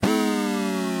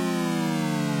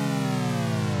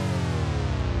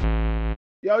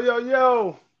Yo, yo,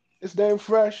 yo. It's Dame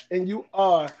Fresh, and you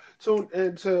are tuned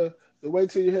into the Wait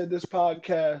Till You Hear This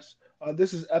podcast.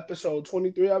 This is episode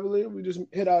 23, I believe. We just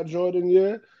hit our Jordan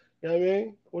year. You know what I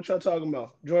mean? What y'all talking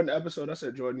about? Jordan episode. I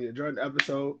said Jordan year. Jordan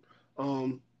episode.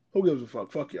 Um, who gives a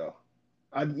fuck? Fuck y'all.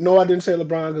 I know I didn't say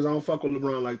LeBron because I don't fuck with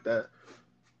LeBron like that.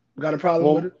 Got a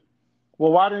problem with Well, it?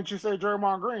 well, why didn't you say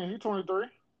Draymond Green? He 23.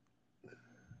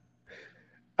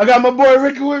 I got my boy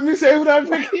Ricky with me. Say what up,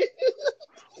 Ricky.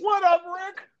 What up,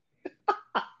 Rick?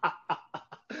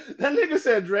 That nigga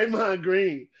said Draymond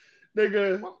Green.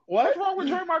 Nigga, What's what? wrong with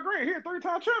Draymond Green? He a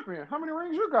three-time champion. How many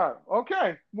rings you got?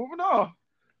 Okay, moving on.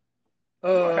 You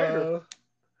a hater. Uh,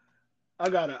 I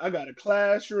got a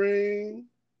class ring.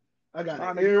 I got an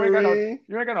Nah, nigga, earring.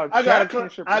 you ain't got no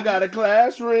championship I got ring. a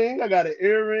class ring. I got an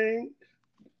earring.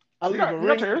 I You leave a got you got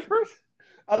ring. your earpiece?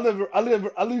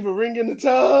 I leave a ring in the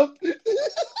tub.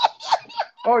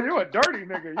 Oh, you a dirty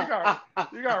nigga.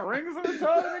 You got rings in the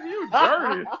tub, nigga. You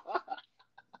dirty.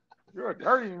 You a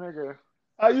dirty nigga.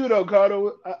 How you though,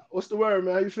 Carter? What's the word,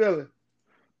 man? How you feeling?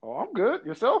 Oh, I'm good.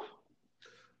 Yourself?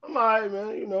 I'm alright,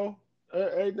 man. You know,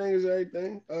 everything is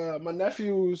everything. My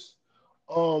nephew's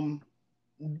um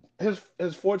his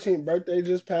 14th birthday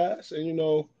just passed, and you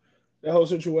know that whole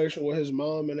situation with his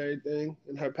mom and everything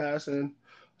and her passing.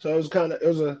 So it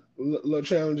was a little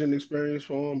challenging experience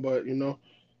for him, but you know,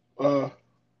 uh,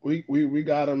 we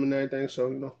got him and everything. So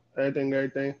you know,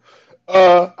 everything.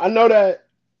 I know that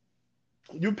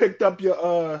you picked up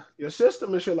your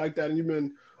system and shit like that, and you've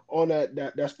been on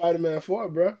that Spider-Man 4,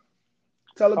 bro. Um,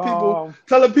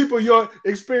 Tell the people your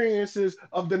experiences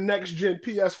of the next gen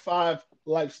PS5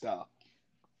 lifestyle.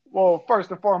 well,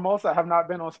 first and foremost, I have not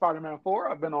been on Spider-Man 4.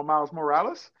 I've been on Miles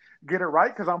Morales. Get it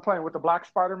right, because I'm playing with the Black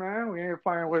Spider-Man. We ain't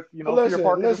playing with, Peter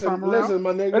Parker this time around. Listen,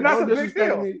 my nigga. And that's a big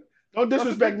deal. Don't That's a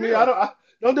disrespect big me. deal.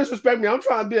 Don't disrespect me. I'm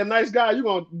trying to be a nice guy. You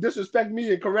gonna disrespect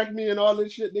me and correct me and all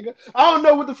this shit, nigga. I don't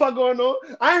know what the fuck going on.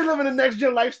 I ain't living the next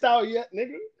gen lifestyle yet,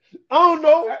 nigga. I don't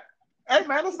know. Hey, hey,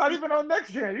 man, it's not even on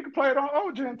next gen. You can play it on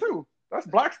old gen too. That's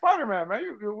Black Spider-Man, man.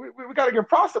 We got to give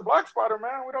props to Black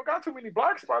Spider-Man. We don't got too many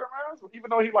Black Spider-Mans, even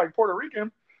though he like Puerto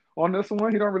Rican on this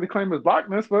one. He don't really claim his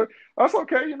blackness, but that's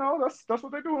okay. That's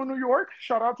what they do in New York.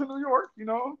 Shout out to New York.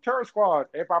 Terror Squad,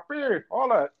 Hey Papi, all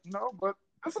that. But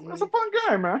it's a Mhm. fun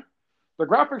game, man. The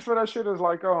graphics for that shit is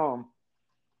like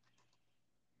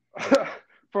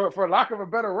for lack of a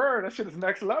better word, that shit is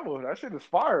next level. That shit is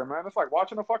fire, man. It's like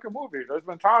watching a fucking movie. There's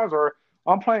been times where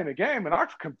I'm playing a game and I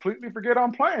completely forget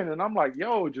I'm playing, and I'm like,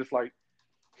 yo, just like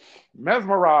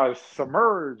mesmerized,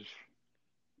 submerged,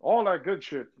 all that good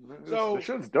shit. The So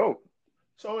shit's dope.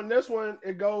 so in this one,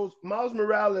 it goes. Miles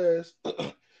Morales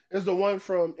is the one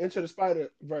from Into the Spider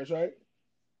Verse, right?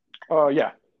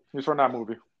 Yeah, he's from that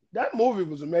movie. That movie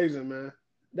was amazing, man.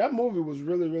 That movie was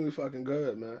really, really fucking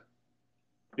good, man.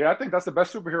 Yeah, I think that's the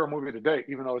best superhero movie to date,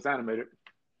 even though it's animated.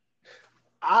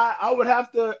 I would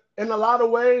have to, in a lot of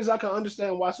ways, I can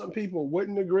understand why some people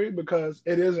wouldn't agree because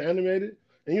it is animated,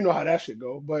 and you know how that should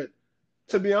go. But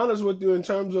to be honest with you, in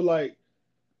terms of like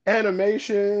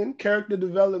animation, character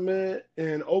development,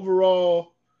 and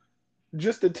overall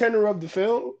just the tenor of the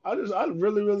film, I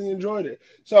really, really enjoyed it.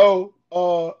 So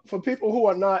for people who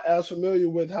are not as familiar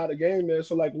with how the game is,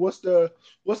 so like what's the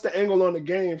angle on the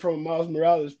game from a Miles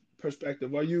Morales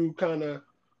perspective? Are you kind of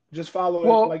just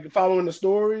Well, following the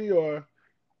story or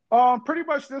pretty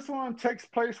much this one takes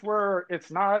place where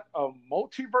it's not a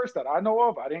multiverse that I know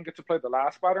of. I didn't get to play the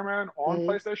last Spider-Man on Mhm.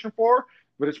 PlayStation 4,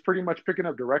 but it's pretty much picking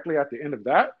up directly at the end of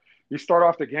that. You start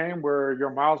off the game where you're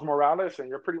Miles Morales and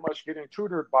you're pretty much getting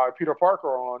tutored by Peter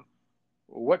Parker on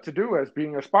what to do as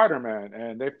being a Spider-Man.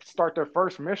 And they start their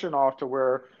first mission off to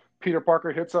where Peter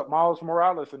Parker hits up Miles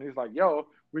Morales and he's like, yo,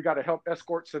 we got to help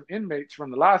escort some inmates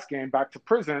from the last game back to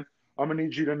prison. I'm going to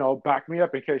need you to back me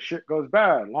up in case shit goes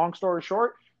bad. Long story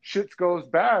short, shit goes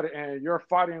bad and you're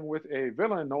fighting with a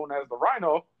villain known as the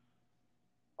Rhino.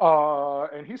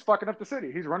 And he's fucking up the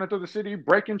city. He's running through the city,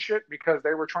 breaking shit because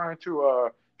they were trying to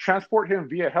transport him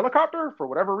via helicopter for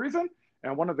whatever reason.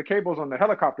 And one of the cables on the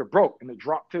helicopter broke and it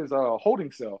dropped his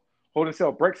holding cell. Holding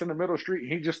cell breaks in the middle of the street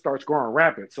and he just starts going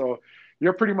rampant. So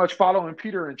you're pretty much following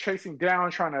Peter and chasing down,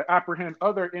 trying to apprehend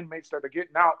other inmates that are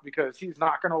getting out because he's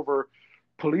knocking over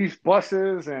police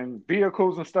buses and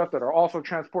vehicles and stuff that are also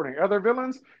transporting other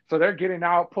villains. So they're getting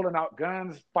out, pulling out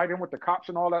guns, fighting with the cops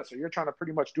and all that. So you're trying to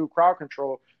pretty much do crowd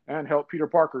control and help Peter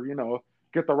Parker,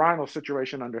 get the Rhino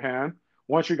situation underhand.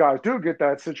 Once you guys do get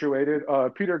that situated,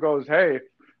 Peter goes, hey,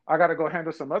 I got to go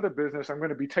handle some other business. I'm going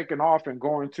to be taking off and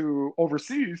going to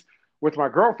overseas with my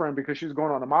girlfriend because she's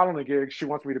going on a modeling gig. She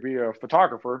wants me to be a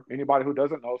photographer. Anybody who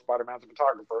doesn't know, Spider Man's a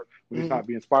photographer when he's Mm-hmm. not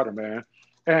being Spider Man.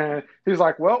 And he's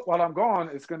like, "Well, while I'm gone,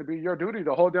 it's going to be your duty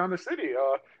to hold down the city.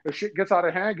 If shit gets out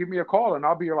of hand, give me a call, and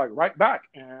I'll be like right back.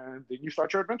 And then you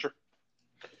start your adventure."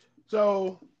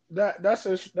 So that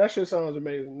shit sounds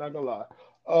amazing. Not gonna lie.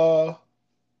 Uh,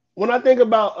 when I think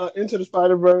about Into the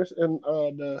Spider Verse and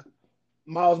the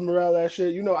Miles Morales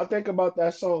shit, I think about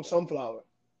that song Sunflower.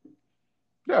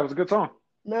 Yeah, it was a good song.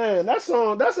 Man, that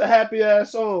song, that's a happy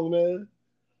ass song, man.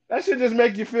 That shit just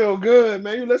make you feel good,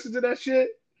 man. You listen to that shit.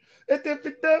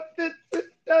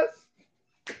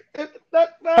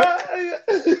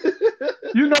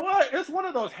 You know what? It's one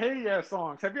of those hey yeah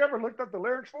songs. Have you ever looked up the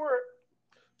lyrics for it?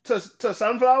 to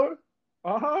Sunflower.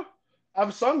 Uh huh.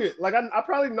 I've sung it. Like I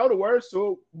probably know the words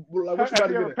to it. Like what you got Have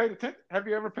to you get ever it? paid attention? Have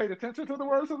you ever paid attention to the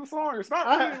words of the song? It's not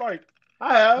really I like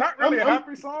I have. not really a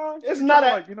happy song. It's You're not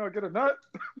trying to a. like get a nut.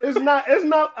 It's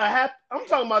not a happy. I'm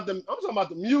talking about the. I'm talking about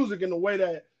the music and the way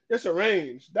that it's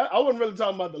arranged. That I wasn't really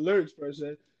talking about the lyrics per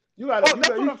se. You gotta. Oh, that's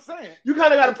what I'm saying. You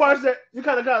kind of got to It's like parse that. You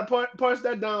kind of got to parse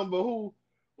that down. But who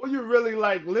you really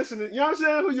like listening? You know what I'm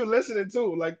saying? Who you listening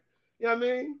to? Like, you know what I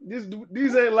mean?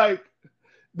 These ain't like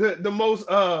the most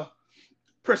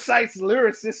precise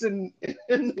lyricists in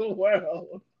the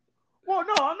world. well,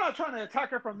 no, I'm not trying to attack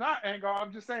her from that angle.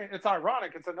 I'm just saying it's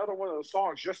ironic. It's another one of those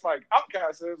songs, just like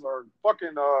Outkast is, or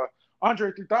fucking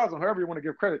Andre 3000, whoever you want to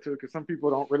give credit to, because some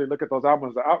people don't really look at those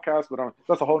albums as Outkast, but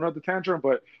that's a whole nother tangent.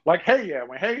 But like, Hey Yeah,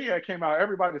 when Hey Yeah came out,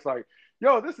 everybody's like,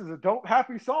 "Yo, this is a dope,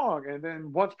 happy song." And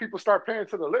then once people start pay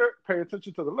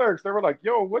attention to the lyrics, they were like,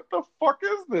 "Yo, what the fuck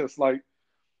is this?" Like,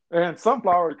 and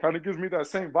Sunflower kind of gives me that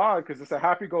same vibe because it's a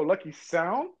happy-go-lucky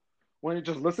sound when you're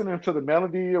just listening to the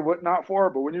melody or whatnot for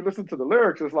it. But when you listen to the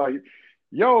lyrics, it's like,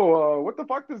 yo, what the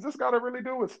fuck does this got to really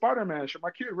do with Spider-Man? Should my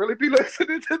kid really be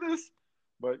listening to this?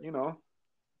 But,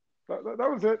 that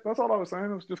was it. That's all I was saying.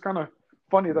 It was just kind of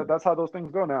funny that that's how those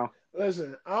things go now.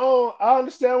 Listen, I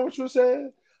understand what you're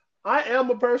saying. I am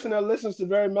a person that listens to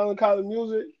very melancholy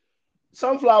music.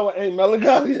 Sunflower ain't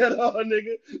melancholy at all,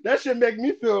 nigga. That shit make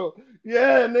me feel,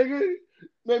 yeah, nigga.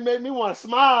 Make me want to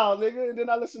smile, nigga. And then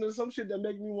I listen to some shit that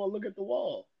make me want to look at the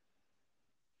wall.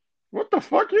 What the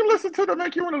fuck you listen to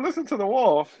make you want to listen to the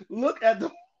wall? Look at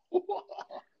the wall.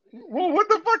 Well, what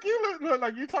the fuck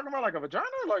like? You talking about like a vagina?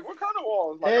 Like what kind of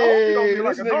walls? Like I hope you don't Hey, mean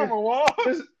like this a nigga, normal wall.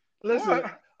 listen.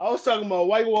 What? I was talking about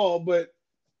white wall, but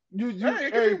Hey, it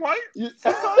can be hey, white. you,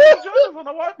 Sometimes vaginas on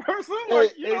a white person. hey,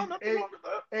 Like hey, nothing hey, wrong with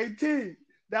that. hey, T,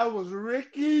 that was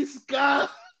Ricky Scott.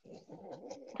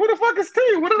 Who the fuck is T?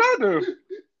 What did I do?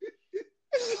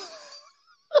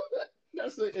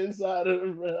 That's the insider,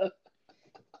 man.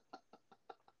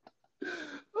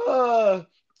 Uh,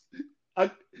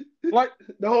 I, Like,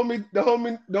 the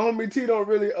homie T don't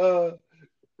really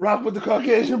rock with the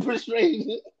Caucasian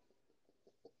persuasion.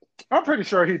 I'm pretty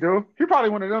sure he do. He probably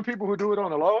one of them people who do it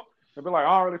on the low and be like,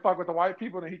 I don't really fuck with the white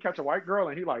people. Then he catch a white girl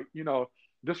and he like,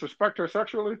 disrespect her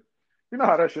sexually. You know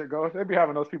how that shit goes. They be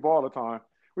having those people all the time.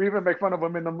 We even make fun of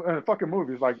them in the fucking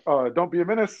movies, like Don't Be a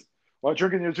Menace while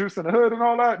drinking your juice in the hood and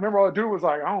all that. Remember, all the dude was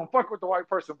like, I don't fuck with the white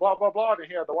person, blah blah blah. Then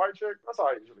he had the white chick. That's how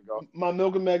I usually go. My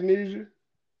milk and magnesia.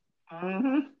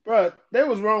 Mm-hmm. But they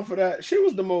was wrong for that. She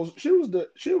was the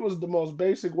most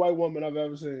basic white woman I've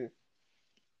ever seen.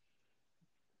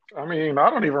 I mean, I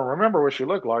don't even remember what she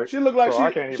looked like, She looked like so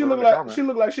I can't she even looked really like comment. she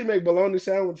looked like she make bologna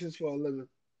sandwiches for a living.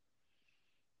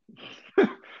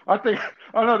 I think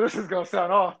I know this is gonna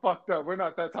sound all fucked up. We're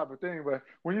not that type of thing, but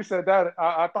when you said that,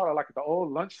 I thought of like the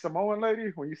old lunch Samoan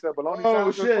lady. When you said bologna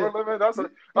Oh sandwiches for a shit! living, that's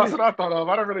what I thought of.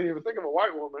 I don't really even think of a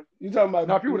white woman. You talking Now,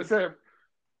 about if you would have said,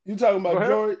 you talking "Go about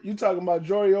ahead," Jory? You talking about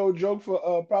Jory old joke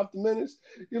for Prop the Menace?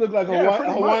 You look like a yeah,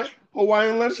 pretty much,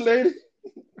 Hawaiian lunch lady.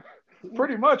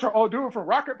 pretty much, or old dude from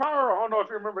Rocket Power. I don't know if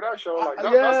you remember that show. Like that's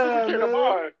what Yeah, came to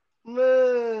man,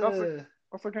 mind. That's what man.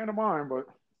 that's what came to mind. But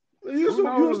who You used to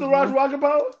knows, watch man? Rocket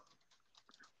Power?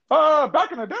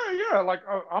 Back in the day, yeah. Like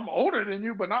I'm older than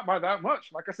you, but not by that much.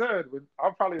 Like I said,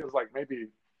 I probably was like maybe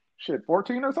shit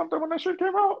 14 or something when that shit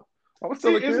came out. I was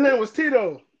still a His kid. name was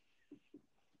Tito.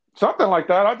 Something like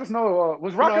that. I just know.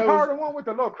 Was No, Rocket Power the one with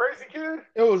the little crazy kid?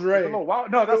 it was With the Ray. little wild?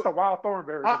 No, that's It, the Wild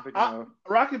Thornberries I'm thinking of.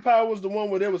 Rocket Power was the one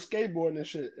where they was skateboarding and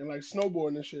shit and like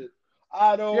snowboarding and shit. Yeah,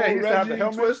 Otto, he used to have the Reggie,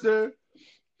 helmet. Twister.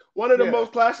 One of the Yeah.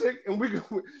 most classic, and we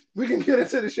can get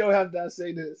into the show after I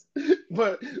say this.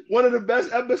 But one of the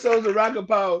best episodes of Rocket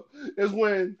Power is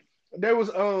when there was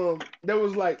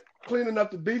like cleaning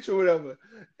up the beach or whatever,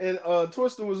 and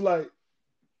Twister was like,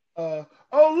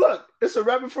 oh look, it's a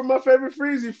rabbit from my favorite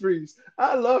Freezy Freeze.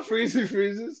 I love Freezy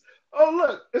Freezes. Oh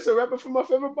look, it's a rapper from my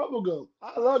favorite bubblegum.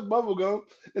 I love bubblegum.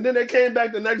 And then they came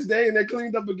back the next day and they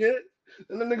cleaned up again.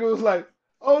 And the nigga was like,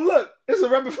 oh look, it's a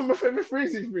rapper from my favorite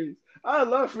Freezy Freeze. I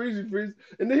love Freezy Freeze.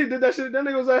 And then he did that shit. Then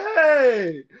nigga was like,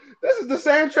 hey, this is the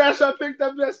same trash I picked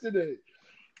up yesterday.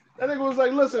 That nigga was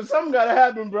like, listen, something gotta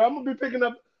happen, bro. I'm gonna be picking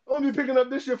up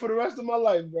this shit for the rest of my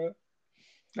life, bro.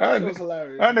 That That, shit was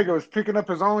hilarious. that nigga was picking up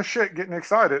his own shit, getting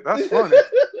excited. That's funny.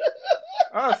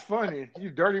 That's funny. You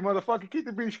dirty motherfucker. Keep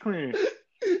the beach clean.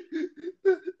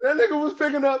 That nigga was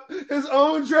picking up his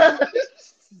own trash.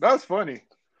 That's funny.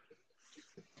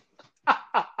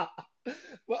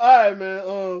 Well, all right,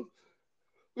 man.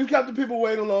 We've kept the people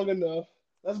waiting long enough.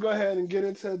 Let's go ahead and get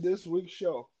into this week's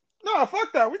show. No,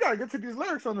 fuck that. We gotta get to these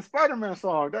lyrics on the Spider-Man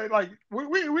song. They like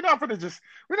we're not gonna just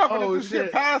Shit.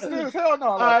 get past this. Hell no.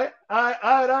 All right.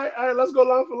 Let's go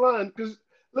line for line. Cause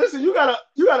listen, you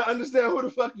gotta understand who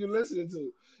the fuck you listening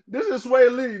to. This is Sway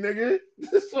Lee, nigga.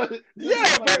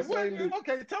 Yeah, but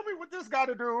okay. Tell me what this got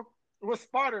to do with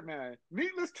Spider-Man.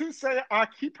 Needless to say, I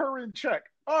keep her in check.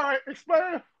 All right,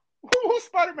 explain. Who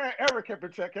Spider-Man ever kept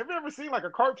in check? Have you ever seen like a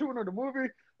cartoon or the movie,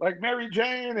 like Mary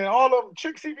Jane and all them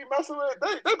chicks he be messing with?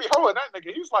 They be hoeing that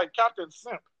nigga. He's like Captain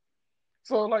Simp.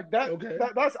 So like that, Okay.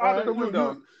 that's out of the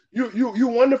window. You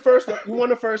won the first. You won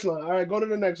the first line. All right, go to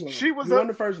the next line. You won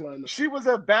the first line. She was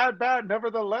a bad,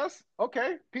 nevertheless.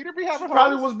 Okay, Peter be having. She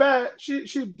probably was bad.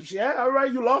 She. Yeah. All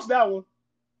right, you lost that one.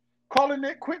 Calling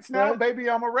it quits now, Right. baby.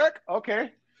 I'm a wreck.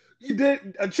 Okay. He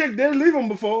did. A chick did leave him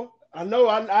before. I know.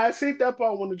 I seen that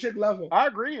part when the chick left him. I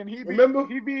agree, and he be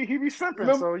simping.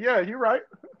 Remember? So yeah, you're right.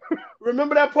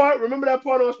 Remember that part? Remember that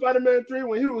part on Spider-Man 3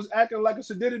 when he was acting like a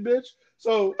sedated bitch?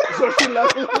 So she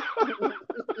left him.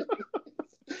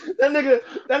 That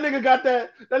nigga got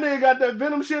that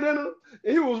venom shit in him,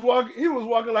 and he was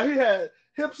walking like he had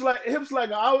hips like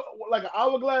an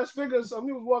hourglass figure or something.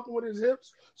 He was walking with his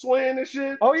hips swaying and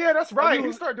shit. Oh yeah, that's right.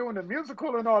 He started doing the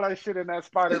musical and all that shit in that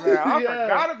Spider-Man. I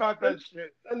forgot about that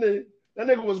shit. That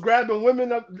nigga was grabbing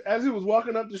women up as he was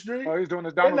walking up the street. Oh, he's doing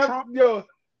the Donald Trump. Yo,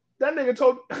 that nigga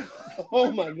told.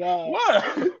 Oh my god.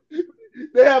 What?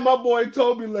 They had my boy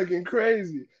Toby looking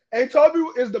crazy. And Toby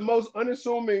is the most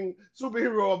unassuming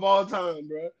superhero of all time,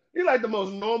 bro. He's like the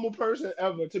most normal person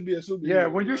ever to be a superhero. Yeah,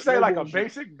 when you say no like bullshit. a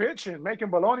basic bitch and making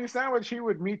bologna sandwich, he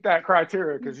would meet that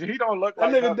criteria because he don't look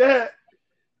that like nigga dad.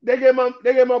 They gave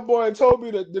my boy Toby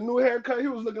the new haircut. He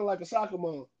was looking like a soccer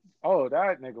mom. Oh,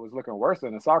 that nigga was looking worse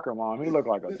than a soccer mom. He looked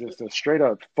like just a straight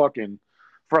up fucking,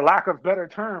 for lack of better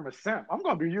term, a simp. I'm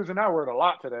gonna be using that word a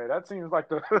lot today. That seems like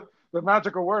the the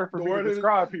magical word for me to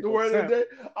describe people. The word of the day.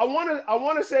 I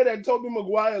wanna say that Tobey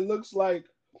Maguire looks like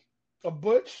a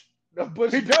butch.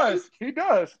 He does.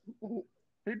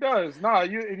 Nah,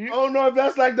 you. I don't know if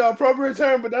that's like the appropriate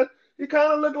term, but he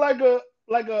kind of looked like a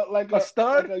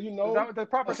stud. Like Is that the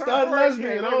proper a stud term?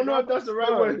 lesbian. Yeah, I don't know if that's the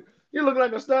right way. He looked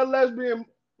like a stud lesbian.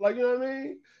 Like, you know what I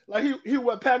mean? Like he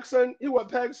wore PacSun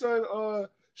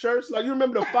shirts. Like, you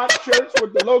remember the Fox shirts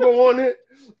with the logo on it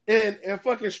and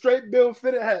fucking straight bill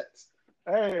fitted hats.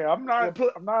 Hey, I'm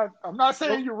not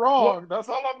saying you're wrong. That's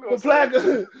all I'm gonna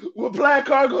say. With plaid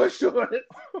cargo shorts.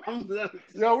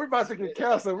 Yo, we about to get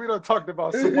canceled. We done talked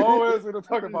about Samoans. We done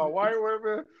talked about white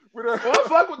women. Well, I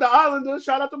fuck with the Islanders.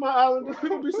 Shout out to my Islanders.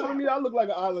 People be telling me I look like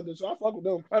an Islander, so I fuck with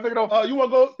them. I think you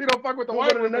want to go? He don't fuck with the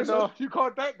white women though. You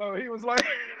caught that though. He was like,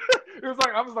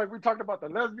 I was like, we talked about the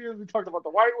lesbians, we talked about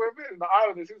the white women and the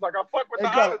Islanders. He was like, I fuck with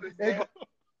the Islanders.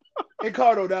 Hey,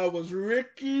 Cardo, that was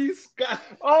Ricky Scott.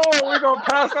 Oh, we're gonna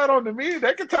pass that on to me.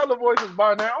 They can tell the voices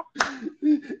by now.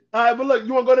 All right, but look,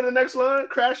 you want to go to the next line?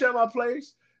 Crash at my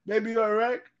place, maybe you're a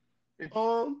wreck.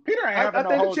 Peter ain't having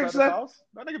no hoes at his house.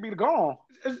 That nigga be gone.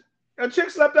 A chick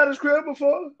slept at his crib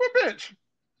before. What bitch?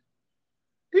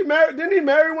 Didn't he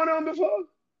marry one of them before?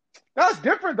 That's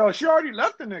different though. She already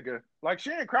left the nigga. Like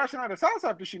she ain't crashing at his house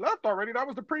after she left already. That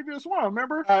was the previous one,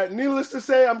 remember? All right, needless to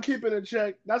say, I'm keeping in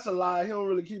check. That's a lie. He don't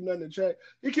really keep nothing in check.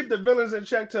 He keep the villains in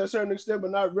check to a certain extent, but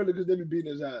not really because they be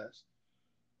beating his ass.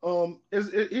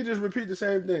 He just repeat the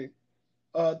same thing.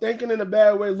 Thinking in a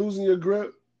bad way, losing your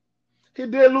grip. He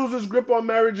did lose his grip on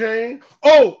Mary Jane.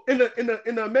 Oh, in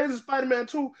the Amazing Spider-Man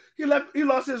 2, he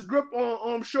lost his grip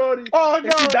on Shorty. Oh no,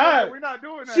 she died. We're not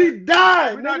doing that. She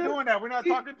died. We're not doing that. We're not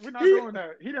doing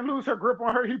that. He didn't lose her grip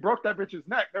on her. He broke that bitch's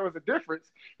neck. There was a difference.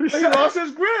 He lost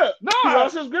his grip. No, he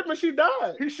lost his grip and she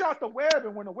died. He shot the web,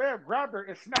 and when the web grabbed her,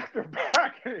 it snapped her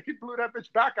back. He blew that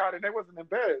bitch back out, and they wasn't in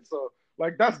bed. So.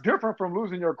 Like, that's different from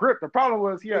losing your grip. The problem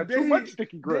was he had too much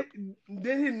sticky grip.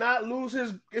 Did he not lose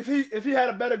his... If he had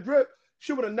a better grip,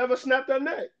 she would have never snapped her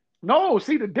neck. No,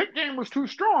 see, the dick game was too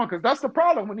strong because that's the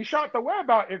problem. When he shot the web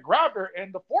out, it grabbed her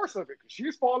and the force of it.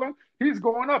 She's falling, he's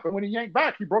going up, and when he yanked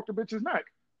back, he broke the bitch's neck.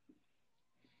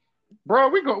 Bro,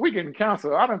 we getting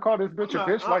canceled. I done called this I'm bitch a not.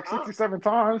 bitch like 67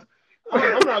 times. I'm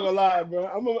not gonna lie, bro.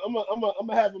 I'm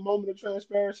gonna have a moment of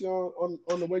transparency on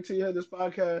the way till you hear this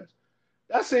podcast.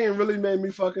 That scene really made me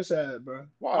fucking sad, bro. I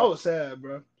Why? was sad,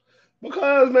 bro,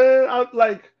 because man,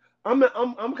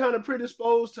 I'm kind of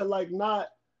predisposed to like not.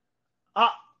 I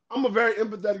I'm a very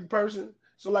empathetic person,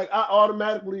 so like I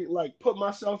automatically like put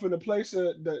myself in the place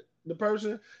of the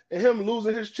person, and him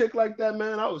losing his chick like that,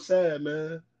 man. I was sad,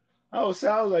 man. I was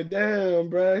sad. I was like, damn,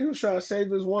 bro. He was trying to save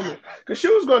this woman because she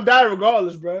was gonna die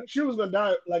regardless, bro. She was gonna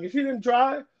die. Like if he didn't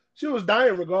try, she was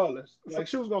dying regardless. So, Like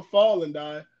she was gonna fall and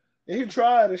die, and he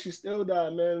tried, and she still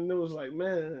died, man. And it was like,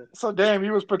 man, so damn,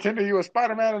 you was pretending you was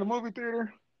Spider Man in the movie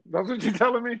theater. That's what you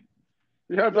telling me?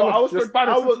 You had no, your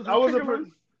Spider senses I were wasn't,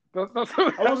 tingling. That's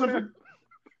what I wasn't, happening.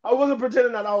 I wasn't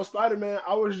pretending that I was Spider Man.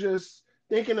 I was just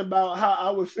thinking about how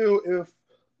I would feel if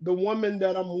the woman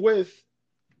that I'm with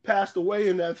passed away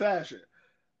in that fashion.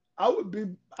 I would be,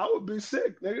 I would be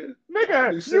sick, nigga. I would Nigga,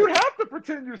 be you'd sick. have to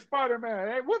pretend you're Spider Man.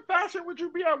 Hey, what fashion would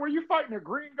you be at where you fighting a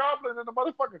Green Goblin in the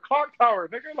motherfucking clock tower,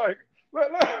 nigga? Like,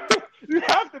 you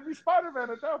have to be Spider Man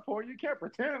at that point. You can't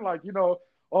pretend like,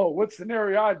 oh, what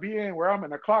scenario I'd be in where I'm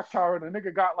in a clock tower and the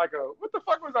nigga got like what the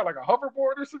fuck was that, like a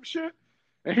hoverboard or some shit?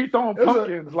 And he throwing It was a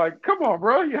pumpkins. Like, come on,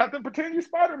 bro. You have to pretend you're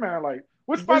Spider Man. Like,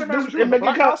 what this Spider Man this was you it in the make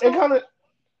black costume?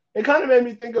 it kind of made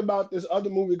me think about this other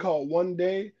movie called One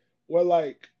Day, where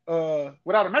like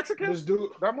Without a Mexican? this dude,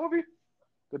 That movie?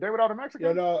 The Day Without a yeah,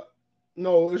 Mexican? no,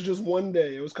 no, it's just One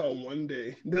Day. It was called One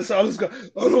Day. This I was going,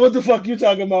 I don't know what the fuck you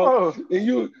talking about, Oh. and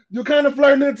you kind of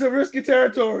flirting into risky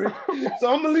territory,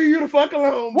 so I'm gonna leave you the fuck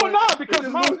alone. Well, But nah, in because this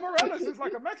Miles movie, Morales is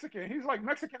like a Mexican. He's like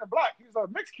Mexican and black. He's a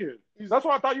mixed kid. he's That's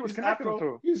why I thought you was connecting them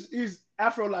to. He's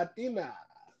Afro Latina.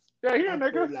 Yeah, he a Afro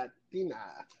nigga. Latina.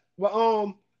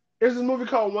 But there's this movie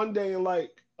called One Day, and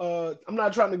like I'm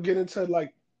not trying to get into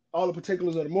like all the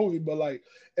particulars of the movie, but like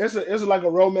it's like a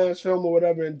romance film or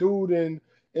whatever, and dude and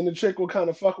the chick were kind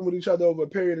of fucking with each other over a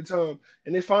period of time,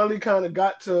 and they finally kind of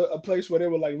got to a place where they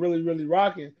were like really really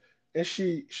rocking, and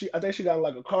she I think she got in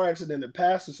like a car accident and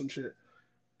passed or some shit,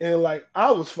 and like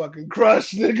I was fucking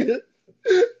crushed, nigga.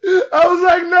 I was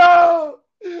like, no,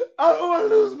 I don't want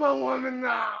to lose my woman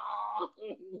now.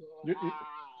 You, you,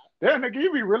 yeah, nigga,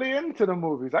 you be really into the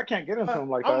movies. I can't get into them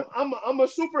like that. I'm a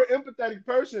super empathetic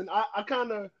person. I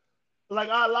kind of like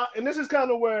and this is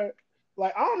kind of where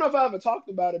like I don't know if I ever talked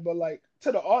about it, but like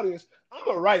to the audience,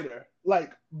 I'm a writer.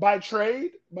 Like by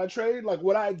trade, like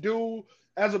what I do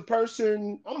as a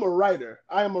person, I'm a writer.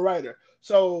 I am a writer.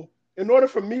 So in order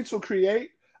for me to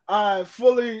create, I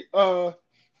fully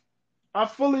I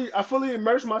fully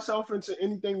immerse myself into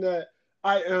anything that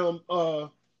I am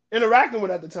interacting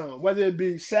with at the time, whether it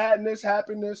be sadness,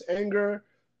 happiness, anger,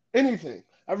 anything.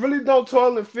 I really don't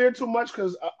toil in fear too much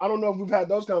because I don't know if we've had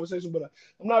those conversations, but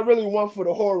I'm not really one for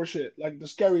the horror shit, like the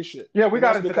scary shit. Yeah, we And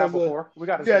got that's into that because of before. We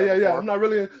got into yeah, that yeah, yeah. I'm before. not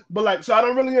really, but like, so I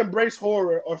don't really embrace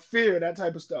horror or fear, that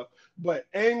type of stuff. But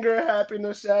anger,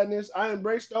 happiness, sadness, I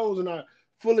embrace those and I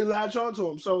fully latch onto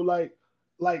them. So like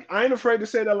I ain't afraid to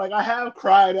say that like I have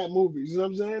cried at movies. You know what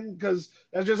I'm saying? Because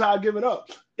that's just how I give it up.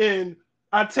 And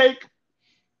I take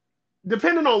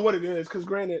depending on what it is, because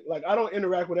granted, like I don't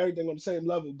interact with everything on the same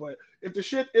level, but if the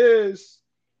shit is,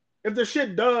 if the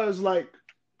shit does like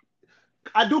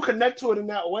I do connect to it in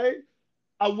that way,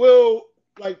 I will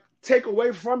like take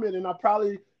away from it, and I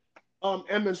probably am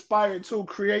inspired to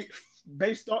create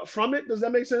based on from it. Does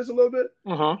that make sense a little bit?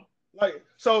 Uh huh. Like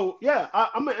so, yeah.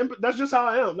 That's just how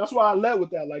I am. That's why I led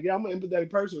with that. Like, yeah, I'm an empathetic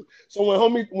person. So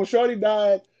when Shorty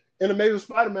died in Amazing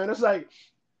Spider-Man, it's like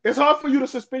it's hard for you to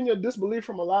suspend your disbelief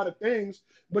from a lot of things,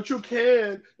 but you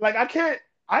can like I can't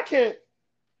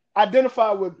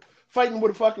identify with fighting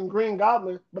with a fucking Green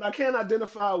Goblin, but I can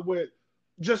identify with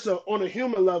just on a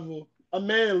human level a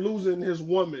man losing his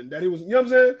woman that he was. You know what I'm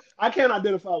saying? I can't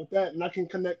identify with that, and I can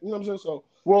connect. You know what I'm saying? So I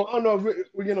Well, don't know if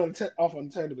we get off on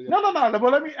the tangent, but yeah. no, no, no.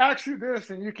 But let me ask you this,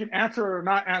 and you can answer or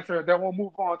not answer. Then we'll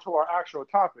move on to our actual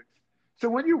topics. So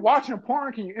when you watching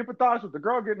porn, can you empathize with the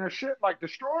girl getting her shit like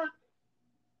destroyed?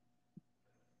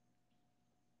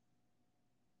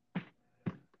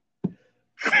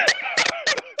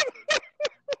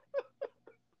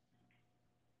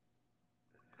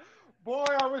 Boy,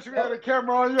 I wish we had That, a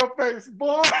camera on your face.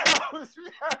 Boy, I wish we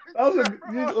had that was a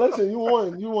listen. camera You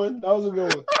won. You won. That was a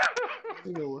good one. That was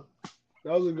a good one.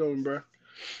 That was a good one, bro.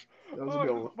 That was a on. I'm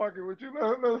good just one. fucking with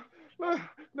you.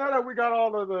 Now that we got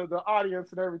all of the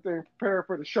audience and everything prepared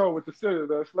for the show with the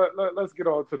citizens, let's get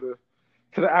on to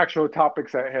the actual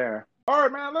topics at hand. All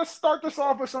right, man. Let's start this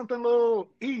off with something a little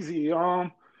easy.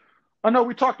 I know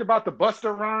we talked about the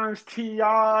Busta Rhymes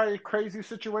Ti crazy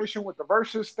situation with the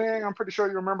versus thing. I'm pretty sure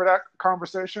you remember that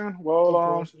conversation. Well,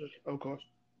 Of course, of course.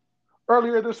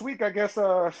 earlier this week, I guess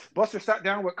Buster sat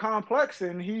down with Complex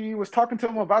and he was talking to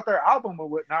him about their album and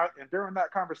whatnot. And during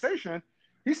that conversation,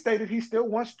 he stated he still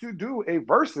wants to do a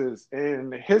verses,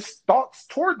 and his thoughts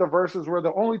toward the verses were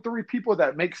the only three people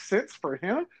that make sense for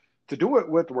him to do it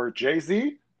with were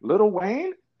Jay-Z, Lil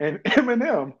Wayne, and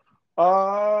Eminem.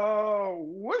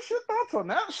 What's your thoughts on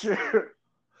that shit?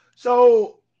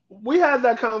 So we had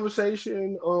that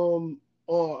conversation on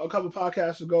a couple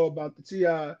podcasts ago about the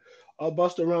Ti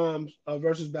Busta Rhymes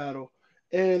versus battle,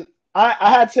 and I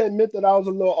had to admit that I was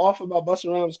a little off about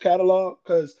Busta Rhymes' catalog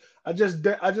because I just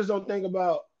don't think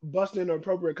about Busta in the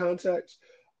appropriate context.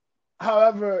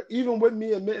 However, even with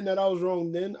me admitting that I was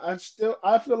wrong then, I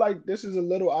feel like this is a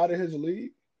little out of his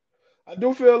league. I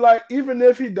do feel like even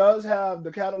if he does have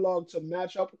the catalog to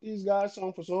match up with these guys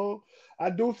song for song, I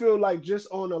do feel like just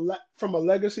from a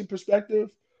legacy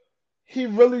perspective, he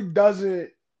really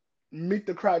doesn't meet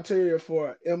the criteria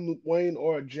for M Wayne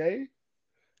or Jay.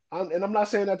 And I'm not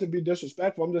saying that to be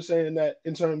disrespectful. I'm just saying that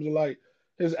in terms of like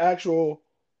his actual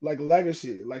like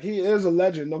legacy. Like he is a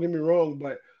legend. Don't get me wrong,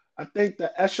 but I think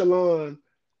the echelon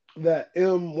that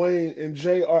M, Wayne, and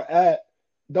Jay are at,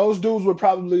 those dudes would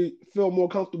probably feel more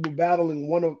comfortable battling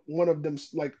one of them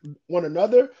like one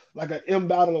another, like an M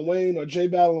battling Wayne or Jay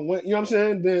battling Wayne. You know what I'm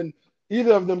saying? Than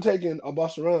either of them taking a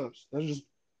Busta Rhymes. That's just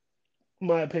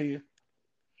my opinion.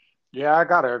 Yeah, I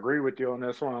gotta agree with you on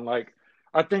this one. Like,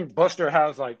 I think Buster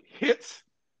has like hits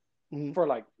Mhm. for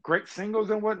like great singles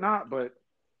and whatnot, but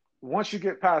once you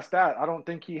get past that, I don't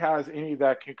think he has any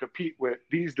that can compete with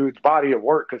these dudes' body of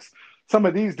work. Because some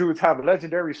of these dudes have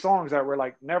legendary songs that were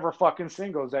like never fucking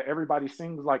singles that everybody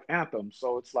sings like anthems.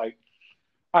 So it's like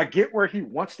I get where he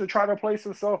wants to try to place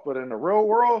himself, but in the real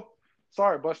world,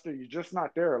 sorry, Buster, you're just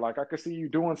not there. Like I could see you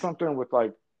doing something with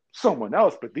like someone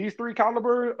else, but these three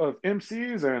caliber of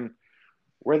MCs and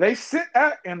where they sit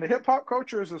at in the hip hop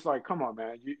culture is just like, come on,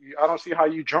 man. I don't see how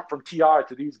you jump from Ti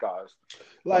to these guys.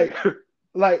 Like,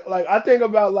 Like like I think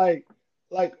about like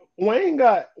Wayne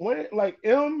got Wayne like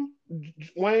M,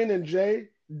 Wayne and Jay.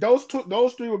 Those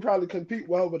three would probably compete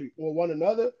well with one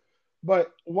another,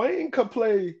 but Wayne could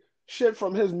play shit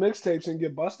from his mixtapes and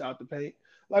get bust out the paint.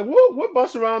 Like what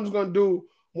Busta Rhymes gonna do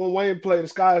when Wayne play "The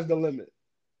Sky Is the Limit"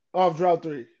 off Drought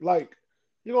Three? Like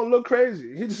you're gonna look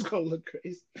crazy. He just gonna look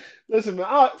crazy. Listen,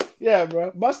 man. Yeah,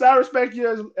 bro. Busta, I respect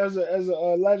you as a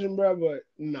legend, bro, but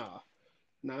nah.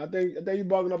 Nah, I think you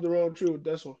barking up the wrong tree with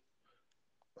this one.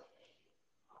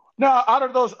 now, out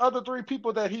of those other three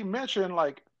people that he mentioned,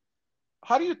 like,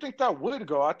 how do you think that would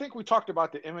go? I think we talked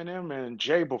about the Eminem and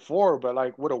Jay before, but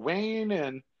like with a Wayne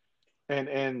and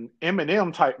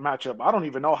Eminem type matchup, I don't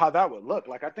even know how that would look.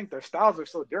 Like, I think their styles are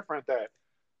so different that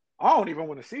I don't even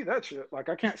want to see that shit. Like,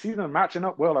 I can't see them matching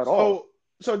up well at all. So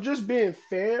so just being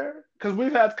fair, because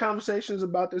we've had conversations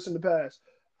about this in the past.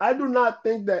 I do not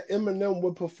think that Eminem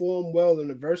would perform well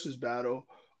in a versus battle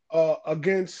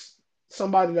against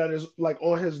somebody that is like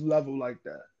on his level like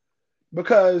that.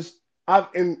 Because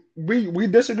we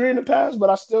disagree in the past, but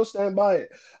I still stand by it.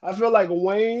 I feel like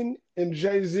Wayne and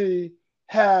Jay Z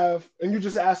have, and you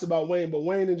just asked about Wayne, but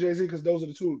Wayne and Jay Z because those are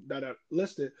the two that are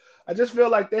listed. I just feel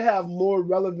like they have more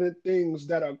relevant things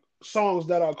that are songs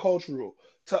that are cultural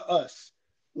to us.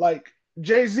 Like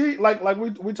Jay Z, like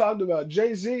we talked about,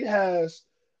 Jay Z has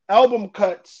album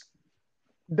cuts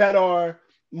that are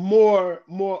more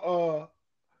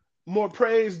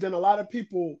praised than a lot of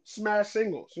people smash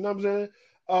singles. You know what I'm saying?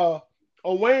 Uh,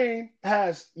 Wayne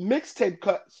has mixtape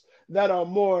cuts that are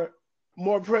more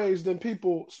praised than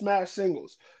people smash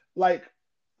singles. Like,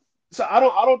 so I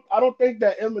don't think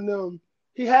that Eminem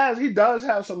he does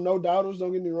have some no doubters.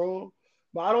 Don't get me wrong,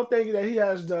 but I don't think that he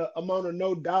has the amount of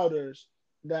no doubters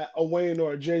that a Wayne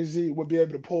or a Jay Z would be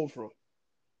able to pull from.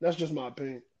 That's just my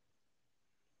opinion.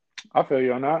 I feel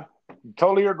you on that.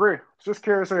 Totally agree. Just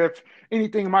curious if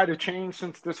anything might have changed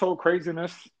since this whole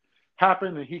craziness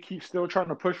happened and he keeps still trying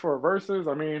to push for verses.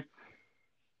 I mean,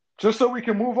 just so we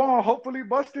can move on, hopefully,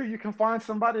 Buster, you can find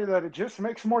somebody that it just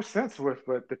makes more sense with.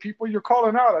 But the people you're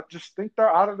calling out, I just think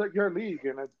they're out of your league.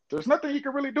 And there's nothing you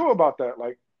can really do about that.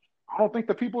 Like, I don't think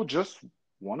the people just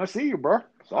want to see you, bro.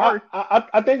 Sorry.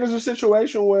 I think it's a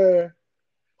situation where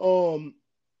um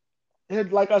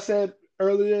like I said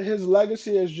earlier, his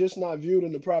legacy is just not viewed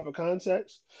in the proper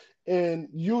context. And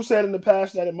you said in the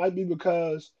past that it might be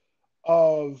because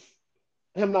of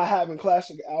him not having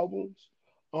classic albums.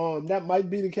 That might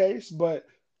be the case, but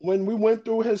when we went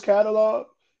through his catalog,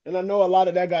 and I know a lot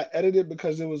of that got edited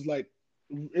because it was like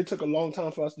it took a long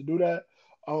time for us to do that.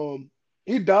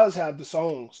 He does have the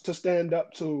songs to stand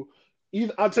up to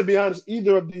either. To be honest,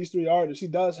 either of these three artists, he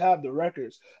does have the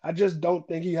records. I just don't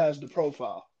think he has the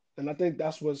profile, and I think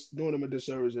that's what's doing him a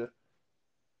disservice here.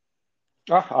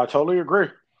 I totally agree.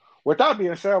 With that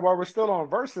being said, while we're still on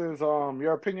verses,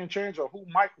 your opinion change on who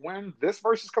might win this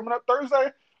versus coming up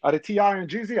Thursday out of Ti and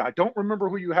Jeezy? I don't remember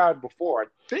who you had before. I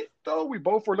think though we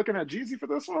both were looking at Jeezy for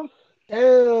this one.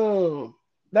 Damn,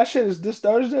 that shit is this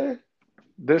Thursday.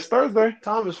 This Thursday.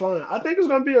 Time is flying. I think it's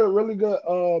gonna be a really good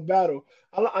battle.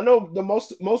 I know the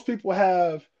most people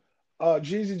have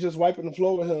Jeezy just wiping the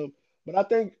floor with him, but I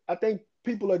think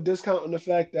people are discounting the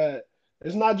fact that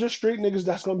it's not just street niggas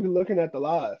that's gonna be looking at the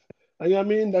live. Like, you know what I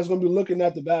mean? That's gonna be looking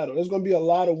at the battle. There's gonna be a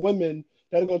lot of women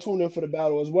that are gonna tune in for the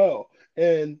battle as well,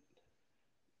 and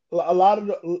a lot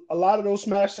of those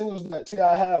smash singles that Ti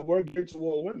had were geared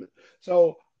toward women.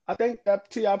 So I think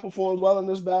that Ti performed well in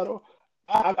this battle.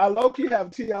 I low key have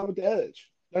Ti with the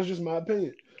edge. That's just my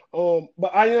opinion.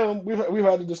 But we've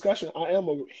had a discussion. I am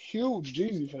a huge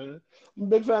Jeezy fan. I'm a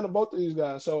big fan of both of these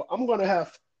guys, so I'm gonna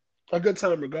have a good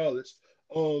time regardless.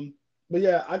 But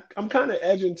yeah, I'm kind of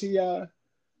edging Ti.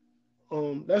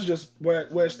 That's just where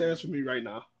it stands for me right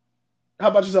now. How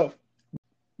about yourself?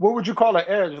 What would you call an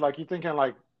edge? Like you thinking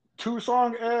like 2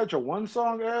 song edge or 1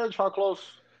 song edge? How close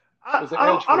I, is the I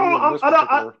don't edge I for you in don't this I don't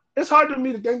particular? it's hard for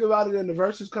me to think about it in the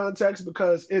versus context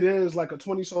because it is like a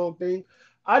 20 song thing.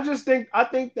 I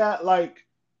think that like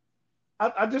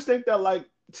I just think that like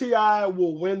Ti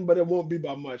will win, but it won't be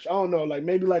by much. I don't know, like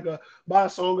maybe like a by a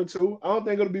song or two. I don't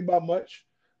think it'll be by much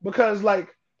because like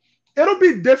it'll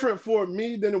be different for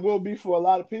me than it will be for a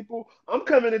lot of people. I'm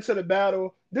coming into the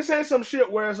battle. This ain't some shit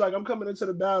where it's like I'm coming into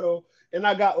the battle and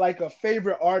I got like a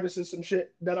favorite artist and some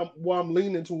shit that I'm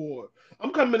leaning toward.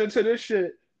 I'm coming into this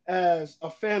shit as a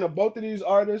fan of both of these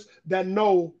artists that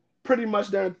know pretty much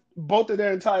their both of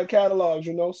their entire catalogs,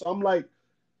 you know. So I'm like,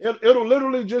 it'll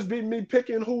literally just be me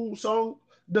picking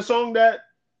the song that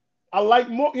I like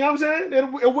more. You know what I'm saying?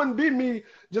 It wouldn't be me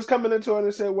just coming into it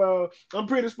and say, well, I'm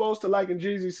predisposed to liking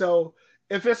Jeezy, so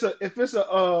if it's a if it's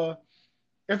a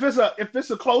if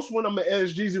it's a close one, I'm gonna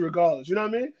edge Jeezy regardless. You know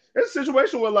what I mean? It's a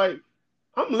situation where like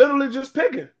I'm literally just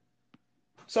picking.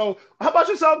 So how about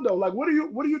yourself though? Like, what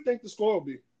do you think the score will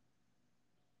be?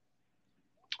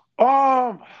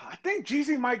 I think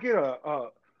Jeezy might get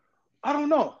I don't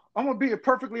know. I'm gonna be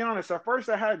perfectly honest. At first,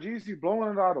 I had Jeezy blowing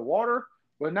it out of the water,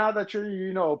 but now that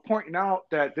you're, pointing out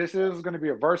that this is going to be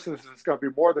a versus, it's going to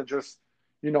be more than just,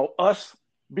 us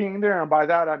being there, and by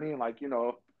that I mean like,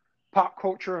 pop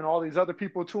culture and all these other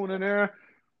people tuning in.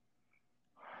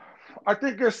 I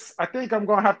think I'm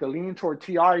gonna have to lean toward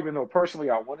Ti, even though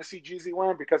personally I want to see Jeezy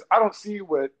win because I don't see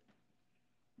what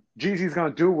Jeezy's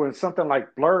gonna do when something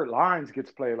like Blurred Lines gets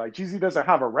played. Like Jeezy doesn't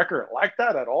have a record like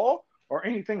that at all, or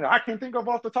anything that I can think of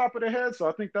off the top of the head. So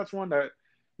I think that's one that,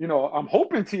 I'm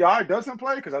hoping Ti doesn't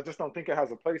play because I just don't think it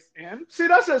has a place in See,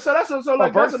 that's it. So a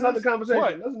like that's another versus. conversation.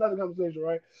 But That's another conversation,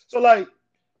 right? So like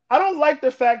I don't like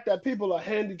the fact that people are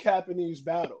handicapping these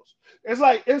battles. It's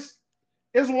like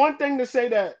it's one thing to say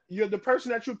that you're the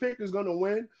person that you pick is going to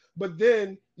win, but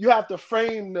then you have to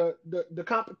frame the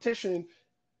competition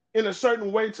in a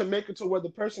certain way to make it to where the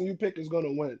person you pick is going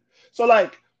to win. So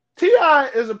like Ti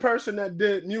is a person that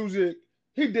did music.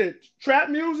 He did trap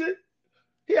music.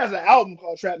 He has an album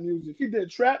called Trap Music. He did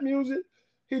trap music.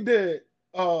 He did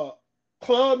uh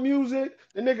club music.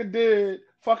 The nigga did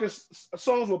fucking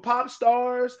songs with pop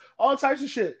stars, all types of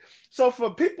shit. So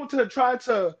for people to try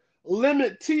to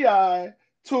limit Ti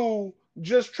to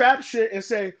just trap shit and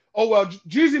say, "Oh well,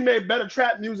 Jeezy made better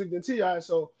trap music than Ti,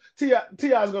 so Ti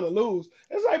is gonna lose."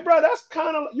 It's like, bro, that's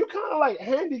kind of like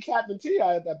handicapping Ti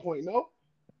at that point, no?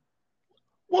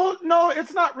 well, no,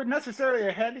 it's not necessarily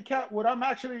a handicap. What I'm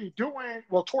actually doing,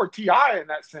 well, toward Ti in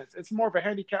that sense, it's more of a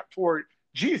handicap toward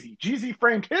Jeezy. Jeezy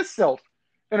framed himself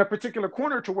in a particular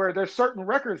corner to where there's certain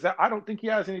records that I don't think he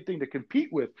has anything to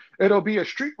compete with. It'll be a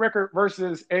street record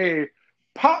versus a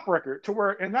pop record, to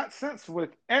where, in that sense,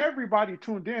 with everybody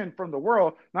tuned in from the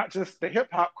world, not just the hip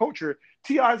hop culture,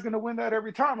 Ti is going to win that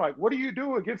every time. Like, what do you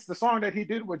do against the song that he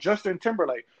did with Justin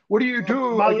Timberlake? What do you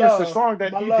do My against the love, song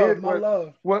that my he love, did my with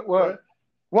love. Right? what?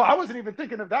 Well, I wasn't even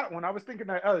thinking of that one. I was thinking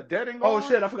that Dead and Oh Gone.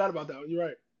 shit, I forgot about that one. You're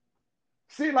right.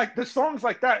 See, like the songs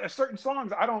like that, certain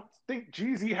songs I don't think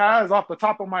Jeezy has off the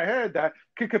top of my head that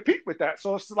could compete with that.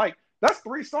 So it's like that's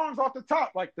 3 songs off the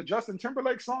top, like the Justin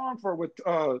Timberlake song for with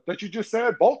that you just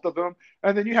said, both of them,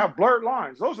 and then you have Blurred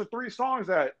Lines. Those are 3 songs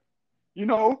that,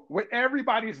 with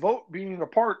everybody's vote being a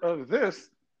part of this,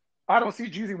 I don't see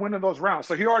Jeezy winning those rounds.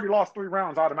 So he already lost 3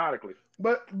 rounds automatically.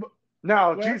 But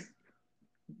Now, well, Jeezy,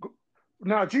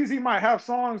 Now, Jeezy might have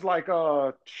songs like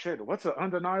shit. What's an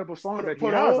undeniable song that he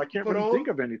Put has? I on, can't put really on, think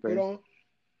of put anything. on.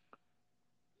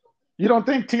 You don't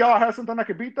think Ti has something that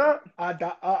could beat that?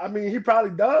 I mean, he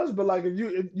probably does, but like if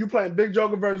you playing Big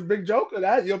Joker versus Big Joker,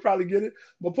 that you'll probably get it.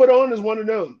 But put on is one of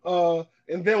them.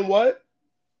 And then what?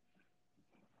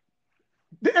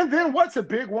 And then what's a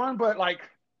big one? But like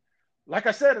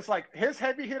I said, it's like his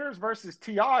heavy hitters versus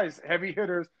Ti's heavy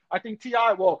hitters. I think Ti,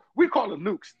 well, we call them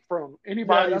nukes. From Yeah,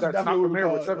 anybody that's that's not definitely what we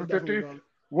familiar with call it. That's definitely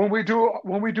what 750, we call it.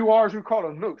 when we do ours, we call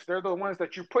them nukes. They're the ones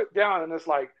that you put down, and it's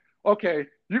like, okay,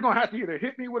 you're gonna have to either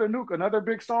hit me with a nuke, another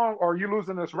big song, or you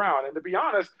losing this round. And to be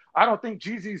honest, I don't think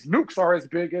Jeezy's nukes are as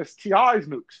big as Ti's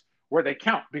nukes, where they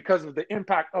count because of the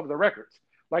impact of the records.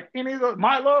 Like any of the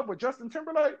My Love with Justin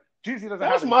Timberlake, Jeezy doesn't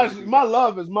That's have anything to beat my that.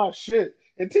 love is my shit.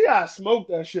 And Ti smoked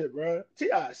that shit, bro. Ti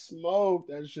smoked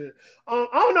that shit. I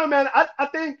don't know, man. I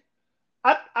think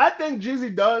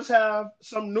Jeezy does have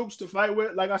some nukes to fight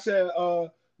with. Like I said,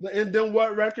 the In Them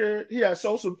What record, he had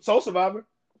Soul Survivor.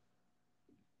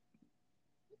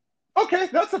 Okay,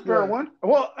 that's a fair Yeah. one.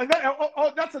 Well, and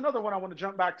that's another one I want to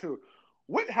jump back to.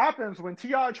 What happens when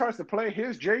Ti tries to play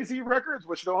his Jay Z records,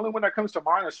 which the only one that comes to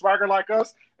mind is Swagger Like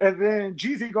Us, and then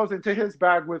Jeezy goes into his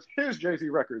bag with his Jay Z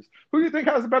records? Who do you think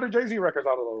has the better Jay Z records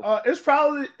out of those? It's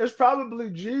probably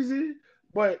Jeezy,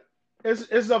 but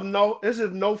it's of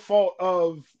no fault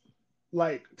of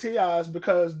like Ti's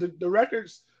because the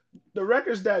records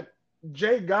that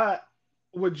Jay got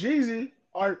with Jeezy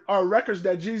are records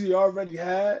that Jeezy already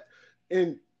had,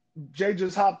 and Jay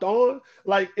just hopped on.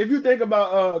 Like if you think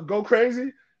about Go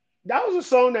Crazy, that was a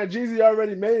song that Jeezy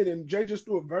already made, and Jay just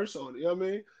threw a verse on it. You know what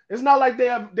I mean? It's not like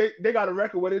they got a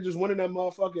record where they just went in that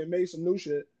motherfucker and made some new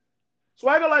shit.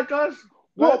 Swagger Like Us, good.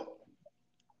 Well,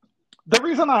 the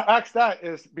reason I asked that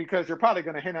is because you're probably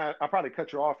going to hint at. I'll probably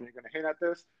cut you off, and you're going to hint at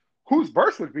this. Whose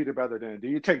verse would be the better then? Do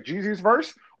you take Jeezy's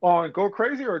verse on Go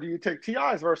Crazy, or do you take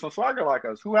Ti's verse on Swagger Like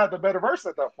Us? Who had the better verse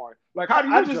at that point? Like, how I,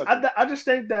 do I you just judge it? I just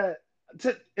think that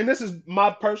and this is my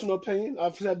personal opinion.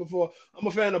 I've said before, I'm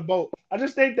a fan of both. I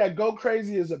just think that Go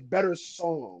Crazy is a better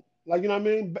song. Like you know what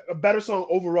I mean? A better song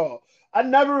overall. I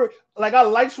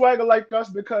like Swagger Like Us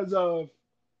because of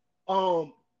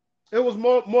um it was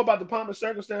more about the pomp and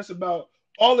circumstance about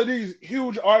all of these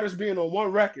huge artists being on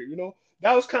one record.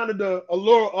 That was kind of the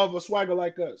allure of a Swagger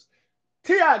Like Us.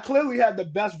 Ti clearly had the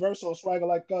best verse on Swagger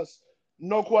Like Us,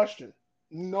 no question,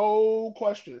 no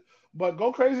question. But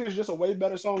Go Crazy is just a way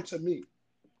better song to me.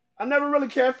 I never really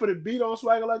cared for the beat on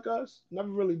Swagger Like Us, never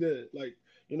really did. Like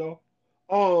you know,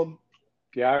 um,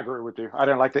 Yeah, I agree with you. I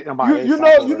didn't like the you MIA you know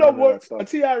sample you or know none of what that a stuff.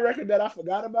 Ti record that I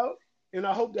forgot about, and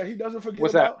I hope that he doesn't forget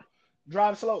What's that? about.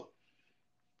 Drive Slow.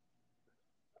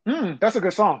 That's a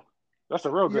good song. That's a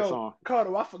real good Yo, song.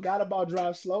 Carter, I forgot about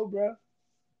Drive Slow, bro.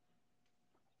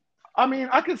 I mean,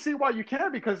 I can see why you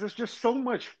can because there's just so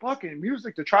much fucking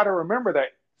music to try to remember that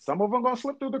some of them gonna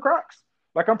slip through the cracks.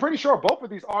 Like I'm pretty sure both of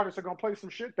these artists are gonna play some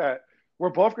shit that we're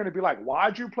both gonna be like,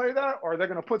 why'd you play that? Or they're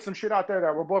gonna put some shit out there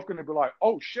that we're both gonna be like,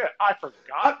 oh shit, I forgot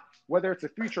I, whether it's a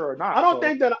feature or I not. don't So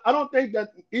think that I don't think that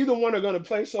either one are gonna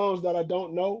play songs that I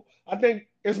don't know. I think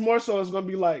it's more so it's gonna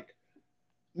be like,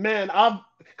 man, I've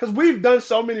because we've done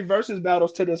so many versus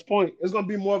battles to this point. It's gonna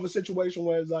be more of a situation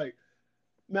where it's like,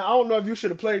 man, I don't know if you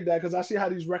should have played that because I see how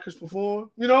these records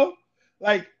perform.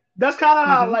 Like that's kind of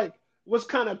how mm-hmm. like what's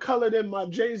kind of colored in my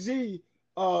Jay Z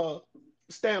uh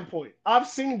standpoint. I've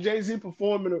seen Jay Z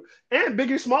perform and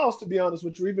Biggie Smalls to be honest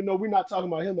with you, even though we're not talking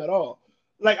about him at all.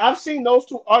 Like I've seen those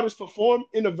two artists perform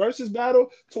in a versus battle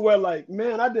to where like,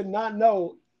 man, I did not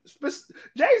know.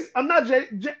 Jay, I'm not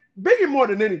Biggie more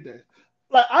than anything.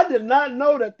 Like I did not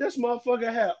know that this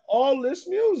motherfucker had all this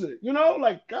music.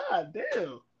 Like god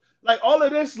damn. Like all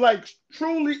of this, like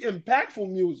truly impactful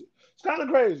music. It's kind of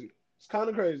crazy. It's kind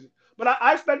of crazy. But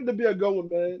I expect it to be a good one,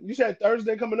 man. You said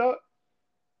Thursday coming up?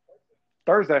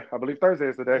 Thursday, I believe Thursday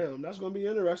is the day. Damn, that's gonna be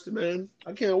interesting, man.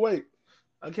 I can't wait.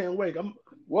 I can't wait.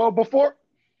 Well, before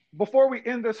we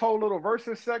end this whole little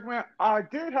versus segment, I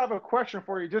did have a question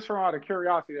for you, just from out of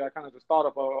curiosity. I kind of just thought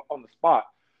of on the spot.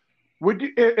 Would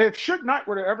you, if Suge Knight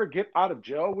were to ever get out of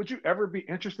jail, would you ever be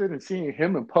interested in seeing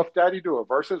him and Puff Daddy do a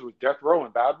versus with Death Row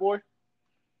and Bad Boy?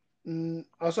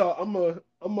 So I'm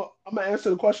gonna answer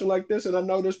the question like this, and I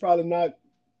know this probably not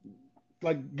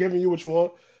like giving you what you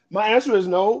want. My answer is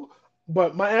no,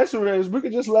 but my answer is we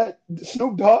could just let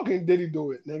Snoop Dogg and Diddy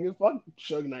do it, nigga. Fuck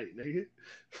Suge Knight, nigga.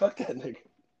 Fuck that nigga.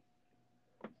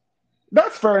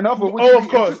 That's fair enough. But would you Oh, of be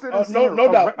course. interested in No, seeing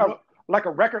no doubt. No, like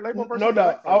a record label no versus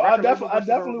doubt. a record label I versus a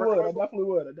definitely record would. I label? definitely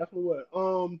would. I definitely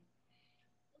would.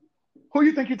 Who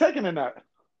you think you're taking in that?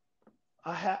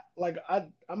 I'm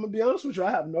gonna be honest with you.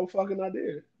 I have no fucking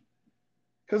idea.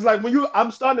 Cause like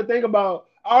I'm starting to think about.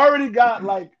 I already got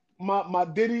like my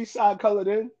Diddy side colored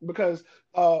in because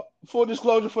full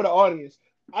disclosure for the audience,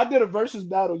 I did a versus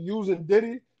battle using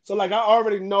Diddy, so like I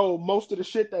already know most of the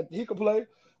shit that he could play.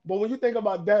 But when you think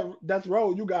about Death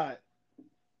Row, you got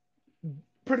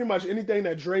pretty much anything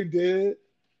that Dre did.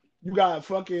 You got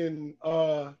fucking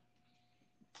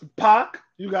Pac.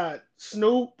 You got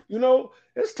Snoop. You know,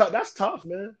 it's tough. That's tough,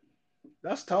 man.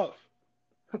 That's tough.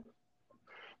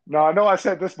 Now, I know I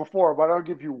said this before, but I'll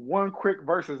give you one quick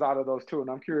verses out of those two, and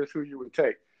I'm curious who you would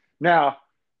take. Now,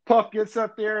 Puff gets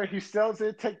up there, he sells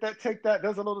it, take that,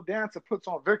 does a little dance and puts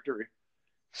on victory.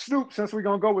 Snoop, since we're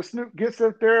gonna go with Snoop, gets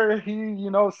up there, he,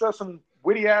 says some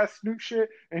witty ass Snoop shit,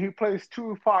 and he plays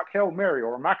Tupac Hail Mary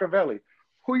or Machiavelli.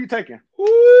 Who you taking?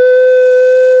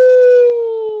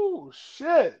 Ooh,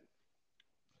 shit.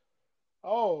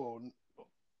 Oh,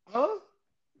 huh?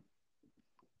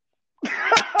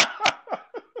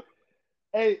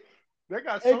 Hey, They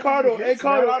got hey, so many Cardo, hey, hits,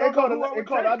 man. Cardo, I hey, don't know Cardo, who I hey, would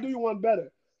Cardo. I'll take. do you one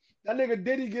better. That nigga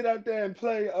Diddy get out there and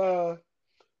play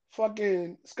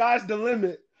fucking Sky's the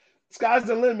Limit. Sky's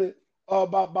the Limit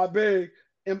by Big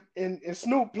and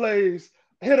Snoop plays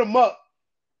Hit 'em Up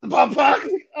by Pac.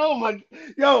 Oh my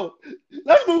yo,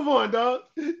 let's move on, dog.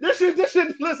 This shit,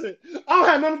 listen, I don't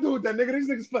have nothing to do with that nigga.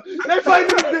 These niggas they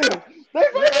fighting in the den. They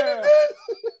fighting in Yeah,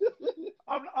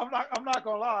 the I'm not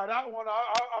gonna lie. That one,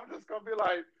 I'm just gonna be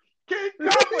like, keep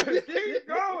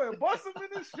going, bust him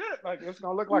in his shit. Like it's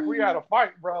gonna look like we had den. a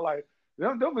fight, bro. Like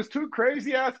them was two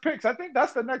crazy ass picks. I think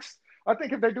that's the next. I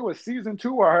think if they do a season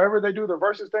two or however they do the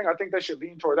versus thing, I think they should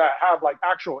lean toward that. Have like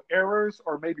actual errors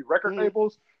or maybe record Mhm.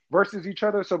 labels versus each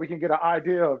other, so we can get an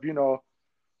idea of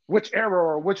which era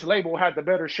or which label had the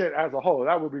better shit as a whole.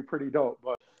 That would be pretty dope.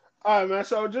 But All right, man.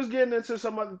 So just getting into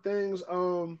some other things.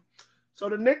 So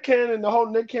the whole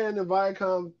Nick Cannon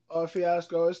Viacom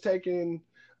fiasco is taking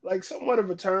like somewhat of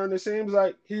a turn. It seems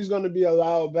like he's going to be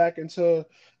allowed back into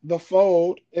the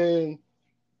fold, and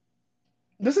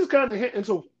this is kind of hitting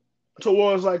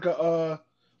towards like a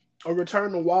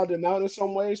return to Wild 'N Out in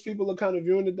some ways. People are kind of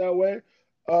viewing it that way.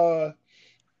 Uh,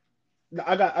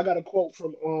 I got a quote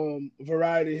from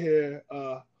Variety here.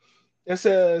 It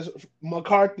says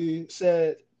McCarthy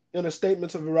said in a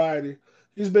statement to Variety,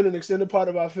 he's been an extended part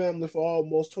of our family for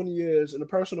almost 20 years and a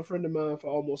personal friend of mine for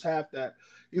almost half that.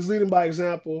 He's leading by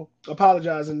example,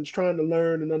 apologizing, trying to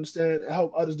learn and understand and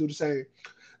help others do the same.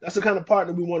 That's the kind of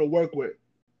partner we want to work with.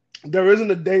 There isn't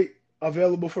a date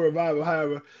available for revival.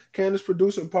 However, Candace's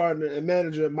producer partner and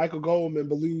manager Michael Goldman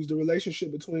believes the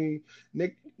relationship between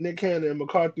Nick Cannon and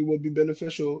McCarthy will be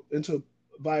beneficial into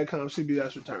Viacom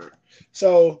CBS return.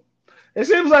 So it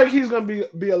seems like he's gonna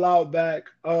be allowed back.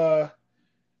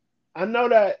 I know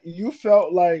that you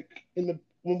felt like in the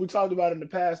when we talked about it in the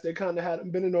past, they kind of had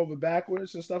him bending over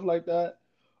backwards and stuff like that.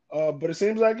 But it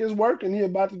seems like it's working. He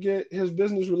about to get his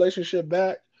business relationship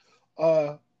back.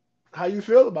 Uh, how you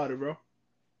feel about it, bro?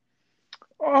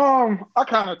 I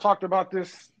kind of talked about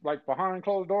this like behind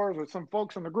closed doors with some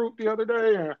folks in the group the other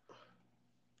day, and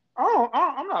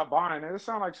I'm not buying it. It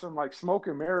sounds like some like smoke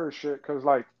and mirror shit because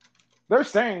like they're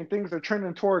saying things are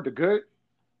trending toward the good,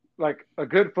 like a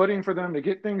good footing for them to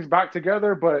get things back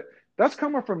together. But that's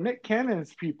coming from Nick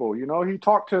Cannon's people. He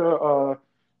talked to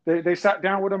they sat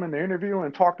down with him in the interview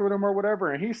and talked with him or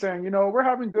whatever, and he's saying, we're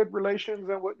having good relations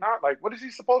and whatnot. Like, what is he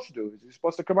supposed to do? Is he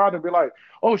supposed to come out and be like,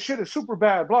 oh shit, it's super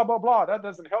bad, blah blah blah? That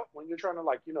doesn't help when you're trying to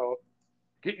like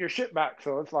get your shit back.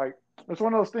 So it's like it's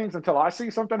one of those things. Until I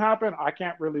see something happen, I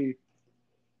can't really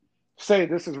say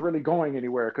this is really going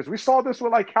anywhere because we saw this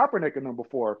with like Kaepernick and them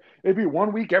before. It'd be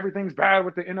one week everything's bad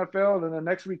with the NFL, and the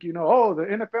next week oh the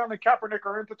NFL and Kaepernick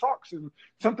are into talks and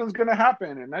something's gonna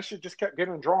happen, and that shit just kept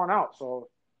getting drawn out. So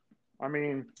I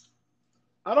mean,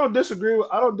 I don't disagree with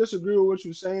what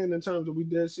you're saying in terms of we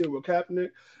did see it with Kaepernick.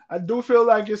 I do feel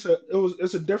like it's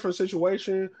a different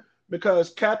situation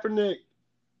because Kaepernick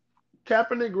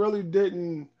really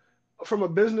didn't, from a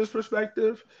business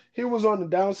perspective, he was on the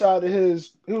downside of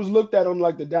he was looked at on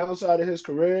like the downside of his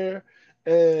career,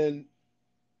 and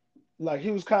like he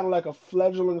was kind of like a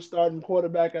fledgling starting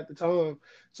quarterback at the time.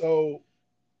 So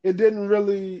it didn't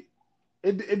really,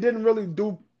 it didn't really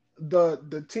do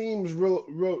the teams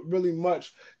really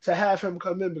much to have him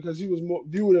come in because he was more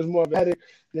viewed as more of a headache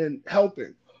than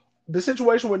helping. The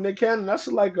situation with Nick Cannon, that's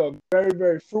like a very,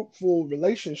 very fruitful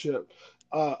relationship,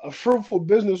 a fruitful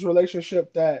business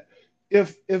relationship that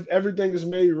if everything is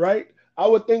made right, I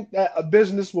would think that a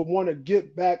business would want to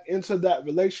get back into that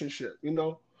relationship,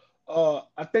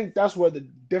 I think that's where the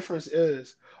difference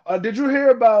is. Did you hear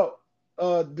about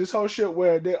this whole shit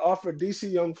where they offered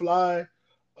DC Young Fly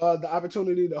the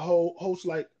opportunity to host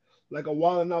like a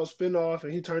Wild 'N Out spinoff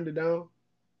and he turned it down?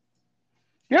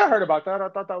 Yeah, I heard about that. I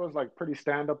thought that was like pretty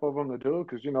stand up of him to do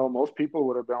because most people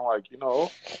would have been like,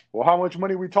 well, how much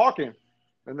money we talking?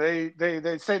 And they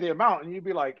say the amount, and you'd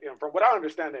be like, and from what I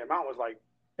understand, the amount was like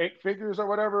 8 figures or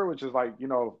whatever, which is like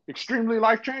extremely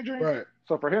life changing. Right.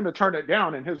 So for him to turn it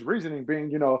down, and his reasoning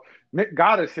being, Nick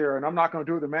got us here, and I'm not going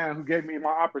to do the man who gave me my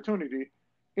opportunity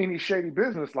any shady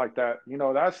business like that.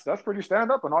 That's pretty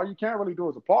stand up, and all you can't really do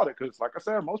is applaud it because, like I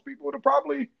said, most people would have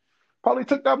probably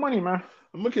took that money, man.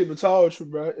 I'm gonna keep it tall with you,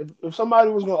 bro. If somebody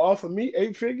was gonna offer me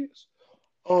 8 figures,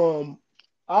 um,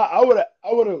 I would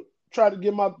have tried to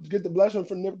get the blessing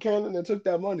from Nick Cannon and took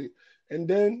that money, and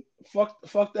then fuck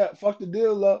the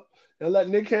deal up and let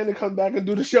Nick Cannon come back and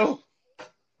do the show.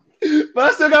 But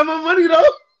I still got my money though.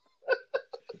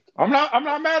 I'm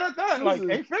not mad at that. Like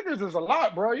Listen, 8 figures is a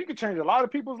lot, bro. You can change a lot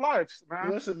of people's lives,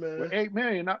 man. listen, With man. 8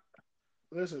 million.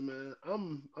 Listen,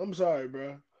 man. I'm sorry,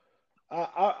 bro.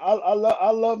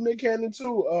 I love Nick Cannon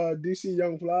too, DC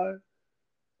Young Fly,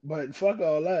 but fuck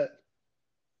all that.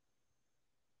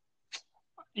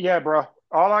 Yeah, bro.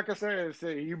 All I can say is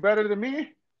you better than me.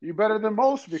 You better than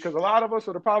most because a lot of us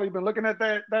would have probably been looking at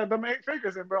that them 8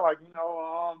 figures and be like,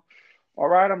 all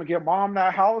right, I'm gonna get mom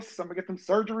that house. I'm gonna get them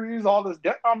surgeries. All this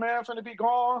debt my man's gonna be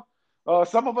gone.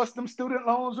 Some of us, them student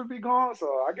loans would be gone.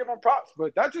 So I give them props,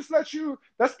 but that just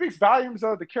that speaks volumes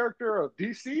of the character of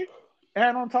DC,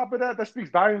 and on top of that, that speaks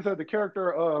volumes of the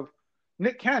character of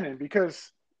Nick Cannon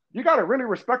because you got to really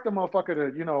respect the motherfucker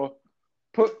to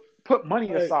put put money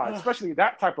Like, aside, especially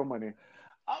that type of money.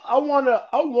 I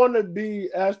wanna be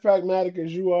as pragmatic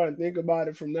as you are and think about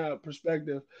it from that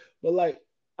perspective, but like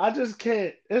I just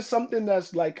can't. It's something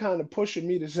that's like kind of pushing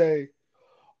me to say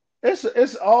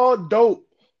it's all dope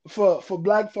for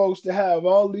black folks to have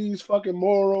all these fucking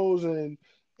morals and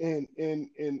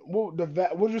what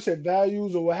did you say,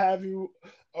 values or what have you,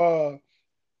 uh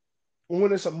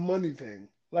when it's a money thing.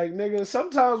 Like nigga,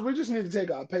 sometimes we just need to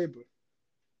take our paper.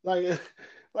 Like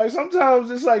like sometimes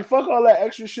it's like fuck all that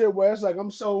extra shit where it's like I'm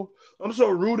so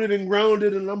rooted and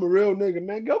grounded and I'm a real nigga,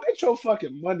 man. Go get your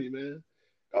fucking money, man.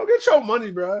 Go get your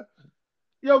money, bro.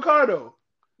 Yo, Cardo,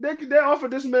 they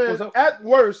offered this What's man up? at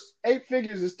worst 8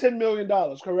 figures is $10 million,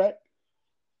 correct?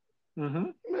 Hmm.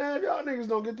 Man, if y'all niggas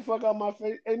don't get the fuck out my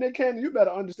face, hey Nick Cannon, you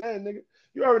better understand, nigga.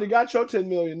 You already got your 10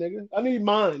 million, nigga. I need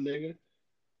mine, nigga.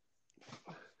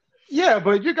 Yeah,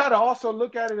 but you got to also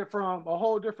look at it from a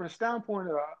whole different standpoint.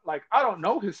 Like, I don't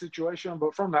know his situation,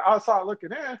 but from the outside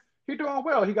looking in, he doing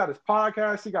well. He got his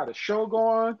podcast, he got his show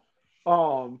going.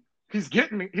 He's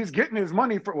getting his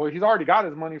money for. Well, he's already got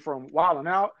his money from Wild 'N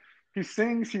Out. He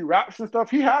sings, he raps and stuff.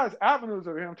 He has avenues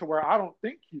of him to where I don't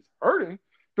think he's hurting.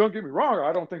 Don't get me wrong.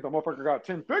 I don't think the motherfucker got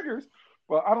 10 figures,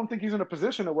 but I don't think he's in a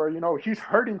position to where he's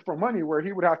hurting for money where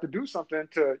he would have to do something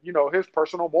to his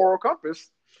personal moral compass.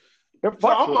 It So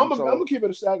fucks I'm, with I'm, him. gonna- I'm gonna So keep it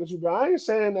a stack with you, bro. I ain't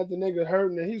saying that the nigga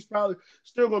hurting and he's probably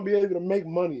still gonna be able to make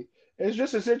money. It's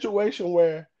just a situation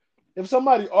where if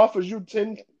somebody offers you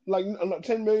 $10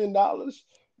 million,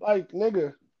 like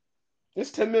nigga,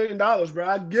 it's $10 million, bro.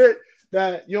 I get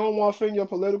that you don't want to find your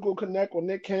political connect with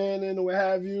Nick Cannon or what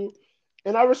have you,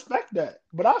 and I respect that.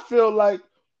 But I feel like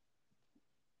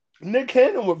Nick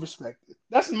Cannon would respect it.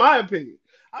 That's my opinion.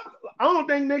 I, I don't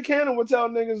think Nick Cannon would tell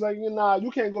niggas like, nah,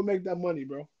 you can't go make that money,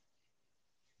 bro.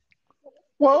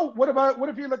 Well, what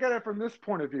if you look at it from this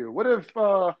point of view? What if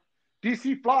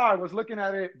DC Fly was looking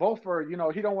at it both for he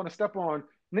don't want to step on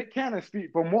Nick Cannon's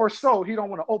feet, but more so he don't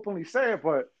want to openly say it.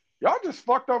 But y'all just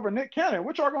fucked over Nick Cannon.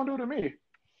 What y'all gonna do to me?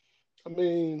 I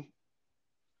mean,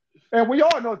 And we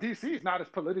all know DC is not as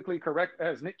politically correct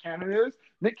as Nick Cannon is.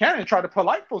 Nick Cannon tried to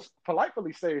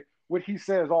politely say what he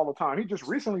says all the time. He just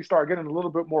recently started getting a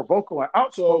little bit more vocal and so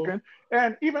outspoken.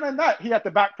 And even in that, he had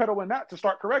to backpedal in that to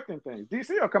start correcting things. DC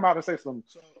will come out and say some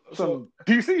so so some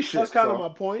DC that's shit. kind of So my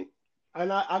point.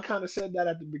 And I kind of said that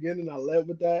at the beginning. I led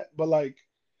with that. But like,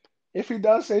 if he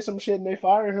does say some shit and they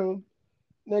fire him,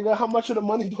 nigga, how much of the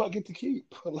money do I get to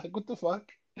keep? Like, what the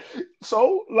fuck?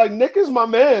 So, like, Nick is my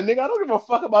man, nigga. I don't give a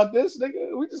fuck about this,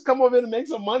 nigga. We just come over here to make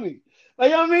some money. Like,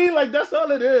 you know what I mean? Like, that's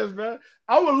all it is, man.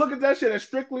 I would look at that shit as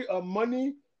strictly a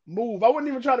money move. I wouldn't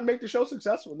even try to make the show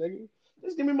successful, nigga.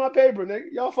 Just give me my paper, nigga.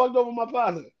 Y'all fucked over my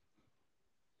partner.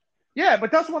 yeah,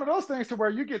 but that's one of those things to where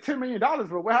you get $10 million,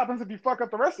 but what happens if you fuck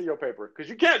up the rest of your paper? Because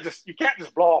you can't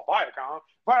just blow off Viacom.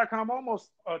 Viacom almost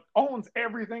owns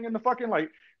everything in the fucking like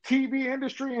TV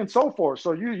industry and so forth.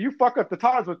 So you fuck up the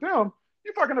ties with them,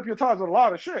 you fucking up your ties with a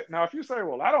lot of shit. Now, if you say,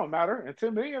 well, that don't matter, and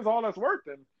 10 million is all that's worth,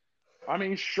 then I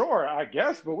mean, sure, I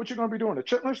guess. But what you gonna be doing, the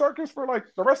Chitlin Circus for like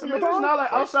the rest I of your mean, it's time? not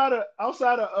like Like,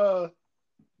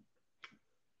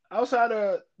 outside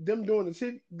of them doing the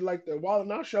TV, like the Wild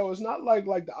 'N Out show. It's not like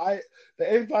the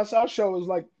 85 South show is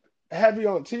like heavy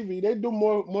on TV. They do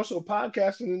more so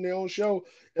podcasting in their own show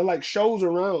and like shows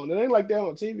around. It ain't like they're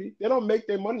on TV. They don't make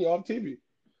their money off TV.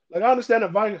 Like I understand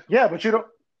that Yeah, but you don't.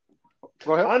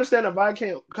 Go ahead. I understand that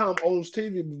Viacom owns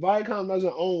TV, but Viacom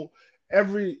doesn't own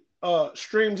every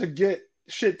stream to get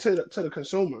shit to the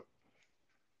consumer.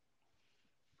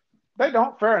 They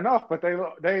don't, fair enough, but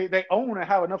they own and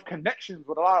have enough connections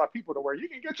with a lot of people to where you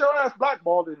can get your ass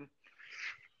blackballed, and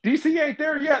DC ain't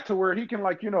there yet to where he can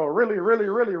like really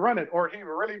really run it, or he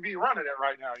will really be running it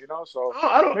right now. So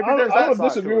maybe there's that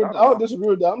side to it. I don't disagree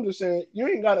with that. I'm just saying you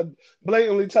ain't gotta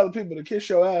blatantly tell people to kiss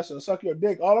your ass or suck your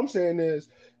dick. All I'm saying is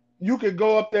you could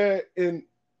go up there and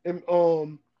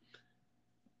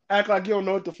act like you don't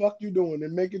know what the fuck you doing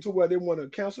and make it to where they want to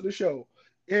cancel the show.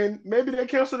 And maybe they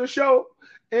cancel the show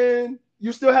and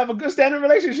you still have a good standing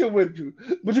relationship with you,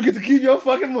 but you get to keep your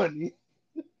fucking money.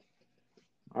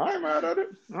 I ain't mad at it.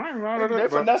 They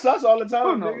finesse us all the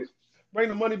time, nigga. Bring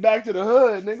the money back to the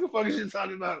hood, nigga. Fuck is you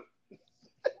talking about?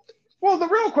 Well, the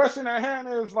real question at hand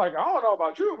is like, I don't know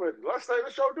about you, but let's say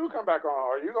the show do come back on.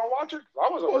 Are you gonna watch it? I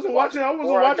wasn't watching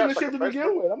the shit to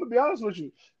begin with. I'm gonna be honest with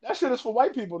you. That shit is for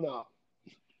white people now.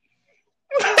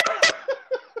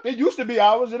 It used to be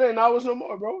ours. It ain't ours no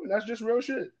more, bro. And that's just real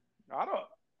shit. I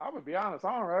would be honest.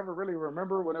 I don't ever really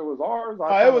remember when it was ours.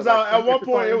 It was out at one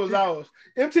point. It was ours.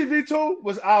 MTV2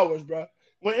 was ours, bro.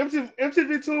 When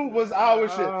MTV2 was our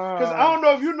shit. Because I don't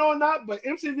know if you know or not, but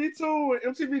MTV2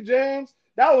 and MTV Jams,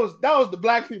 that was the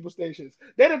black people stations.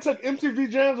 They done took MTV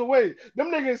Jams away.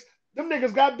 Them niggas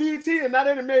got BET, and now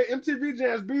they done made MTV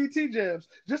Jams BET Jams,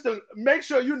 just to make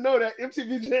sure you know that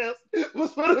MTV Jams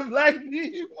was for the black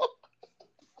people.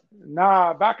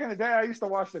 Nah, back in the day, I used to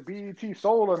watch the BET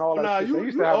Soul and all that shit. They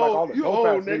used to have like all the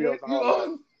dope-ass videos and all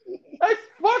that. Hey,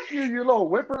 fuck you, you little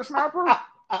whippersnapper.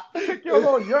 Kick your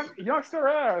little youngster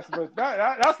ass. But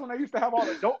that's when they used to have all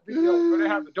the dope videos, where they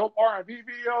have the dope R&B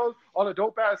videos, all the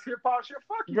dope-ass hip-hop shit.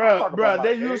 Fuck you. Bro,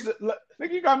 they used to...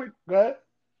 Nigga, you got me... Go ahead.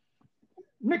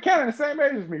 Nick Cannon, the same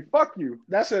age as me. Fuck you.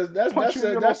 That says a lot.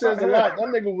 That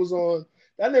nigga was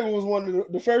one of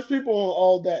the first people on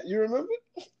all that. You remember?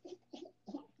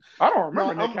 I don't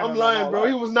remember. No, I'm lying, bro.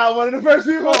 He was not one of the first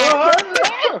people.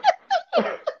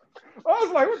 I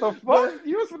was like, what the fuck?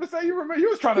 You was going to say you remember?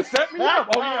 You was trying to set me up.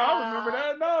 Oh, yeah, I remember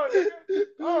that. No, I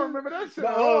don't remember that shit.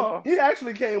 He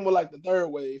actually came with like the third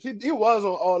wave. He was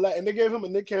on all that, and they gave him a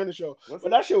Nick Cannon show. But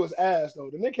that shit was ass,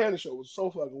 though. The Nick Cannon show was so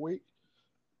fucking weak.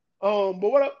 But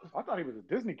what up? I thought he was a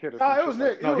Disney kid. Nah, it was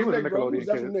Nick. No, he was a Nickelodeon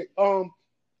kid. Nick.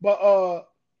 But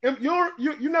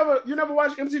you never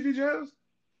watched MTV Jams?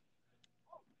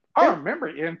 I remember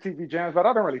MTV Jams, but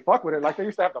I don't really fuck with it. Like they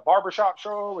used to have the barbershop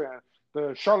show and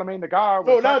the Charlemagne the Guy.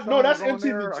 No, that's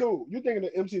MTV2. You're thinking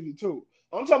of MTV2.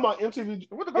 I'm talking about MTV.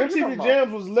 MTV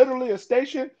Jams was literally a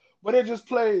station where they just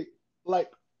played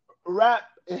like rap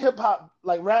and hip hop,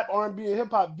 like rap, R&B, and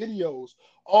hip hop videos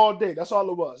all day. That's all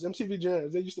it was. MTV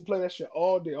Jams. They used to play that shit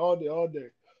all day.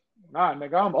 Nah,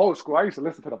 nigga, I'm old school. I used to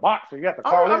listen to the box, so you have to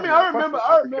call. I remember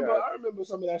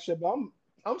some of that shit, but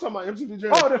I'm talking about MTV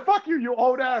Jams. Oh, then fuck you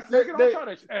old ass nigga. I'm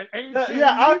trying to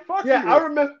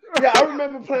I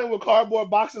remember playing with cardboard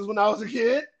boxes when I was a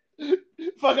kid.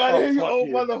 Fuck out of here, you old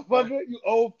motherfucker. You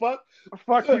old fuck.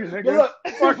 Fuck you, nigga.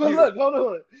 Look, hold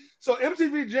on. So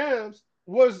MTV Jams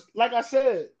was, like I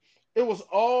said, it was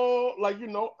all like,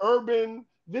 urban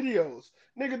videos.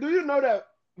 Nigga, do you know that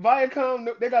Viacom,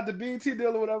 they got the BET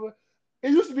deal or whatever? It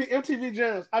used to be MTV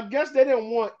Jams. I guess they didn't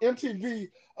want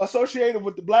MTV associated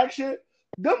with the black shit.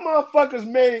 Them motherfuckers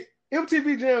made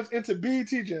MTV Jams into BET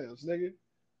Jams, nigga.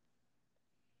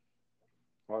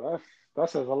 Well, that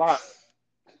says a lot.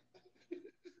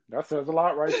 That says a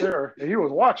lot right there. And he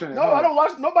was watching it. No, I don't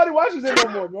watch. Nobody watches it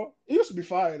no more, bro. It used to be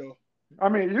fire though. I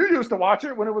mean, you used to watch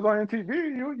it when it was on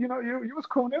MTV. You was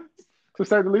cooning, to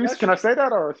say the least. Can I say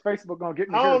that, or is Facebook gonna get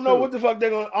me? I don't know what the fuck they're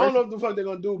gonna. I don't know what the fuck they're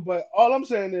gonna do. But all I'm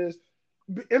saying is,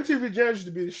 MTV Jams used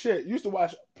to be the shit. You used to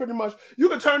watch pretty much. You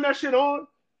could turn that shit on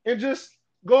and just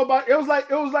go about. It was like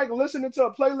listening to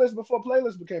a playlist before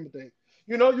playlists became a thing.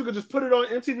 You could just put it on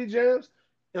MTV Jams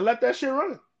and let that shit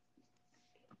run.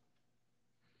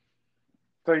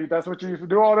 So that's what you used to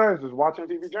do all day, is just watching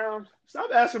TV Jams? Stop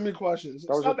asking me questions.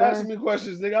 Stop asking me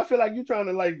questions, nigga. I feel like you trying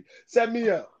to set me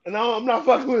up, and I'm not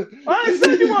fucking with. I ain't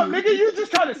setting you up, nigga. You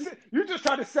just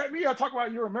try to set me up. Talk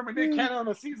about you remember Nick Cannon on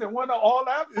the season 1 of all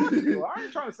that. Fuck you. I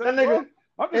ain't trying to set you up.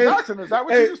 I'm just asking. Is that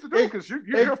what you used to do? Because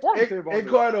you're informative on this.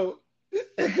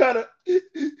 Hey, Carter,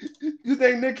 you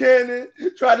think Nick Cannon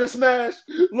tried to smash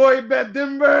Lloyd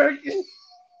Beth-Denberg?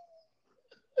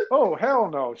 Oh,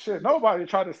 hell no. Shit, nobody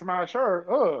tried to smash her.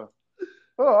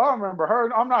 I remember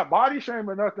her. I'm not body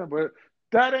shaming nothing, but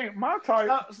That ain't my type.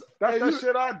 That's that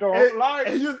shit I don't like.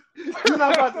 You're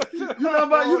not about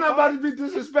to be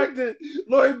disrespecting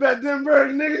Lloyd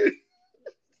Battenberg, nigga.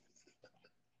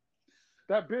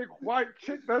 That big white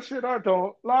chick, that shit I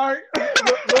don't like.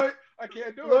 I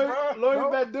can't do it, bro.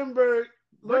 Lloyd Battenberg.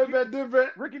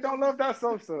 Ricky don't love that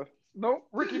Sosa. Nope.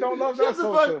 Ricky don't love that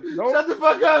Sosa. Nope. Shut the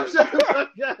fuck up. Shut the fuck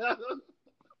up.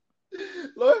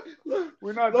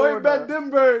 We're not Lloyd doing that.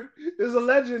 Battenberg is a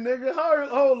legend, nigga. How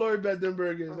old Lloyd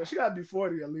Battenberg is? She gotta be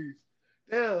 40 at least.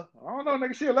 Damn. I don't know,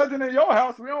 nigga. She a legend in your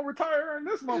house. We don't retire her in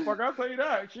this motherfucker. I'll tell you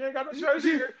that. She ain't got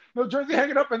no jersey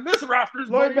hanging up in this rafters.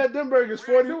 Lloyd Battenberg is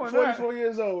 44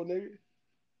 years old, nigga.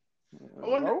 I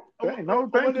wonder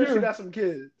if she got some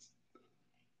kids.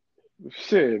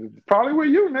 Shit, probably with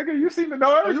you, nigga. You seem to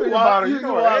know everything about her. You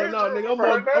know her. No,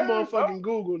 nigga. I'm on fucking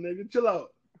Google, nigga. Chill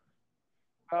out.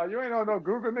 You ain't on no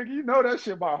Google, nigga. You know that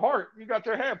shit by heart. You got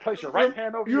your hand, place your right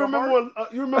hand over your heart.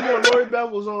 You remember when Lloyd Bell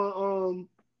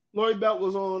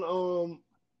was on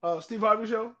Steve Harvey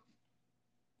show?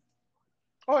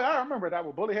 Oh yeah, I remember that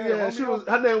with Bully Head. Yeah,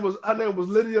 her name was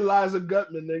Lydia Liza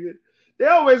Gutman, nigga. They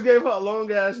always gave her a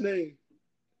long ass name.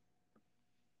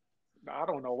 I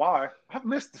don't know why. I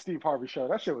missed the Steve Harvey show.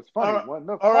 That shit was funny.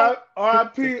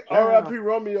 R.I.P.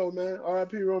 Romeo, man.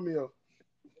 R.I.P. Romeo.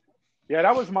 Yeah,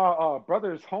 that was my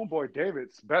brother's homeboy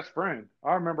David's best friend.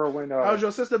 I remember when that was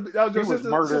your sister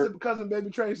cousin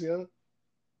baby Tracy, huh?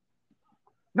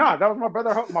 Nah, that was my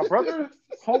brother's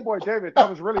homeboy David. That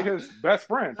was really his best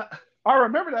friend. I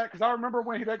remember that because I remember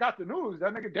when they got the news,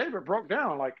 that nigga David broke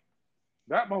down. Like,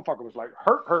 that motherfucker was like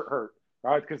hurt.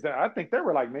 Right? Because I think they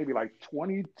were like maybe like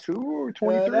 22 or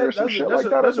 23 or some shit like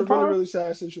that. That's a really, really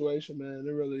sad situation, man.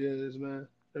 It really is, man.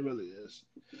 It really is.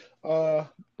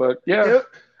 But yeah.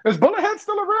 Is Bullethead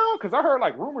still around? Because I heard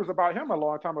like rumors about him a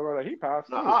long time ago that he passed.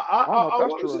 No, I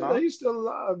want to say that he's still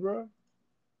alive, bro.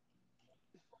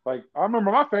 Like, I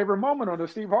remember my favorite moment on the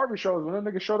Steve Harvey show is when that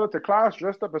nigga showed up to class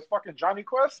dressed up as fucking Johnny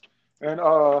Quest. And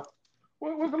what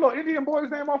was the little Indian boy's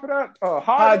name off of that?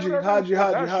 Haji.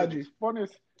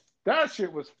 That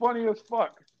shit was funny as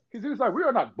fuck. Because he was like, we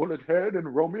are not Bullethead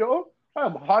and Romeo. I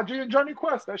am Haji and Johnny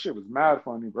Quest. That shit was mad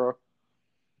funny, bro.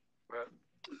 But,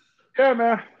 yeah,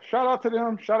 man. Shout out to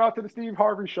them. Shout out to the Steve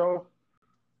Harvey show.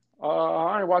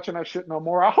 I ain't watching that shit no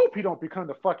more. I hope he don't become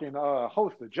the fucking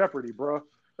host of Jeopardy, bro.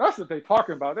 That's what they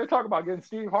talking about. They talking about getting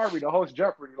Steve Harvey to host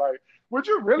Jeopardy. Like, would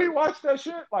you really watch that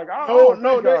shit? Like, they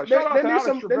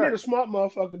need a smart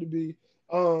motherfucker to be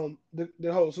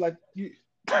the host. Like, you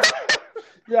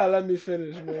gotta let me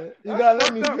finish, man. You gotta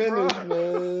let me finish,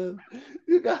 man.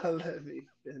 You gotta let me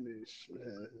finish,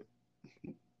 man.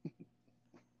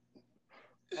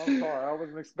 I'm sorry, I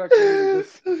wasn't expecting you to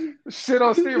just shit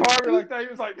on Steve Harvey like that. He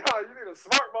was like, "No, you need a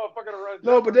smart motherfucker to run Jeopardy."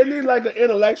 No, but they need like an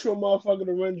intellectual motherfucker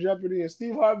to run Jeopardy, and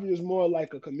Steve Harvey is more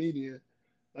like a comedian.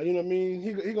 Like, you know what I mean?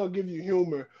 He gonna give you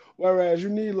humor, whereas you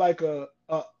need like a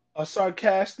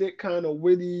sarcastic kind of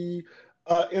witty,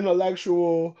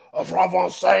 intellectual,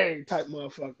 Francais type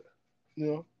motherfucker. You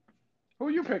know? Who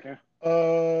you picking?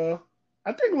 I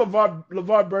think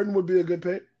LeVar Burton would be a good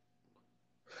pick.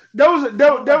 That was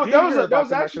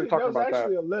actually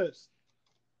a list.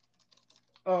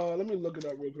 Let me look it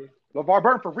up real quick. LeVar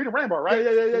Burton for Reading Rainbow, right?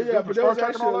 Yeah. But there was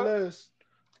actually a list.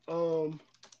 You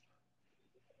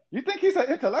think he's an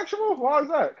intellectual? Why is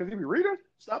that? Because he be reading?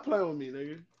 Stop playing with me,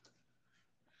 nigga.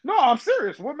 No, I'm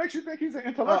serious. What makes you think he's an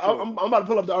intellectual? I'm about to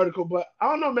pull up the article, but I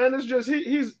don't know, man. It's just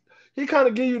he kind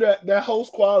of give you that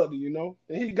host quality, you know,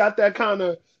 and he got that kind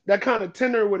of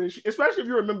tenor with his, especially if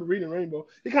you remember Reading Rainbow.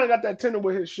 He kind of got that tenor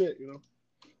with his shit, you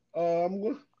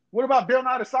know. What about Bill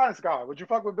Nye the Science Guy? Would you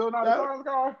fuck with Bill Nye the Science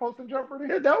Guy hosting Jeopardy?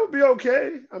 Yeah, that would be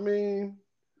okay. I mean,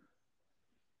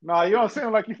 nah, you don't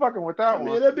seem like you fucking with that one.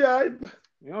 I mean, that'd be all right.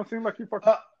 You don't seem like you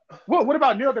fucking. What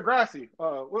about Neil deGrasse?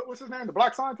 What's his name? The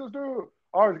black scientist dude?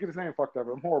 I always get his name fucked up.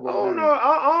 I'm horrible. I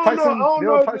don't know.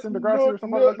 Neil Tyson deGrasse or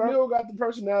something like that? Neil got the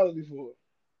personality for it.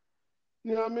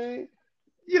 You know what I mean?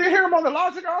 You didn't hear him on the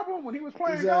Logic album when he was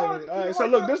playing exactly. God? All right, so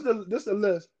look, this the list. This the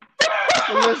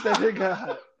list that they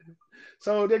got.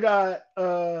 So they got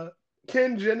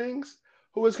Ken Jennings,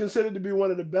 who is considered to be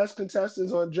one of the best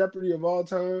contestants on Jeopardy of all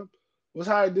time, was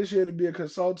hired this year to be a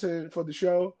consultant for the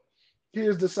show. He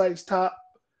is the site's top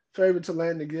favorite to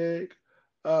land the gig.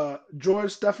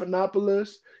 George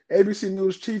Stephanopoulos, ABC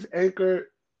News chief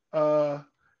anchor,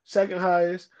 second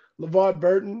highest. LeVar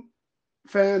Burton,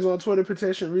 fans on Twitter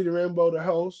petition Reading Rainbow to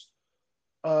host.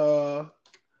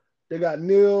 They got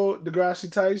Neil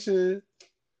deGrasse Tyson,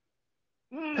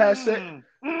 Passe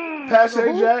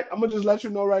Jack. I'm gonna just let you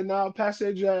know right now,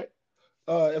 Passe Jack.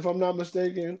 If I'm not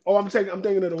mistaken, I'm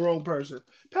thinking of the wrong person.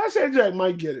 Passe Jack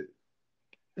might get it.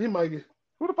 He might get.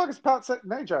 Who the fuck is Pat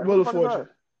Najak? Who Wheel the of fuck is that? Fortune.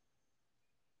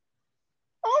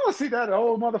 I want to see that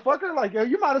old motherfucker. Like,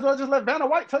 you might as well just let Vanna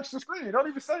White touch the screen. Don't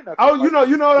even say nothing. Oh, like,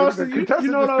 you know what I was the thinking? contestant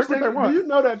You know what I was just pick what they thinking? want. Do you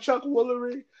know that Chuck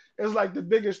Woolery is like the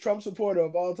biggest Trump supporter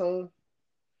of all time?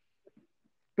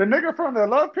 The nigga from the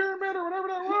Love Pyramid or whatever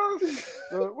that was.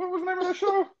 What was the name of the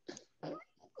show?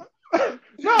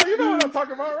 No, you know what I'm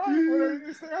talking about, right? When they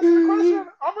answer the question,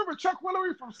 I remember Chuck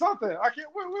Woolery from something. I can't.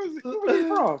 Who was he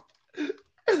from?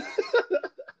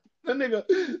 That nigga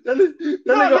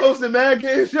hosted mad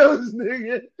game shows,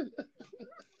 nigga.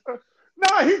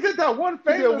 No, he did that one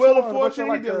famous He did Wheel of one. Fortune,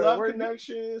 Like he did Love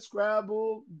Connection,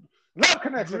 Scrabble. Love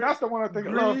Connection. That's the one I think.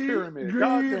 Love Pyramid.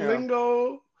 Goddamn.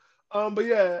 Lingo. But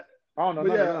yeah. I don't know.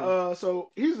 But yeah.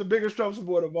 So he's the biggest Trump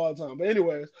supporter of all time. But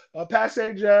anyways, Pat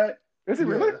Sajak. Is he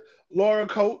really? Laura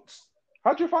Coates.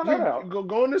 How'd you find that out?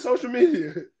 Go into social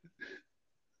media.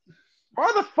 Why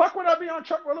the fuck would I be on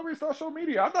Chuck Woolery's social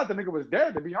media? I thought the nigga was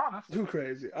dead, to be honest. Too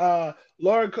crazy. No,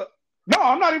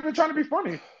 I'm not even trying to be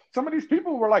funny. Some of these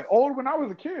people were like old when I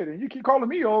was a kid, and you keep calling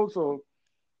me old, so.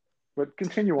 But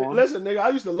continue on. Listen, nigga, I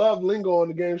used to love Lingo on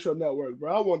the Game Show Network,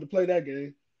 bro. I wanted to play that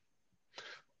game.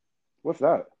 What's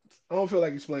that? I don't feel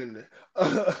like explaining it.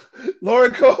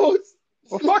 Laura Coates.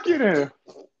 Well, fuck you then.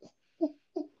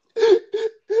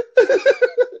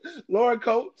 Laura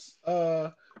Coates.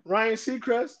 Ryan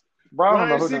Seacrest. Bro, I don't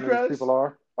know who these people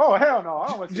are. Oh, hell no. I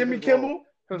don't want to see Jimmy Kimmel.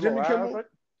 Jimmy Kimmel.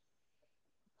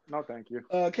 No, thank you.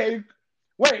 Katie.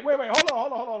 Wait. Hold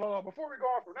on. Before we go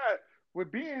on from that,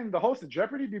 would being the host of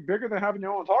Jeopardy be bigger than having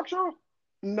your own talk show?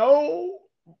 No,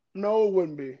 it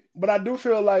wouldn't be. But I do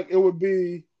feel like it would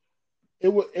be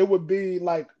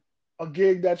like a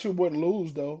gig that you wouldn't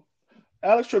lose though.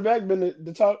 Alex Trebek been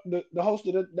the host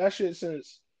of that shit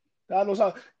since God knows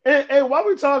how. And while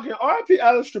we talking, R.I.P.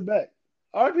 Alex Trebek.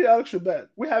 R.I.P. Alex Trebek.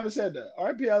 We haven't said that.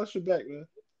 R.I.P. Alex Trebek, man.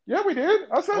 Yeah, we did.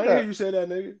 I said that. I hear you say that,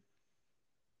 nigga.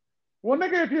 Well,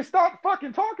 nigga, if you stop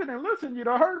fucking talking and listen, you'd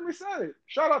have heard me say it.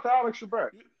 Shout out to Alex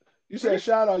Trebek. You said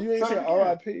shout out. You ain't said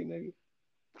R.I.P., nigga.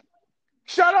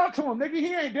 Shout out to him, nigga.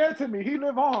 He ain't dead to me. He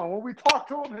live on. When we talk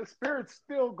to him, his spirit's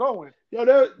still going. Yo,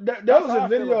 there was a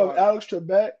video of Alex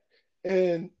Trebek,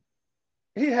 and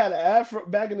he had an afro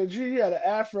back in the G. He had an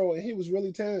afro, and he was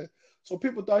really tan. So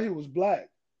people thought he was black,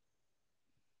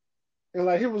 and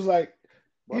like he was like,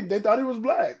 they thought he was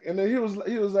black, and then he was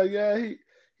like, yeah, he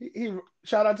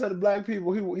shout out to the black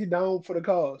people. He down for the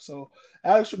cause. So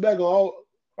Alex Trebek so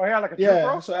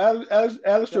Alex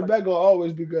Trebek gonna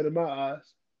always be good in my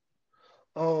eyes.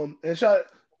 And shout.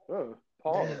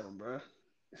 Damn, bro.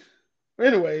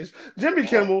 Anyways, Jimmy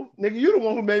Kimmel, nigga, you the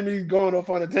one who made me going off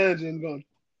on a tangent. Going,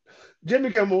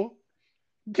 Jimmy Kimmel.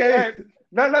 Hey,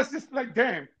 let's just like,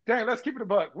 damn, let's keep it a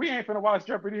buck. We ain't finna watch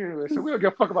Jeopardy anyway, so we don't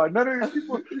give a fuck about none of these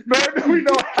people. Man, we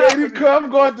know. Katie, I'm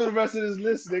going through the rest of this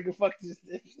list, nigga. Fuck this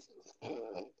thing.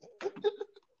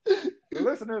 The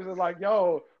listeners are like,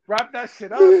 yo, wrap that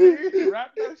shit up, dude.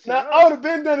 Wrap that shit up. I would have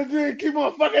been done if you didn't keep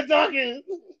on fucking talking.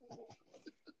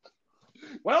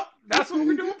 Well, that's what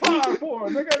we do a pod for.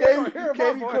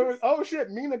 Nigga, oh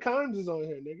shit, Mina Kimes is on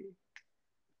here,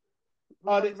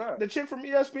 nigga. The chick from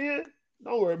ESPN.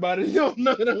 Don't worry about it. You don't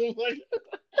know that.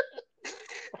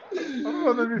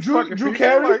 Drew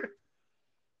Carey. Like,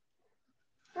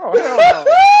 oh hell no!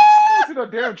 You know,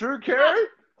 damn Drew Carey.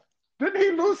 Didn't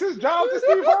he lose his job to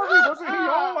Steve Harvey? Wasn't he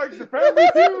on like the Family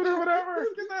Feud or whatever?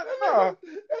 No,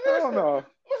 hell no.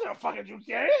 What's up, fucking Drew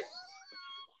Carey?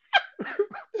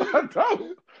 I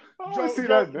don't. I don't see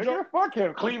that nigga. Fuck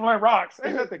him. Cleveland rocks.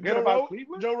 Ain't nothing good about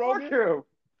Cleveland. Joe Rogan. Fuck him.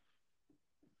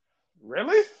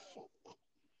 Really?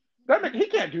 That nigga, he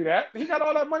can't do that. He got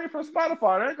all that money from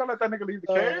Spotify. They ain't gonna let that nigga leave the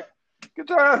cave. Get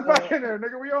your ass back in there,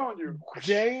 nigga. We on you.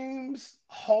 James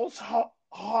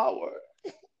Howard.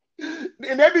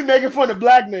 And they be making fun of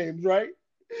black names, right?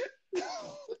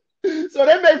 So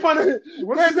they make fun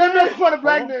of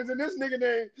black names, and this nigga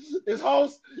name is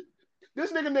Host.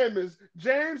 This nigga name is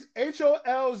James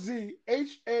Holzhauer.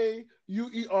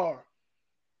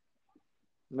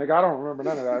 Nigga, I don't remember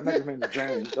none of that. Nigga name is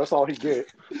James. That's all he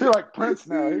get. He like Prince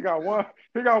now. He got one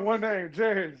name,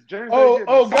 James. James.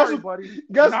 Sorry, buddy.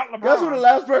 Guess who the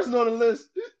last person on the list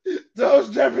to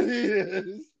host Jeopardy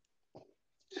is?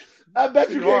 I bet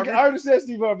you can't. I already said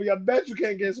Steve Harvey. I bet you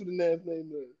can't guess who the man's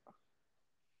name is.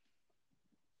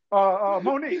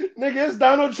 Monique. Nigga, it's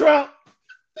Donald Trump.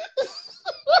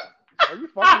 Are you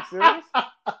fucking serious?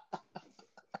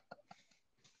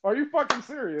 Are you fucking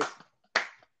serious?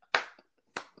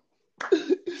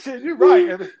 Shit, you're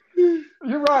right.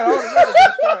 You're right. I would have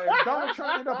never Donald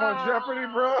Trump ended up on Jeopardy,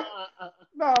 bro.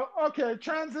 No, okay.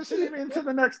 Transitioning into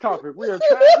the next topic. We are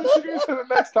transitioning to the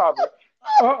next topic.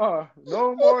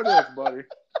 No more of this, buddy.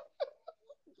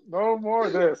 No more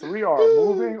of this. We are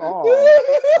moving on.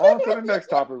 On to the next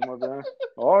topic, my man.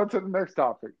 On to the next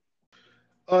topic.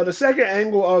 The second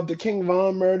angle of the King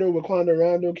Von murder with Quanda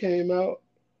Rondo came out.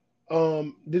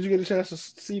 Did you get a chance to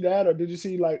see that, or did you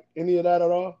see like any of that at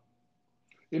all?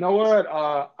 You know what?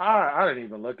 I didn't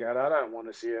even look at it. I didn't want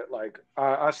to see it. Like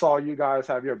I saw you guys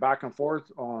have your back and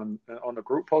forth on the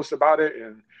group post about it,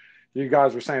 and you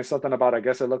guys were saying something about. I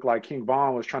guess it looked like King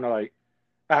Von was trying to like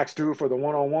ask dude for the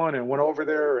 1-on-one and went over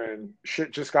there, and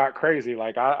shit just got crazy.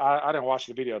 Like I didn't watch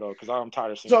the video though because I'm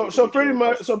tired of seeing So people so get pretty killed.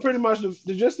 much But so pretty much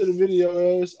the gist of the video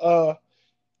is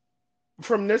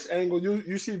from this angle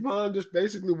you see Von just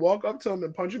basically walk up to him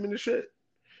and punch him in the shit,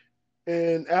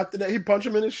 and after that he punch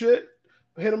him in the shit,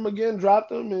 hit him again,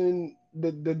 dropped him, and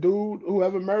the dude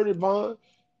whoever murdered Von,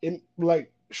 it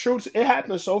like shoots. It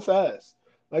happened so fast.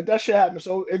 Like that shit happened.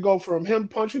 So it go from him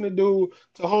punching the dude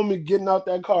to homie getting out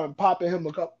that car and popping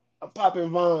Von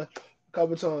a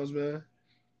couple times, man.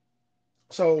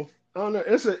 So I don't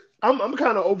know. I'm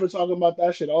kind of over talking about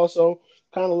that shit. Also,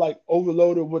 kind of like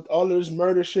overloaded with all of this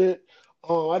murder shit.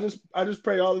 I just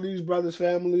pray all of these brothers'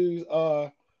 families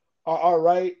are all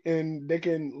right and they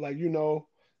can like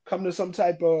come to some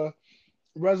type of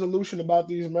resolution about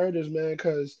these murders, man.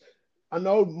 Because I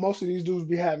know most of these dudes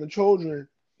be having children.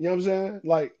 You know what I'm saying?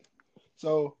 Like,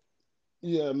 so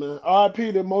yeah, man.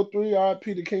 R.I.P. to Mo three.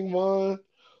 R.I.P. to King Von.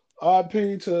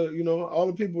 R.I.P. to all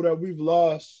the people that we've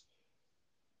lost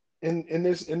in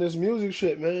this music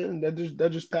shit, man. That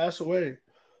just passed away.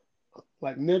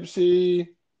 Like Nipsey,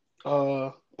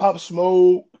 Pop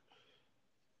Smoke,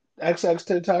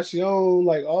 XX Tentacion,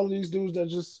 like all of these dudes that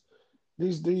just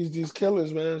these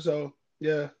killers, man. So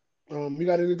yeah. You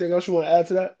got anything else you want to add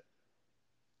to that?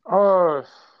 uh,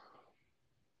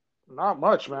 not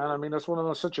much, man. I mean, it's one of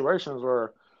those situations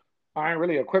where I ain't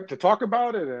really equipped to talk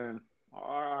about it, and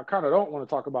I kind of don't want to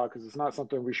talk about it because it's not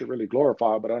something we should really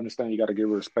glorify. But I understand you got to give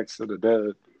respects to the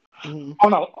dead. Mhm.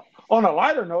 On a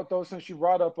lighter note, though, since you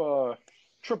brought up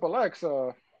Triple X,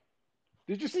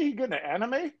 did you see he getting an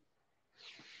anime?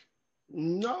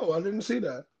 No, I didn't see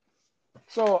that.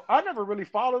 So I never really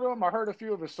followed him. I heard a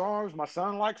few of his songs. My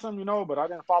son likes him, but I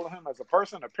didn't follow him as a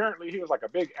person. Apparently, he was like a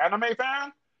big anime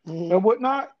fan Hmm. and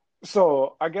whatnot.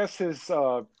 So I guess his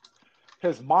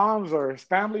moms or his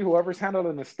family, whoever's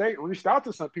handling the state, reached out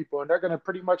to some people, and they're going to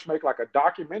pretty much make like a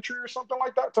documentary or something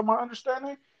like that, to my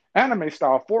understanding, anime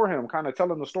style for him, kind of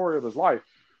telling the story of his life.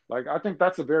 Like I think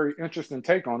that's a very interesting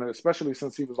take on it, especially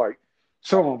since he was like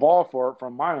so involved for it,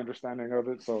 from my understanding of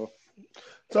it. So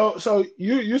So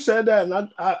you said that, and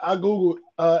I googled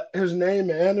his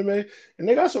name and anime, and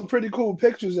they got some pretty cool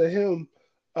pictures of him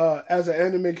as an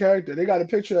anime character. They got a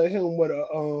picture of him with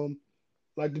a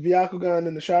like the Byakugan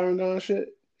and the Sharingan shit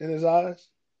in his eyes.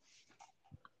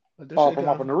 But this shit from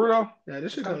off kind of of Naruto, yeah, this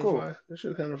it's shit kind of kind of cool. fire. This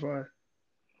shit kind of fire.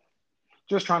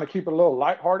 Just trying to keep it a little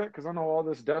lighthearted because I know all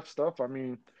this death stuff. I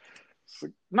mean,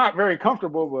 it's not very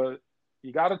comfortable, but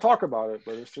you got to talk about it.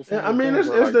 But it's just Yeah, one I of the mean things it's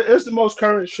where it's like, the it's the most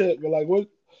current shit, but like what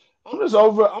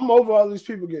I'm over all these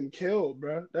people getting killed,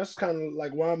 bro. That's kind of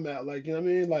like where I'm at. Like, you know what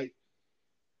I mean? Like,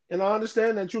 and I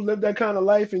understand that you live that kind of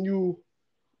life and you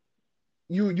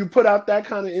put out that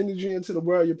kind of energy into the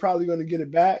world, you're probably going to get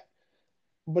it back.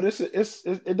 But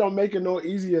it don't make it no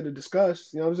easier to discuss.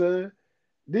 You know what I'm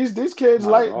saying? These kids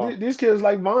not at like all. these kids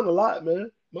like Vaughn a lot, man.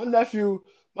 My nephew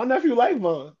liked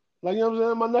Vaughn. Like, you know what I'm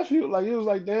saying? My nephew, like, he was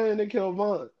like, damn, they killed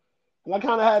Vaughn. And I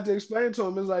kind of had to explain to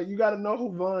him, it's like you got to know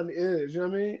who Vaughn is. You know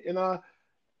what I mean? And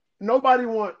nobody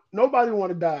want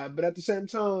to die, but at the same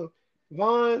time,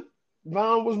 Vaughn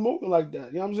Vaughn was moving like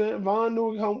that. You know what I'm saying? Vaughn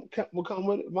knew what come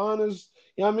with it. Vaughn is,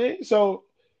 you know what I mean? So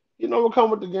what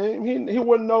come with the game. He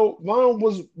wouldn't know. Vaughn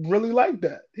was really like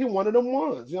that. He wanted them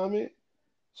ones. You know what I mean?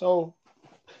 So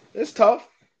it's tough.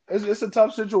 It's a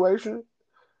tough situation,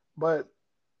 but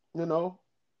you know,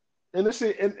 and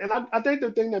I think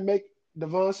the thing that make the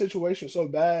Vaughn situation so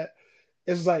bad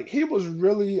is like he was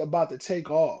really about to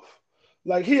take off.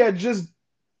 Like he had just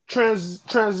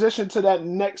transition to that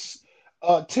next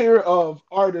tier of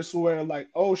artists where like,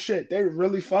 oh shit, they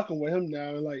really fucking with him now,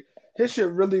 and like his shit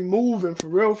really moving for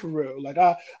real, for real. Like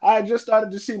I just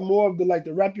started to see more of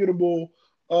the reputable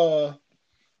uh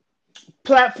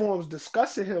platforms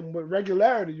discussing him with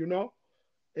regularity.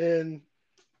 And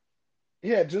he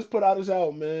had just put out his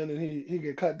album, man, and he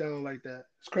get cut down like that.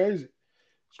 It's crazy.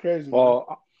 It's crazy, man.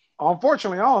 Well,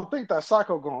 unfortunately, I don't think that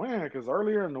Psycho going in because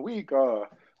earlier in the week,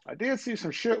 I did see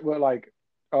some shit with like,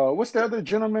 what's the other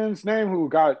gentleman's name who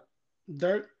got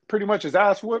Dirk, pretty much his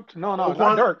ass whooped? No, oh no,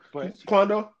 not Dirk, but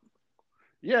Quando.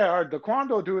 yeah, the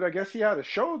Quando dude. I guess he had a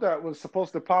show that was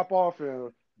supposed to pop off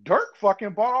in Dirk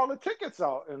fucking bought all the tickets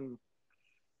out, and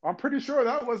I'm pretty sure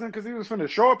that wasn't because he was finna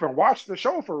show up and watch the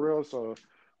show for real. So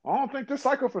I don't think this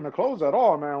cycle finna close at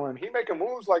all, man. When he making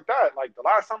moves like that, like the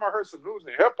last time I heard some news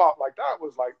in hip hop like that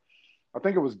was like, I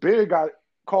think it was Big got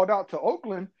called out to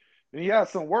Oakland, and he had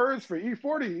some words for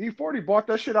E40. E40 bought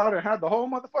that shit out and had the whole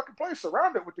motherfucking place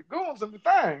surrounded with the goons and the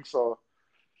thing. So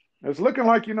it's looking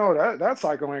like, that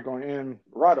cycle ain't going to end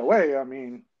right away. I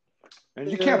mean, and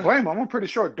you can't Yeah, blame him. I'm pretty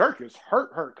sure Dirk is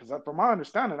hurt, because from my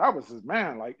understanding, that was his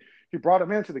man. Like, he brought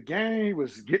him into the game. He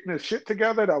was getting his shit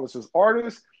together. That was his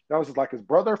artist. That was like his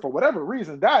brother for whatever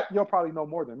reason. That you'll probably know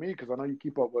more than me, because I know you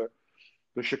keep up with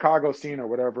the Chicago scene or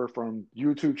whatever from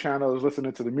YouTube channels,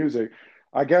 listening to the music.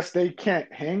 I guess they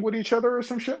can't hang with each other or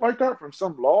some shit like that from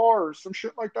some law or some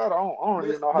shit like that. I don't they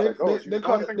even know how they that they, goes. You they know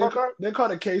caught anything they about caught, that? they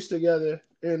caught a case together,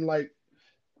 and like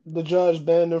the judge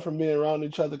banned them from being around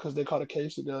each other because they caught a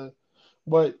case together.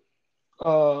 But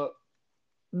uh,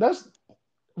 that's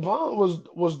Vaughn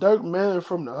was Dirk man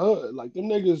from the hood. Like them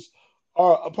niggas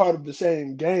are a part of the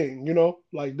same gang, you know.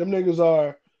 Like them niggas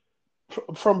are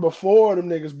from before them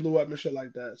niggas blew up and shit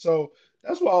like that. So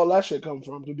that's where all that shit come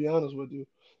from. To be honest with you,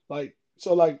 like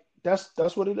so like that's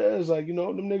what it is. Like you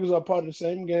know them niggas are part of the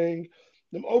same gang.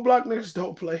 Them old block niggas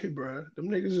don't play, bro. Them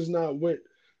niggas is not with.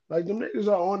 Like them niggas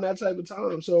are on that type of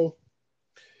time. So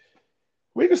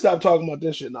we can stop talking about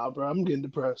this shit now, bro. I'm getting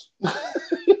depressed.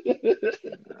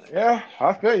 Yeah,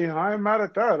 I feel you. I ain't mad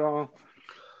at that.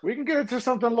 We can get into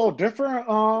something a little different.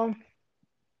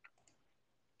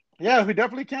 Yeah, we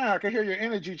definitely can. I can hear your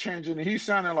energy changing, and he's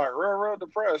sounding like real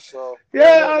depressed. So yeah,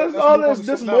 Yeah, it's let's all move on this to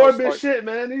this something else. morbid Like, shit,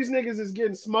 man. These niggas is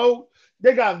getting smoked.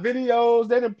 They got videos.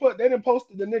 They didn't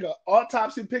posted the nigga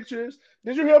autopsy pictures.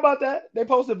 Did you hear about that? They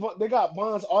got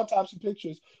Bond's autopsy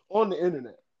pictures on the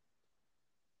internet.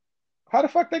 how the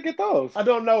fuck they get those? I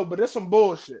don't know, but it's some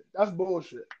bullshit. That's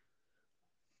bullshit.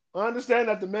 I understand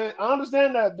that the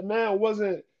man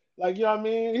wasn't like you know what I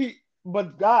mean.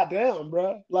 But goddamn,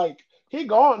 bro, like he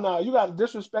gone now. You got to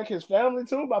disrespect his family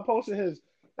too by posting his.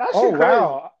 That Oh shit crazy.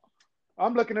 wow,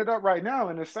 I'm looking it up right now,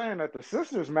 and it's saying that the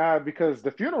sister's mad because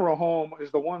the funeral home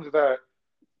is the ones that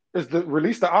is the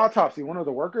released the autopsy. One of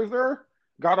the workers there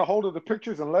got a hold of the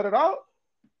pictures and let it out,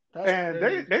 That's and they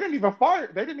crazy. they didn't even fire.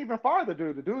 They didn't even fire the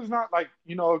dude. The dude's not like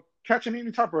catching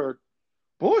any type of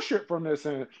bullshit from this.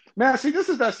 And man, see, this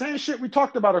is that same shit we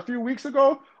talked about a few weeks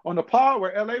ago on the pod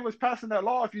where LA was passing that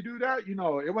law. If you do that,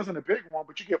 it wasn't a big one,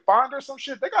 but you get fined or some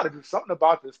shit. They got to do something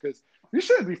about this because you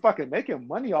shouldn't be fucking making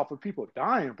money off of people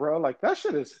dying, bro. Like that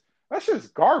shit is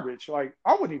garbage. Like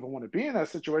I wouldn't even want to be in that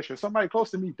situation. If somebody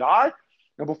close to me died,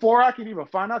 and before I could even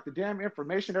find out the damn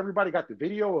information, everybody got the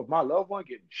video of my loved one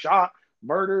getting shot,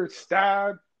 murdered,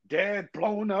 stabbed, dead,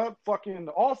 blown up, fucking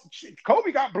all shit.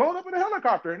 Kobe got blown up in a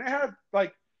helicopter, and they had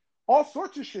like all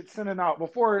sorts of shit sending out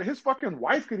before his fucking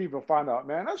wife could even find out.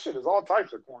 Man, that shit is all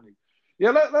types of corny.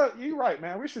 Yeah, you right,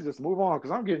 man. We should just move on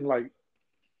because I'm getting like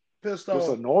Pissed just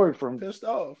off. annoyed from Pissed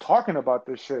off. talking about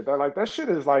this shit. That shit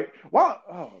is like, what?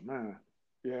 Oh man,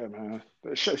 yeah, man.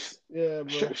 That Yeah,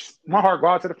 bro. my heart go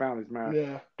out to the families, man.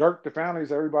 Yeah. Dirk, the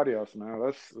families, everybody else, man.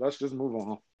 Let's just move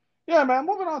on. Yeah, man.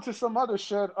 Moving on to some other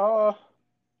shit. I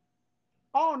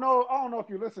don't know if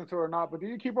you listen to it or not, but do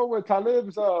you keep up with Talib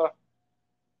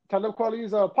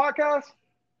Kweli's podcast?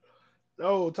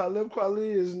 No, Talib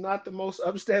Kweli is not the most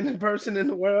upstanding person in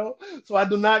the world, so I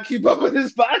do not keep up with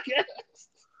his podcast.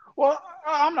 Well,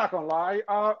 I'm not gonna lie.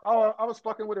 I was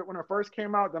fucking with it when it first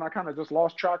came out. Then I kind of just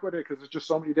lost track with it because there's just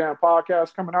so many damn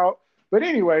podcasts coming out. But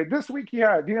anyway, this week he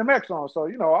had DMX on, so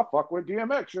I fuck with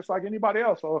DMX just like anybody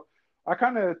else. So I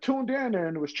kind of tuned in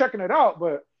and was checking it out.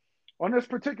 But on this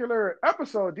particular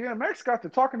episode, DMX got to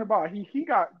talking about he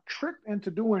got tricked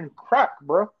into doing crack,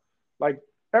 bro. Like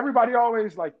everybody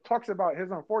always like talks about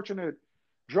his unfortunate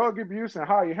drug abuse and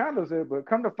how he handles it, but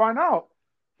come to find out,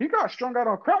 he got strung out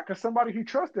on crack because somebody he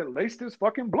trusted laced his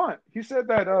fucking blunt. He said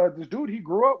that this dude he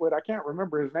grew up with, I can't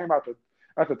remember his name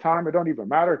at the time. It don't even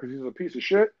matter because he's a piece of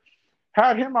shit.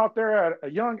 Had him out there at a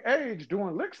young age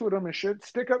doing licks with him and shit,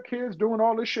 stick up kids doing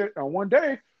all this shit. And one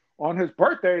day on his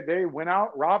birthday, they went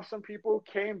out, robbed some people,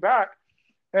 came back,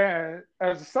 and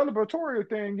as a celebratory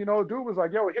thing, dude was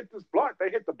like, yo, hit this blunt. They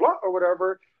hit the blunt or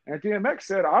whatever. And DMX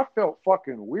said, I felt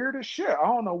fucking weird as shit. I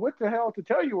don't know what the hell to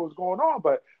tell you what was going on,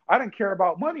 but I didn't care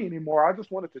about money anymore. I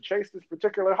just wanted to chase this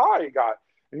particular high he got.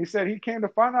 And he said he came to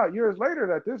find out years later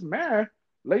that this man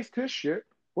laced his shit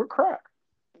with crack.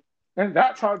 And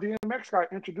that's how DMX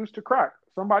got introduced to crack.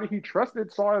 Somebody he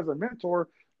trusted, saw as a mentor,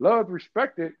 loved,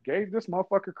 respected, gave this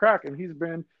motherfucker crack, and he's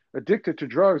been addicted to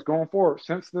drugs going forward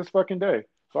since this fucking day.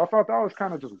 So I thought that was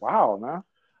kind of just wow, man.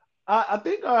 I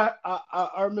think I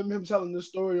remember him telling this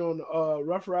story on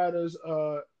Rough Riders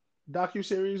docu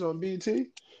series on BT.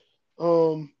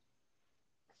 Um,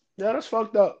 yeah, that's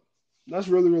fucked up. That's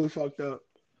really really fucked up.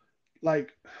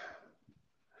 Like,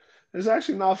 it's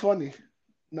actually not funny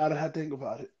now that I think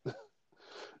about it.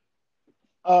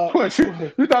 Uh, What you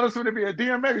thought it was going to be a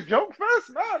DMX joke fest?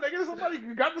 No, nigga, somebody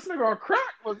got this nigga on crack.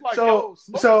 Was like, so yo,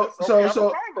 smoke so this, or we so have a so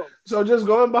problem. so just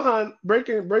going behind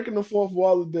breaking the fourth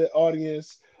wall of the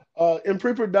audience. In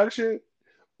pre-production,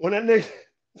 when that nigga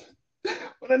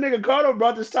when that nigga Carter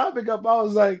brought this topic up, I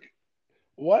was like,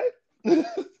 what?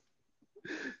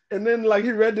 And then like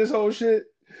he read this whole shit,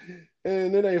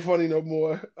 and it ain't funny no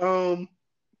more.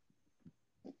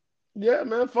 Yeah,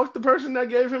 man, fuck the person that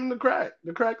gave him the crack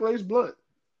lace blunt.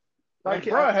 I Like,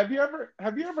 can't. I, bro,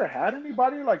 have you ever had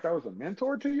anybody like that was a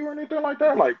mentor to you or anything like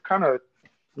that? Like, kind of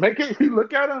making you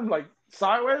look at them like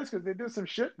sideways because they did some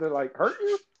shit that like hurt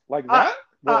you like I, that.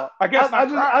 Well, I guess I not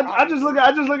just crack, obviously. I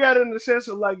just look at it in the sense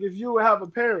of like if you have a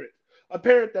parent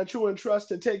that you entrust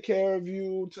to take care of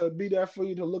you, to be there for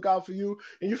you, to look out for you,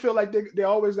 and you feel like they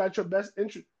always got your best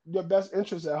interest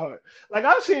at heart. Like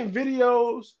I've seen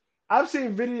videos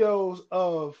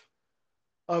of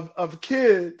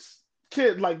kids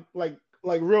like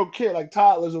real kid, like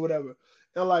toddlers or whatever,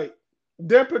 and like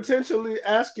they're potentially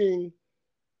asking,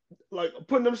 like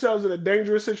putting themselves in a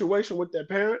dangerous situation with their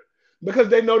parent because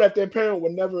they know that their parent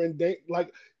would never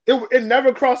like it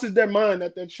never crosses their mind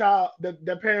that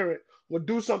their parent would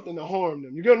do something to harm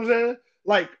them. You get what I'm saying?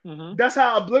 Like Hmm. that's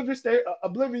how oblivious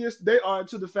they are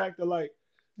to the fact that like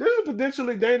this is a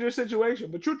potentially dangerous situation,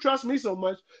 but you trust me so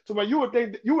much to where you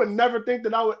would never think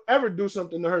that I would ever do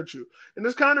something to hurt you. And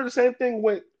it's kind of the same thing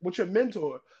with your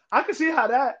mentor. I can see how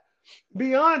that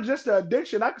beyond just the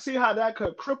addiction, I can see how that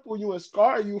could cripple you and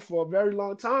scar you for a very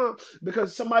long time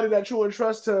because somebody that you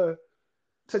entrust to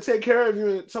take care of you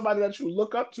and somebody that you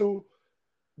look up to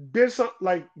did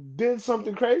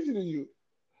something crazy to you.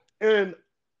 And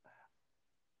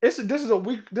this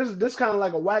is kind of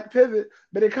like a whack pivot,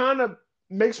 but it kind of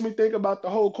makes me think about the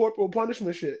whole corporal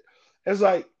punishment shit. It's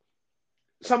like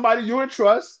somebody you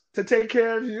entrust to take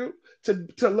care of you,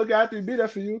 to look after you, be there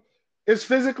for you, is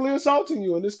physically assaulting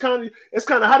you, and it's kind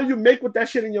of how do you make with that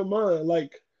shit in your mind,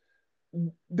 like like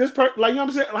you know what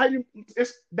I'm saying? How you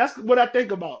it's that's what I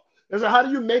think about. Is like how do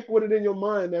you make with it in your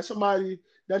mind that somebody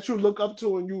that you look up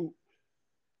to and you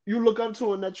look up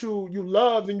to and that you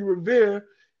love and you revere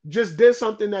just did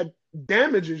something that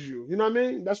damages you. You know what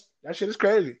I mean? That shit is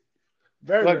crazy.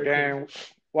 Very, Look, very crazy. gang,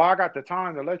 while I got the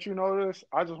time to let you know this,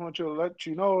 I just want you to let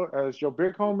you know as your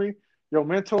big homie, your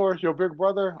mentor, your big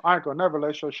brother, I ain't gonna never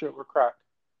let your shit with crack.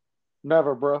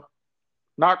 Never, bro.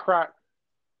 Not crack.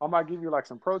 I might give you like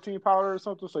some protein powder or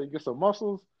something so you get some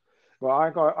muscles. But I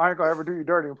ain't gonna ever do you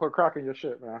dirty and put crack in your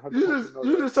shit, man. I just want you to know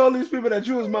You that. just told these people that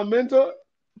you was my mentor.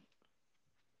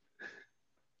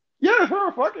 Yeah,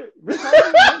 sure, fuck it. Big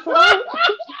homie, mentor.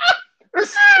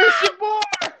 It's your boy.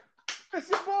 It's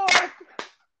your boy.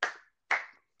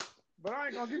 But I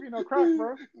ain't gonna give you no crack,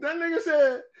 bro. That nigga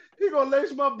said he gonna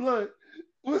lace my blunt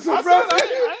with some I said I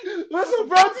protein, ain't with some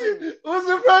protein. with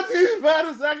some protein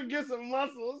powder so I can get some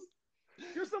muscles.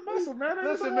 Get some muscle, man. Ain't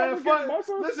nothing Listen, wrong man, with getting fuck.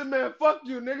 muscle. Listen, man, fuck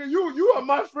you, nigga. You are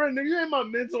my friend, nigga. You ain't my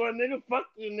mentor, nigga. Fuck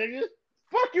you, nigga.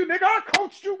 Fuck you, nigga. I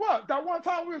coached you up. That one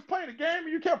time we was playing a game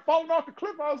and you kept falling off the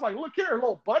cliff. I was like, look here,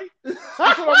 little buddy. This is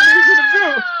what I'm gonna need you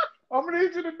to do. I'm gonna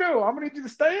need you to do. I'm gonna need you to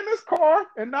stay in this car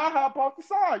and not hop off the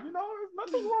side. You know,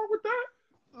 there's nothing wrong with that.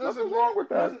 Listen, Nothing man. wrong with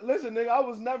that. Listen, nigga. I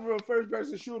was never a first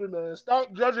person shooter, man.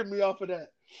 Stop judging me off of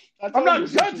that. I I'm told not you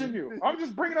some judging shit. you. I'm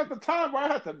just bringing up the time where I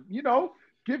had to,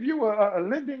 give you a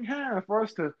lending hand for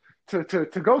us to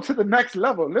go to the next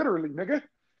level, literally, nigga.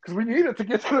 Because we needed to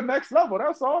get to the next level.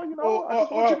 That's all. Or, I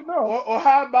just want you to know. or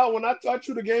how about when I taught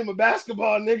you the game of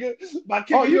basketball, nigga, by Oh,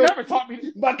 kicking your you never taught me the game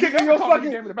of by kicking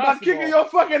basketball. your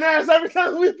fucking ass every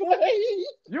time we play.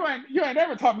 You ain't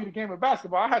never taught me the game of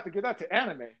basketball. I had to get that to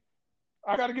anime.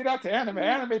 I got to get out to anime.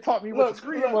 Anime taught me what the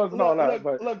screen was and all that.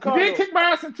 But you did Cardo, kick my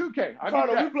ass in 2K. I give you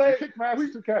Cardo, that. You kicked my ass in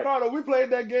 2K. We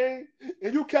played that game,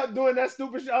 and you kept doing that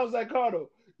stupid shit. I was like, Cardo,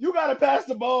 you gotta pass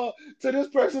the ball to this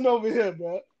person over here,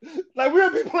 bro. Like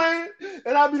we'll be playing,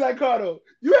 and I'll be like, Cardo,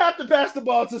 you have to pass the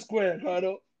ball to Square,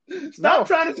 Cardo. Stop No.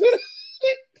 trying to do that.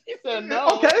 He said no.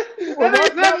 Okay. Well,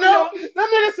 That nigga said no. That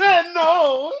nigga said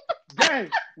no. Gang,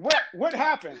 what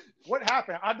happened? What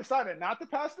happened? I decided not to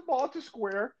pass the ball to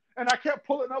Square, and I kept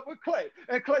pulling up with Clay.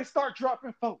 And Clay start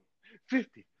dropping 40,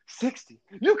 50, 60.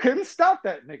 You couldn't stop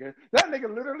that nigga. That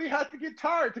nigga literally had to get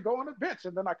tired to go on the bench,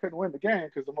 and then I couldn't win the game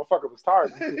because the motherfucker was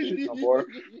tired and couldn't shoot no more.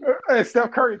 And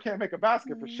Steph Curry can't make a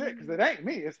basket for shit because it ain't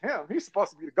me, it's him. He's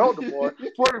supposed to be the golden boy,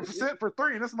 40% for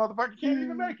three, and this motherfucker can't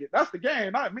even make it. That's the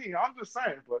game, not me. I'm just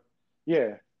saying, but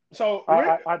yeah. So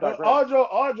I digress.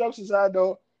 all jokes aside,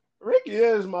 though, Ricky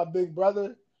is my big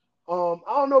brother. I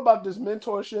don't know about this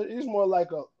mentor shit. He's more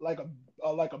like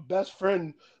a best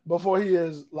friend before he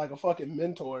is like a fucking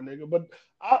mentor, nigga. But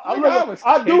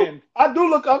I do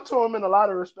look up to him in a lot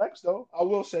of respects, though. I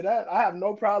will say that. I have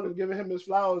no problem giving him his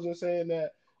flowers and saying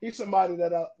that he's somebody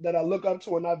that I look up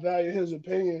to and I value his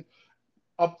opinion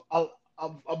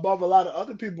above a lot of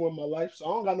other people in my life. So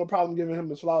I don't got no problem giving him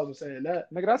his flowers and saying that.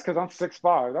 Nigga, that's because I'm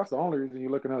 6'5". That's the only reason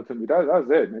you're looking up to me. That's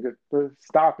it, nigga. Just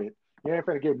stop it. You ain't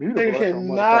finna get me. Nigga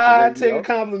cannot take a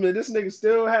compliment. This nigga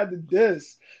still had the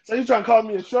diss. So you trying to call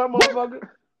me a short motherfucker?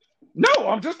 No,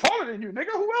 I'm just taller than you,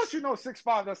 nigga. Who else you know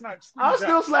 6'5" that's not? I'll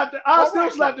still slap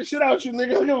the shit out you,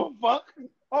 nigga. I don't give a fuck.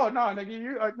 Oh no,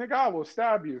 nigga, nigga, I will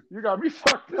stab you. You got me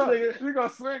fucked up. You gonna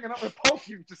swing and I'm gonna poke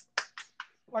you, just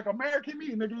like American me,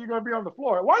 nigga. You gonna be on the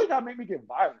floor. Why you gotta make me get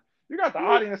violent? You got the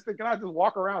audience thinking I just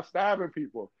walk around stabbing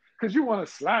people. Because you want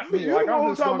to slap me. You like, I'm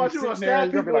just talking about you gonna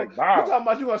stab people. Like, wow. You talking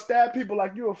about you gonna stab people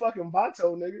like you a fucking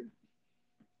Vato, nigga.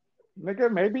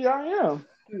 Nigga, maybe I am.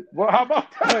 Well, how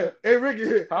about that? Hey,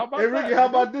 Ricky. How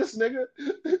about this, nigga?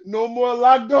 No more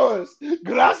locked doors.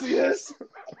 Gracias.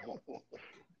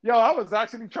 Yo, I was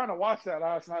actually trying to watch that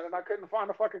last night, and I couldn't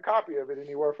find a fucking copy of it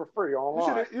anywhere for free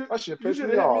online. That shit pissed me off. You should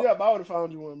have hit me up. I would have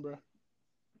found you one, bro.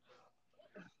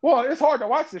 Well, it's hard to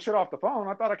watch this shit off the phone.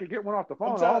 I thought I could get one off the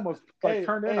phone. I almost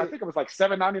turned in. I think it was like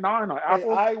 $7.99 on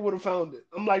Apple. I would have found it.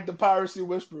 I'm like the piracy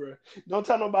whisperer. Don't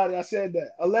tell nobody I said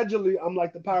that. Allegedly, I'm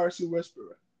like the piracy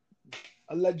whisperer.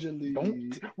 Allegedly.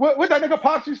 What that nigga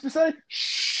Pops used to say?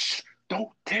 Shh,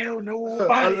 don't tell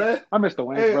nobody. I miss the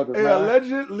Wayne brothers, man.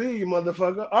 Allegedly,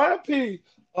 motherfucker. R.I.P.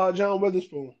 John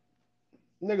Witherspoon.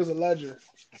 Nigga's a legend.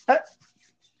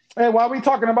 Hey, while we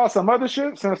talking about some other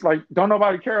shit, since like don't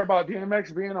nobody care about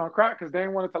DMX being on crack because they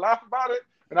ain't wanted to laugh about it,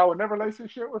 and I would never lace his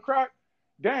shit with crack.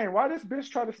 Dang, why this bitch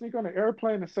try to sneak on an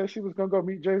airplane and say she was gonna go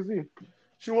meet Jay-Z?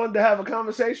 She wanted to have a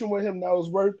conversation with him that was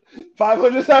worth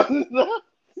 $500,000.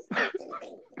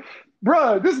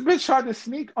 Bruh, this bitch tried to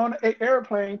sneak on an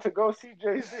airplane to go see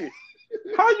Jay-Z.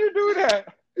 How you do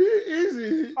that?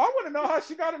 Easy. I want to know how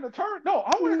she got in the terminal. No,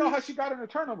 I want to know how she got in the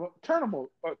terminal.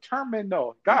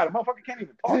 God, a motherfucker can't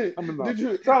even talk. Did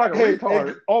you sound like a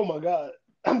retard? Oh my God,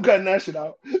 I'm cutting that shit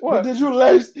out. What? But did you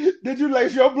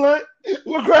lace your blunt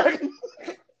with crack?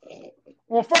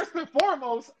 Well, first and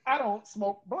foremost, I don't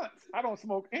smoke blunts. I don't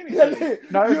smoke anything.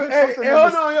 Hold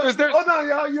on,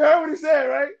 y'all. You heard what he said,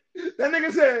 right? That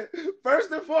nigga said,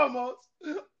 first and foremost,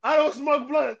 I don't smoke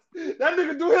blunts. That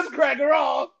nigga do his cracker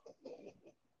off.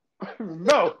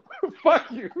 No,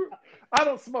 fuck you. I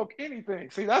don't smoke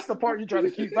anything. See, that's the part you try to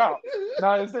keep out.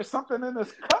 Now, is there something in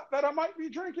this cup that I might be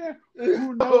drinking?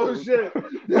 Who knows? Oh, shit. Who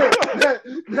knows?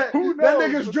 That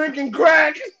nigga's drinking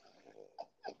crack.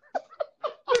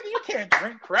 You can't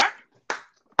drink crack.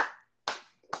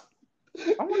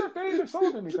 I wonder if they even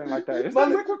sold anything like that. Is that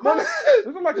liquid crack? Is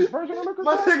it like a version of liquid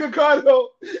crack? My nigga Cardo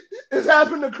is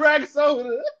having the crack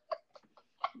soda.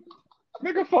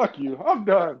 Nigga, fuck you. I'm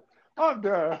done.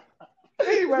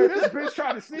 Anyway, this bitch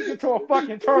trying to sneak into a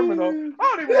fucking terminal. I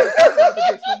don't even want to talk about this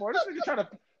bitch no more. This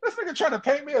nigga trying to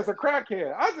paint me as a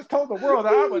crackhead. I just told the world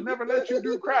that I would never let you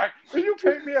do crack, and you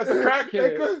paint me as a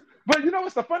crackhead. But you know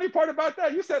what's the funny part about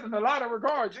that? You said in a lot of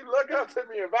regards, you look up to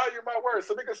me and value my words.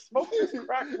 So nigga, smoke this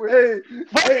crack with.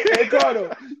 Hey,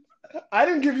 Cardo. I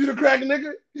didn't give you the crack,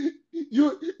 nigga.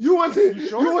 You went to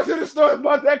the store and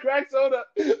bought that crack soda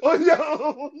on your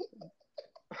own.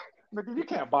 Nigga, you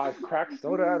can't buy crack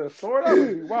soda at a store. That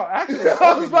would be wild. Actually,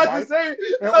 I was about to say,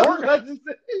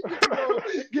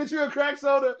 get you a crack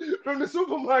soda from the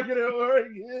supermarket in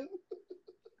Oregon.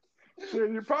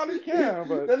 Shit, you probably can,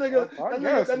 but that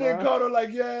nigga called her like,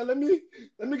 yeah, let me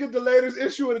get the latest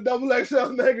issue of the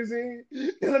XXL magazine,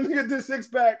 and let me get this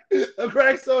 6-pack of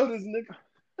crack sodas, nigga.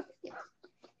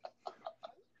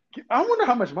 I wonder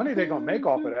how much money they're gonna make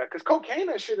off of that, because cocaine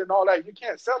and shit and all that you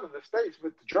can't sell in the States,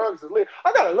 but the drugs is lit.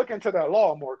 I gotta look into that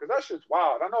law more, because that shit's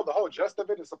wild. I know the whole gist of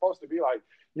it is supposed to be like,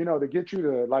 to get you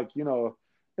to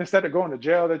instead of going to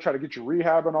jail, they try to get you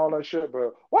rehab and all that shit.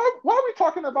 But why are we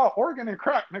talking about Oregon and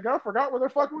crack, nigga? I forgot where the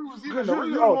fuck we was even.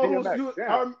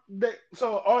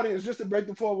 So, audience, just to break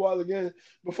the fourth wall again,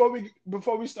 before we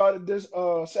started this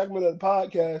segment of the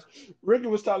podcast, Ricky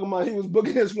was talking about he was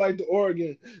booking his flight to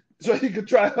Oregon so he could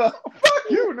try out. Fuck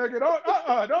you, nigga!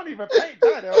 Don't even paint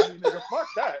that on me, nigga. Fuck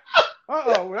that. That's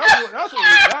what we're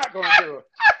not going to do.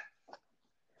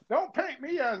 Don't paint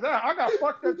me as that. I got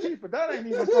fucked up teeth, but that ain't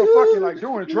even from fucking like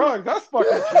doing drugs. That's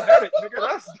fucking genetic, nigga.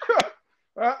 That's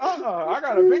I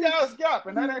got a big ass gap,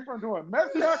 and that ain't from doing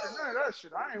meth crack and none of that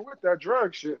shit. I ain't with that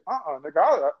drug shit.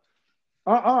 Nigga.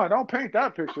 Don't paint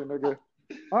that picture, nigga.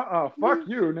 Fuck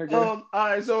you, nigga. All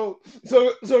right, so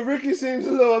Ricky seems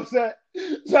a little upset.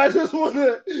 So I just want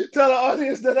to tell the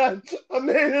audience that I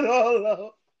made it all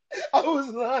up. I was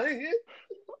lying.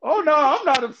 Oh no, I'm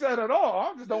not upset at all.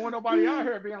 I just don't want nobody out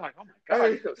here being like, "Oh my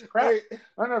god, he does crack."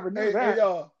 I never knew that. Hey,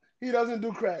 y'all, he doesn't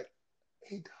do crack.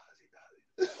 He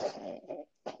does.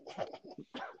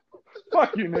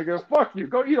 Fuck you, nigga. Fuck you.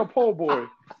 Go eat a po' boy.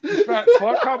 You fat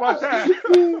fuck. How about that?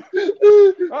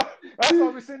 That's why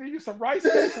we're sending you some rice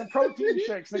cakes and protein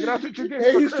shakes, nigga. That's what you're getting.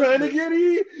 Hey, he's trying to get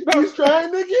even. He's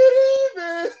trying to get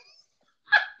even.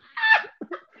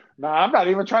 Nah, I'm not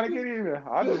even trying to get even.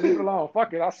 I just leave it alone.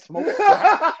 Fuck it. I smoke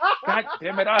crack. God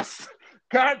damn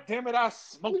it, I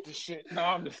smoked this shit. No,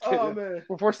 I'm just kidding. Oh, man.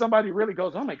 Before somebody really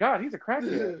goes, oh my god, he's a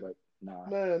crackhead. But nah.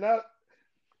 Man,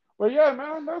 But yeah,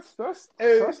 man, that's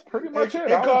pretty much it.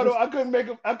 Cardo, I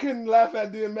couldn't laugh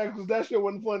at DMX because that shit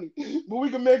wasn't funny. But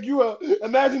we can make you a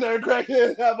imaginary crackhead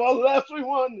and have all the laughs we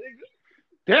want, nigga.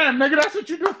 Damn, nigga, that's what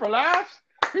you do for laughs?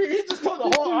 He just told the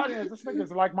whole audience, this nigga's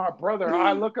like my brother.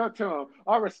 I look up to him.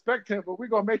 I respect him, but we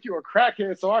gonna make you a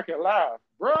crackhead so I can laugh.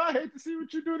 Bro, I hate to see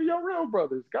what you do to your real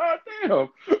brothers. God damn.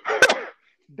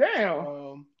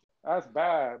 Damn. That's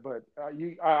bad, but I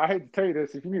hate to tell you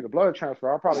this. If you need a blood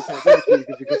transfer, I probably can't give it to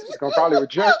you because it's going to probably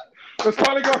reject. It's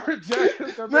probably going to reject.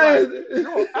 Man.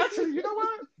 Actually, you know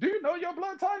what? Do you know your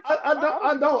blood type? I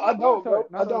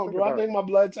don't, bro. I think my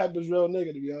blood type is real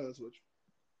nigga, to be honest with you.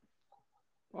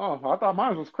 Oh, I thought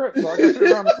mine was Crip, so I guess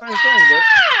we're around the same thing.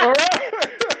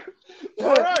 But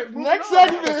all right. Next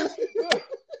segment.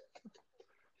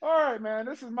 All right, man.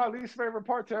 This is my least favorite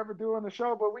part to ever do on the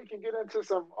show, but we can get into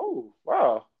some. Oh,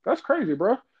 wow, that's crazy,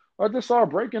 bro. I just saw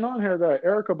breaking on here that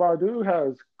Erykah Badu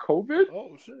has COVID.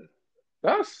 Oh shit.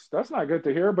 That's not good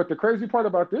to hear. But the crazy part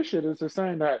about this shit is they're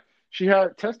saying that she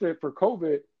had tested for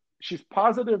COVID. She's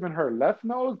positive in her left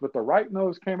nose, but the right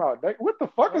nose came out negative. What the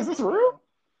fuck is this real?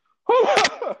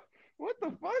 What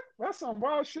the fuck? That's some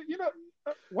wild shit. You know.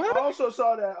 What? I also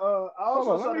saw that. A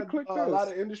lot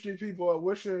of industry people are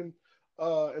wishing.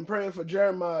 And praying for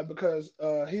Jeremiah because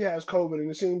he has COVID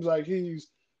and it seems like he's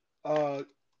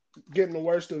getting the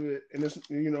worst of it, and it's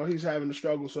he's having to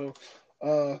struggle. So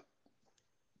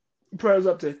prayers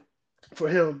up for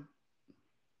him.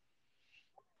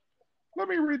 Let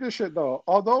me read this shit though.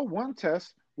 Although one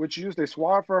test, which used a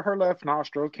swab for her left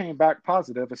nostril, came back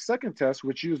positive, a second test,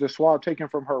 which used a swab taken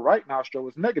from her right nostril,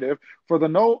 was negative for the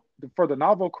novel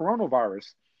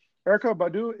coronavirus. Erykah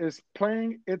Badu is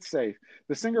playing it safe.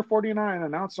 The singer 49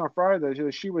 announced on Friday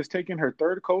that she was taking her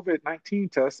third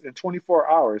COVID-19 test in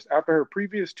 24 hours after her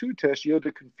previous two tests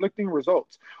yielded conflicting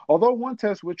results. Although one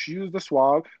test, which used the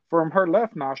swab from her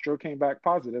left nostril, came back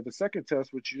positive, the second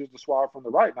test, which used the swab from the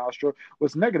right nostril,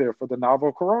 was negative for the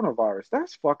novel coronavirus.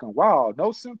 That's fucking wild.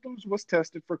 No symptoms was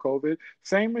tested for COVID.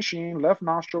 Same machine, left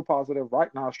nostril positive,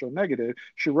 right nostril negative.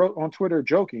 She wrote on Twitter,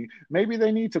 joking, maybe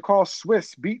they need to call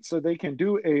Swiss Beats so they can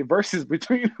do a versus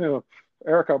between them.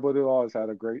 Erykah Badu always had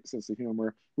a great sense of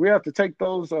humor. We have to take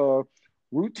those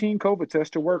routine COVID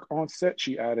tests to work on set,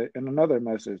 she added in another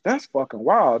message. That's fucking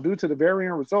wild. Due to the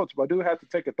varying results, Badu had to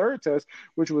take a third test,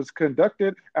 which was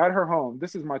conducted at her home.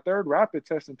 This is my third rapid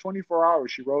test in 24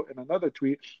 hours, she wrote in another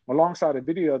tweet, alongside a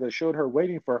video that showed her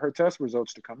waiting for her test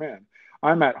results to come in.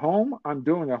 I'm at home. I'm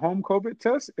doing a home COVID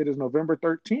test. It is November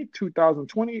 13th,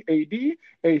 2020 AD,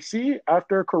 AC,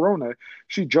 after Corona.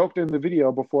 She joked in the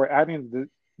video before adding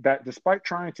that despite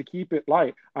trying to keep it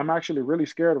light, I'm actually really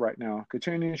scared right now.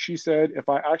 Continuing, she said, if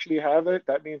I actually have it,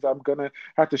 that means I'm going to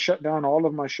have to shut down all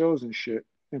of my shows and shit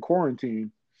in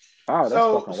quarantine. Wow, that's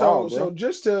fucking wild, bro. So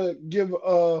just to give,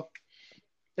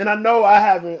 and I know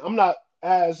I'm not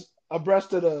as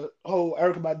abreast of the whole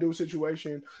Erykah Badu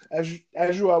situation as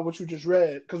you are, what you just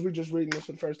read, because we're just reading this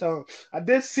for the first time. I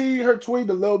did see her tweet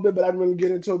a little bit, but I didn't really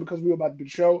get into it because we were about to do the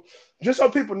show. Just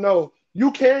so people know, you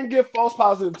can get false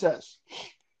positive tests.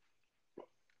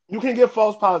 You can get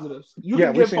false positives. You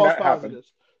can get false positives.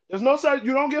 There's no such.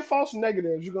 You don't get false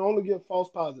negatives. You can only get false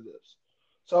positives.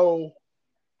 So,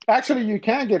 actually, you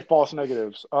can get false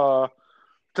negatives.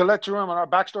 To let you in on our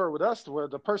backstory with us, where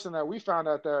the person that we found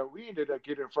out that we ended up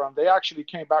getting from, they actually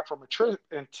came back from a trip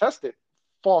and tested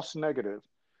false negative.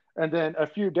 And then a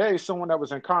few days, someone that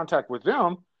was in contact with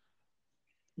them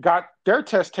got their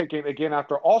test taken again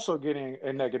after also getting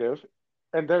a negative,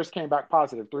 and theirs came back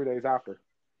positive 3 days after.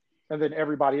 and then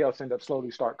everybody else end up slowly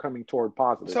start coming toward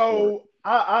positive for it. So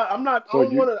I'm not. So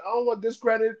you, I don't want to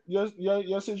discredit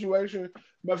your situation,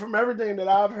 but from everything that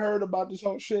I've heard about this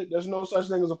whole shit, there's no such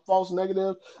thing as a false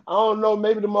negative. I don't know.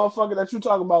 Maybe the motherfucker that you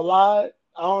talking about lied.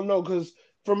 I don't know because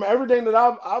from everything that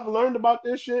I've learned about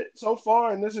this shit so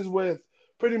far, and this is with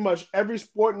pretty much every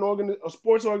sports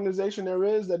organization there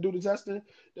is that do the testing.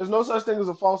 There's no such thing as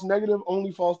a false negative.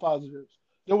 Only false positives.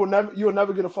 You will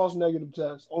never get a false negative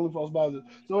test. Only false positive.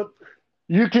 So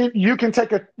you can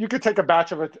take a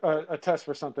batch of a test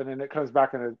for something and it comes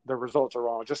back and the results are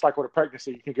wrong. Just like with a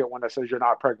pregnancy, you can get one that says you're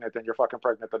not pregnant, then you're fucking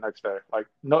pregnant the next day. Like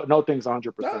no thing's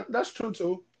 100%. that's true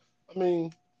too. I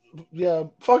mean, yeah,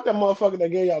 fuck that motherfucker that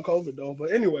gave y'all COVID though.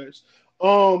 But anyways,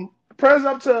 prayers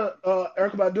up to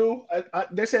Erykah Badu.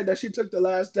 They said that she took the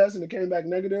last test and it came back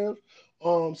negative.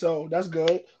 So that's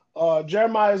good.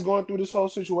 Jeremiah is going through this whole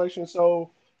situation,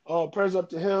 so prayers up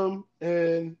to him.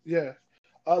 And yeah,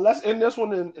 let's end this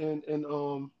one and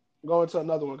go into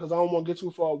another one because I don't want to get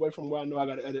too far away from where I know I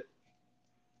got to edit.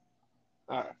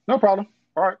 All right. No problem.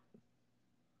 All right.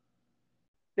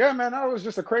 Yeah, man, that was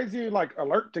just a crazy like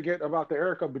alert to get about the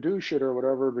Erykah Badu shit or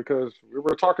whatever because we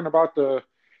were talking about the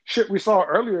shit we saw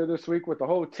earlier this week with the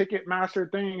whole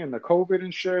Ticketmaster thing and the COVID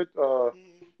and shit.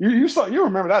 You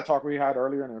remember that talk we had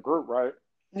earlier in the group, right?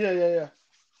 Yeah.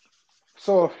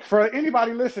 So for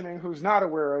anybody listening who's not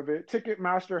aware of it,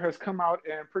 Ticketmaster has come out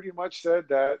and pretty much said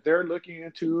that they're looking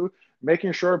into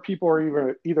making sure people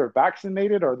are either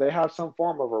vaccinated or they have some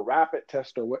form of a rapid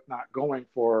test or whatnot going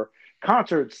for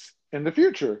concerts in the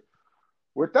future.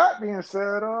 With that being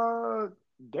said,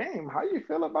 Dame, how you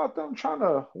feel about them trying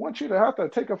to want you to have to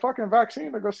take a fucking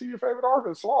vaccine to go see your favorite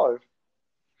artist live?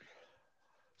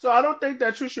 So I don't think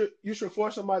that you should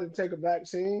force somebody to take a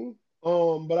vaccine.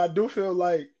 But I do feel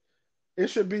like it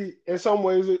should be in some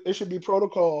ways it should be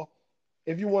protocol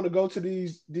if you want to go to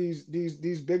these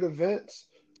big events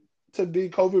to be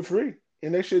COVID free.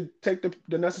 And they should take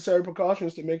the necessary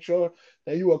precautions to make sure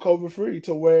that you are COVID free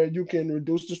to where you can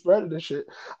reduce the spread of this shit.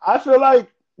 I feel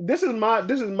like this is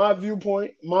my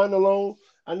viewpoint, mine alone.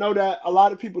 I know that a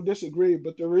lot of people disagree,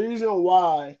 but the reason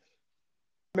why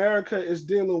America is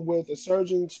dealing with a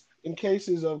surge in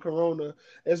cases of corona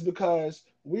is because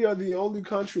we are the only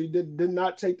country that did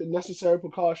not take the necessary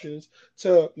precautions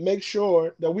to make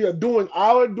sure that we are doing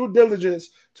our due diligence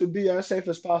to be as safe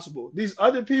as possible. These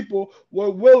other people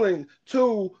were willing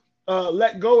to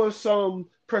let go of some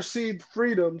perceived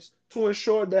freedoms to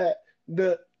ensure that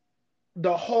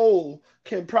the whole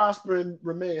can prosper and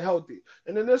remain healthy.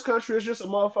 And in this country, it's just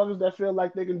some motherfuckers that feel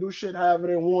like they can do shit however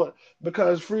they want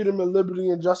because freedom and liberty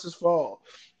and justice for all.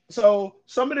 So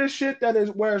some of this shit that is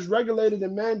where it's regulated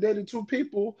and mandated to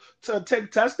people to take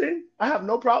testing, I have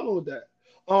no problem with that.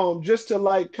 Just to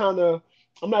like kind of,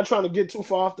 I'm not trying to get too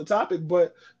far off the topic,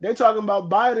 but they're talking about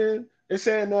Biden is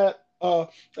saying that a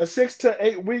 6 to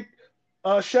 8 week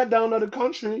shutdown of the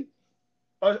country,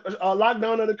 a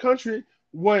lockdown of the country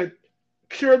would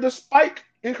cure the spike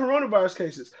in coronavirus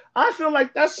cases. I feel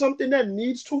like that's something that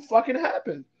needs to fucking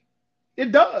happen.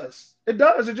 It does. It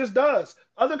does. It just does.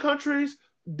 Other countries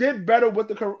did better with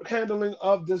the handling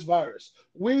of this virus.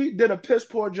 We did a piss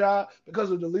poor job because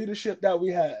of the leadership that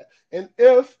we had. And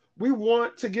if we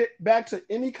want to get back to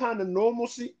any kind of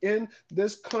normalcy in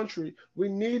this country, we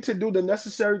need to do the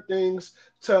necessary things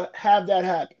to have that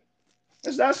happen.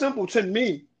 It's that simple to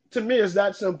me. To me, it's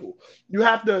that simple. You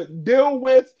have to deal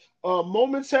with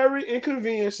momentary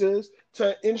inconveniences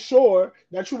to ensure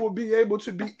that you will be able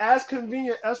to be as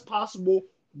convenient as possible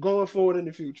going forward in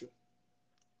the future.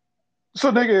 So,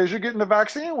 nigga, is you getting the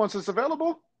vaccine once it's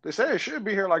available? They say it should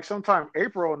be here like sometime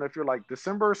April, and if you're like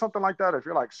December or something like that, if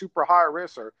you're like super high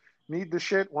risk or need the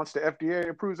shit once the FDA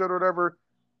approves it or whatever,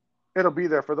 it'll be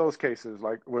there for those cases.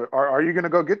 Like, are you gonna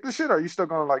go get the shit? Or are you still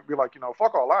gonna like be like,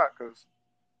 fuck all that? Because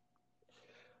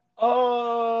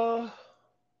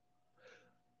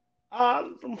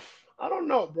I don't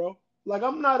know, bro. Like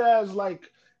I'm not as like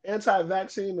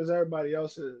anti-vaccine as everybody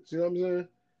else is. You know what I'm saying?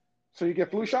 So you get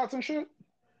flu shots and shit?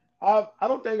 I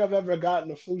don't think I've ever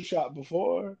gotten a flu shot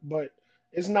before, but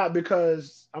it's not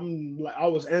because I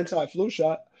was anti-flu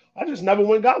shot. I just never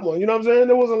went and got one. You know what I'm saying?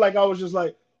 It wasn't like I was just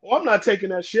like, oh, I'm not taking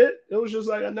that shit. It was just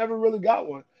like I never really got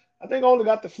one. I think I only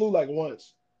got the flu like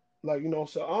once. Like,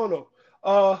 so I don't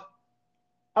know.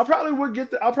 I probably would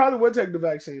take the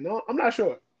vaccine. No, I'm not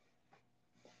sure.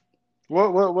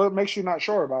 What makes you not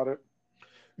sure about it?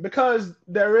 Because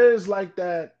there is like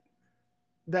that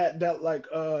like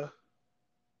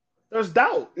there's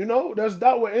doubt, there's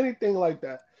doubt with anything like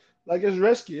that. Like it's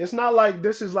risky. It's not like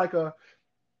this is like a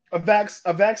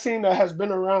vaccine that has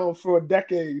been around for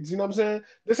decades. You know what I'm saying?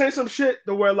 This ain't some shit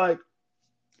to where like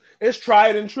it's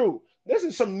tried and true. This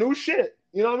is some new shit.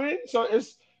 You know what I mean? So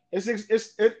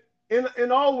it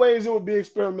in all ways it would be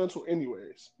experimental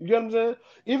anyways. You get what I'm saying?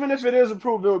 Even if it is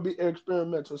approved, it would be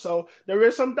experimental. So there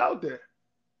is some doubt there.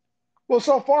 Well,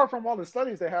 so far from all the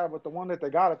studies they have with the one that they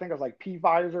got, I think it's like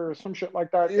Pfizer or some shit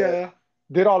like that that Yeah,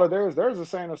 did all of theirs. Theirs is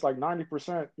saying it's like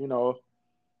 90%,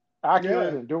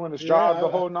 accurate yeah, and doing its yeah. job the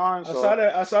whole nine. I saw So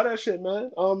that. I saw that shit,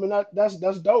 man. And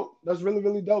that's dope. That's really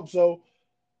really dope. So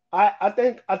I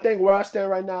think where I stand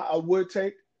right now, I would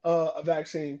take a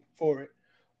vaccine for it,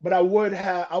 but I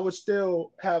would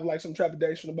still have like some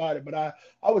trepidation about it. But I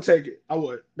would take it. I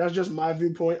would. That's just my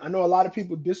viewpoint. I know a lot of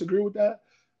people disagree with that,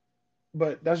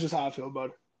 but that's just how I feel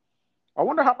about it. I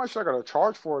wonder how much they're going to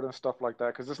charge for it and stuff like that.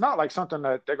 Because it's not like something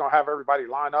that they're going to have everybody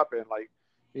line up and like,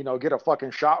 get a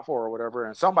fucking shot for or whatever.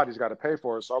 And somebody's got to pay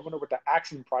for it. So I wonder what the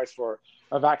asking price for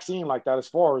a vaccine like that is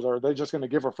for. Or are they just going to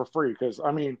give it for free? Because,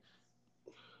 I mean,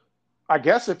 I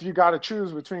guess if you got to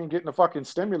choose between getting a fucking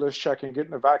stimulus check and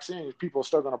getting a vaccine, people are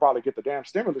still going to probably get the damn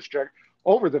stimulus check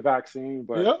over the vaccine.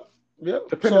 But Yep, yep.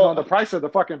 depending on the price of the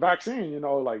fucking vaccine,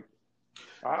 like,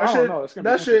 That I don't shit, know. It's going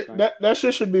to be that shit, interesting. that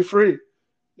shit should be free.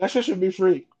 That shit should be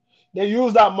free. They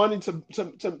use that money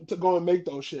to go and make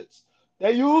those shits.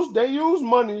 They use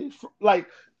money like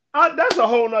that's a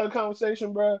whole nother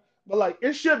conversation, bro. But like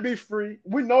it should be free.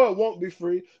 We know it won't be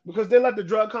free because they let the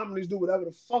drug companies do whatever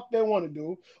the fuck they want to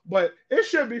do. But it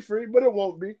should be free, but it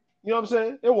won't be. You know what I'm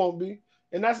saying? It won't be.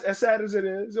 And that's as sad as it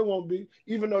is, it won't be.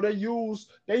 Even though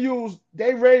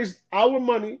they raised our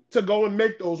money to go and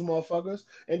make those motherfuckers,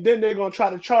 and then they're gonna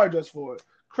try to charge us for it.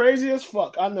 Crazy as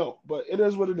fuck, I know, but it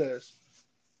is what it is.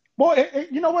 Well,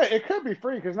 you know what? It could be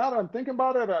free because now that I'm thinking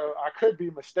about it, I could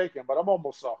be mistaken, but I'm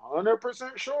almost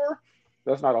 100% sure.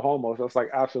 That's not a homo. That's like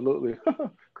absolutely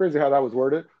crazy how that was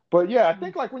worded. But yeah, I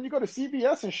think like when you go to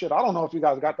CVS and shit, I don't know if you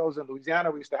guys got those in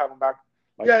Louisiana. We used to have them back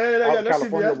like out Yeah. in That's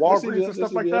California, CVS. That's Walgreens CVS. and That's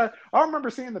stuff like CVS. that. I remember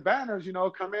seeing the banners,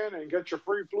 come in and get your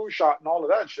free flu shot and all of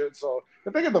that shit. So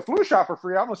if they get the flu shot for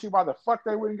free, I don't see why the fuck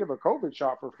they wouldn't give a COVID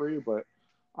shot for free. But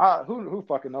who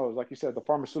fucking knows? Like you said, the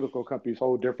pharmaceutical companies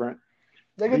whole different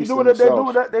They get to do beast in what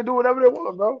themselves. they do whatever they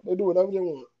want, bro. They do whatever they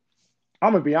want.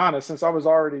 I'm gonna be honest, since I was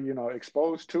already,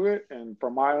 exposed to it, and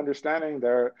from my understanding,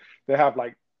 they have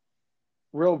like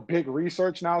real big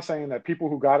research now saying that people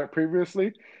who got it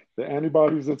previously, the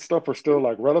antibodies and stuff are still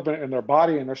like relevant in their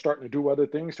body, and they're starting to do other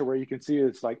things to where you can see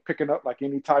it's like picking up like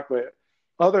any type of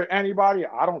other antibody.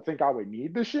 I don't think I would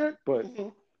need the shit, but Mm-hmm.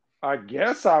 I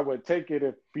guess I would take it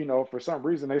if, for some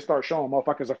reason they start showing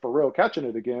motherfuckers are for real catching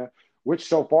it again, which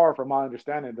so far, from my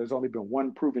understanding, there's only been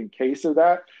one proven case of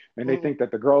that. And they Mm-hmm. think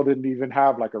that the girl didn't even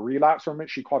have like a relapse from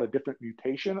it. She caught a different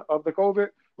mutation of the COVID,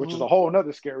 which is Mm-hmm. a whole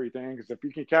nother scary thing. Because if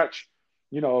you can catch,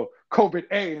 COVID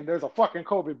A and there's a fucking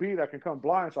COVID B that can come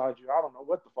blindside you, I don't know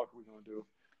what the fuck we're going to do.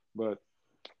 But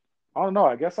I don't know.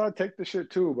 I guess I'd take the shit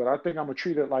too, but I think I'm gonna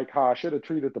treat it like how I should have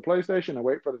treated the PlayStation and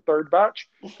wait for the third batch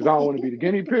because I don't want to be the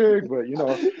guinea pig. But at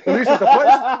least with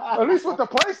at least with the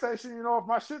PlayStation, if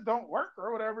my shit don't work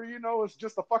or whatever, it's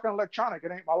just a fucking electronic.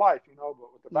 It ain't my life. But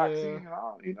with the Yeah. vaccine,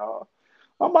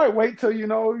 I might wait till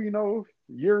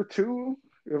year two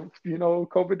if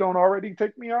COVID don't already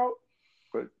take me out.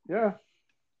 But yeah,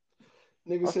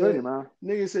 Nigga I feel you, said,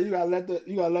 man. you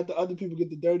gotta let the other people get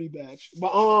the dirty batch.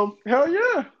 Hell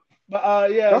yeah.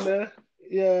 Yeah, That's man.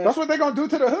 Yeah. That's what they're gonna do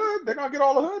to the hood. They're gonna get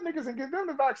all the hood niggas and give them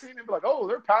the vaccine and be like, oh,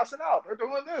 they're passing out. They're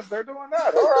doing this. They're doing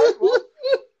that. All right, well,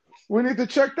 we need to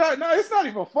check that. No, it's not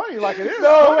even funny. Like it is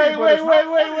No, funny, but it's not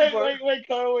funny. But wait,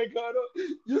 Carter.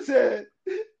 You said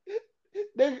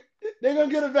they they gonna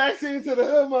get a vaccine to the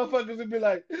hood motherfuckers and be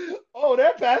like, oh,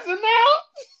 they're passing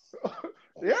out.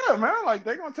 yeah, man, like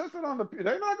they're gonna test it on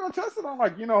they're not gonna test it on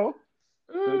like,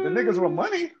 the niggas with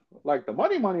money, like the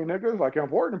money niggas, like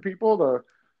important people, the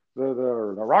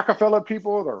Rockefeller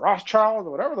people, the Rothschilds,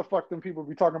 or whatever the fuck them people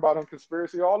be talking about in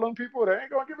conspiracy. All them people, they ain't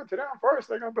gonna give it to them first.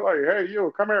 They're gonna be like, hey,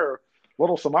 you, come here,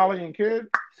 little Somalian kid,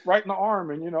 right in the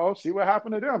arm, and see what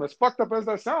happened to them. As fucked up as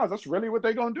that sounds, that's really what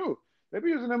they gonna do. They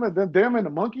be using them and the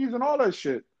monkeys and all that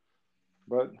shit.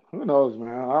 But who knows,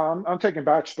 man? I'm taking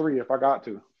batch 3 if I got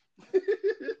to.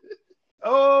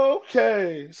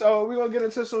 Okay, so we're gonna get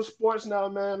into some sports now,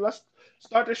 man. Let's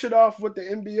start this shit off with the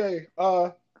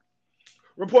NBA.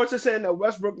 Reports are saying that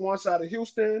Westbrook wants out of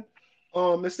Houston.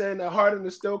 It's saying that Harden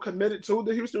is still committed to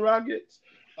the Houston Rockets.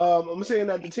 I'm saying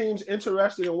that the teams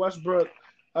interested in Westbrook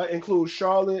include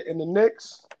Charlotte and the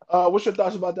Knicks. What's your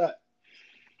thoughts about that?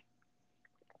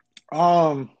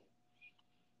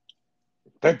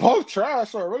 They both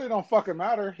trash, so it really don't fucking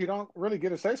matter. He don't really get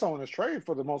to say so in his trade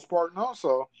for the most part, no.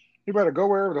 So He better go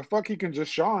wherever the fuck he can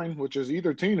just shine, which is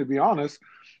either team, to be honest.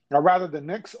 I'd rather the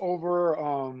Knicks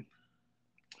over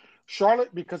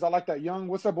Charlotte because I like that young,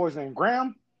 what's that boy's name?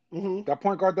 Graham? Hmm. That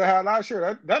point guard they had last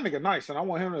year. That nigga nice. And I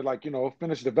want him to, like,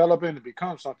 finish developing and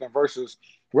become something versus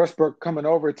Westbrook coming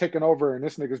over, taking over, and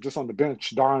this nigga's just on the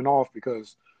bench dying off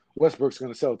because Westbrook's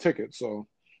gonna sell tickets. So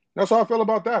that's how I feel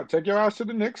about that. Take your ass to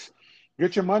the Knicks,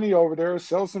 get your money over there,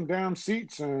 sell some damn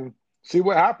seats, and see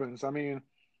what happens. I mean,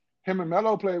 him and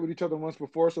Melo played with each other once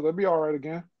before, so they'll be all right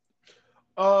again.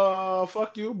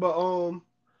 Fuck you, but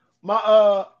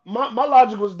my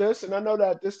logic was this, and I know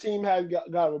that this team hadn't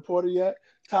got reported yet.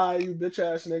 Ty, you bitch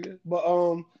ass nigga. But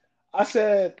I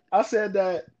said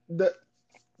that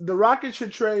the Rockets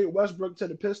should trade Westbrook to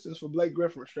the Pistons for Blake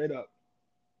Griffin straight up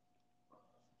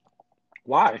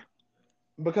Why?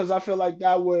 because I feel like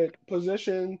that would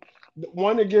position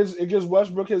one. It gives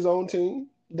Westbrook his own team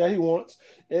that he wants,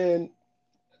 and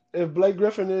if Blake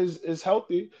Griffin is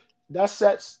healthy, that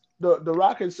sets the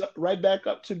Rockets right back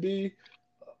up to be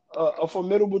a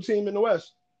formidable team in the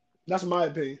West. That's my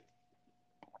opinion.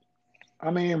 I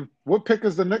mean, what pick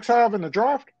does the Knicks have in the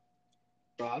draft?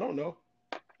 I don't know.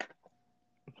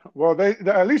 Well, they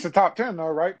at least the top 10 though,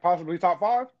 right? Possibly top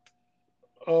five.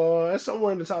 It's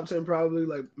somewhere in the top 10, probably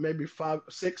like maybe five,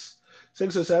 six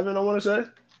or seven. I want to say.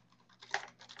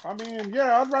 I mean,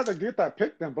 yeah, I'd rather get that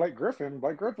pick than Blake Griffin.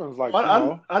 Blake Griffin's like,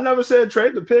 I never said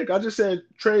trade the pick. I just said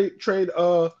trade trade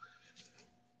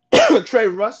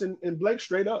Russ and Blake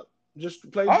straight up.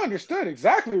 Just play. I understood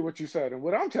exactly what you said. And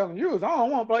what I'm telling you is I don't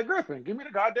want Blake Griffin. Give me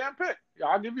the goddamn pick.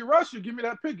 I'll give you Russ, you give me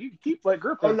that pick. You can keep Blake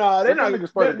Oh Griffin. no, they're Let them not.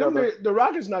 niggas play together. The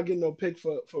Rockets not getting no pick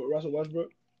for Russell Westbrook.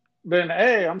 Then,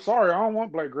 hey, I'm sorry, I don't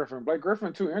want Blake Griffin. Blake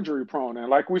Griffin too injury prone. And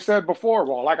like we said before,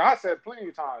 well, like I said plenty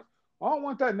of times, I don't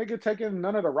want that nigga taking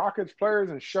none of the Rockets players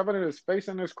and shoving in his face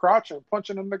in his crotch and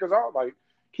punching them niggas out. Like,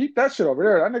 keep that shit over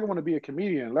there. That nigga want to be a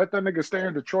comedian. Let that nigga stay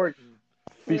in Detroit and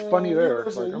be funny Man, there.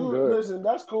 Like, I'm good. listen.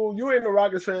 That's cool. You ain't a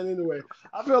Rockets fan anyway.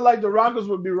 I feel like the Rockets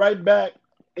would be right back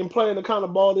in playing the kind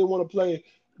of ball they want to play.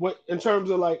 What in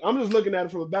terms of like, I'm just looking at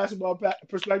it from a basketball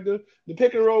perspective. The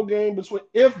pick and roll game between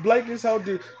if Blake is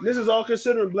healthy, this is all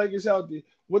considering Blake is healthy.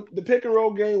 With the pick and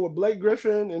roll game with Blake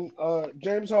Griffin and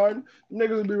James Harden, them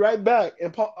niggas will be right back.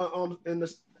 And Paul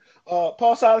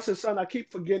Silas's son, I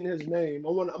keep forgetting his name.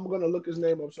 I'm gonna look his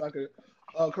name up so I can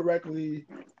correctly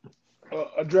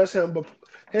address him, but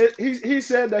he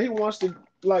said that he wants to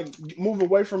like move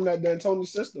away from that D'Antoni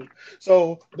system.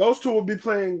 So those two will be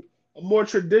playing a more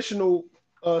traditional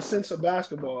sense of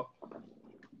basketball.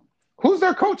 Who's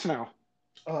their coach now?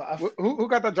 Uh, Who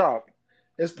got that job?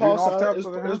 it's Do you Paul know off the Silas.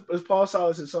 top of It's Paul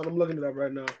Silas' son. I'm looking it up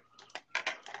right now.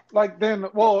 Like, then,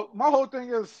 well, my whole thing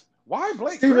is why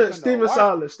Blake Griffin though? Steven Why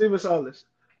Silas. Steven Silas.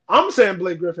 I'm saying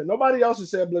Blake Griffin. Nobody else has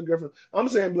said Blake Griffin. I'm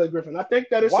saying Blake Griffin. I think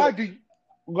that it's why a do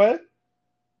go ahead.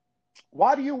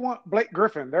 why do you want Blake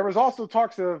Griffin? There was also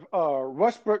talks of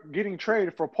Westbrook getting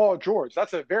traded for Paul George.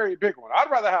 That's a very big one.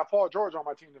 I'd rather have Paul George on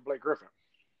my team than Blake Griffin,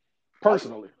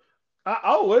 personally.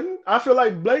 I wouldn't. I feel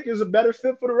like Blake is a better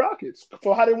fit for the Rockets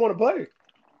for how they want to play.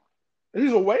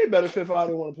 He's a way better fit for how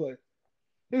they want to play.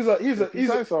 He's a he's a If you he's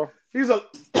a say so. he's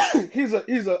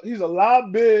a he's a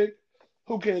lob big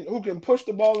who can push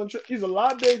the ball in. He's a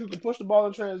lob big who can push the ball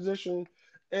in transition,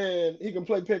 and he can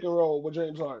play pick and roll with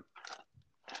James Harden.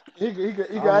 Um, He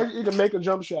can make a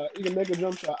jump shot. He can make a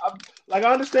jump shot. I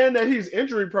understand that he's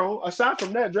injury prone. Aside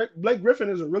from that, Blake Griffin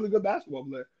is a really good basketball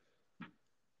player.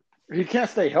 he can't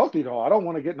stay healthy though. I don't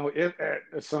want to get no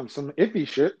some iffy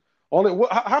shit. Only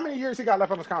how many years he got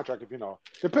left on his contract? If you know,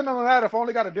 depending on that, if I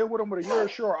only got to deal with him with a year,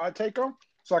 sure, I'd take him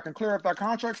so I can clear up that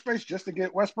contract space just to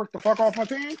get Westbrook the fuck off my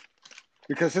team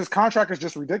because his contract is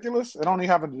just ridiculous. It only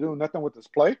having to do nothing with his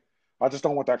play. I just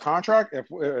don't want that contract.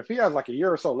 If he has like a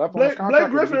year or so left on his Blake contract,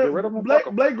 and we get rid of him, fuck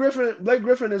him. Blake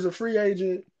Griffin is a free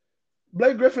agent.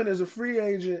 Blake Griffin is a free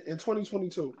agent in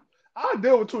 2022. I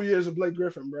deal with 2 years of Blake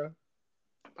Griffin, bro.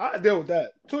 I deal with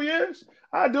that. 2 years?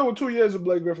 I deal with 2 years of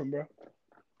Blake Griffin, bro.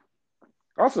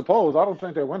 I suppose I don't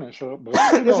think they're winning shit, but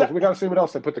who knows? We got to see what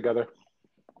else they put together.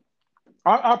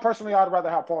 I personally, I'd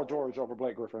rather have Paul George over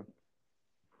Blake Griffin.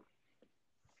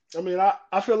 I mean,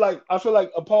 I feel like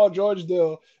a Paul George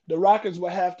deal, the Rockets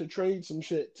would have to trade some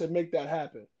shit to make that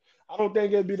happen. I don't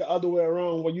think it'd be the other way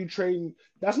around where you trading.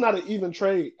 That's not an even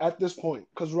trade at this point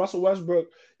because Russell Westbrook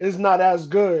is not as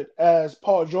good as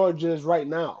Paul George is right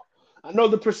now. I know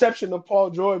the perception of Paul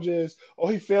George is, oh,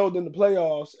 he failed in the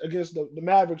playoffs against the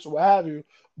Mavericks or what have you.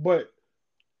 But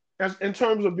as in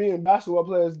terms of being basketball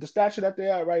players, the stature that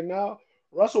they're at right now,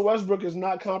 Russell Westbrook is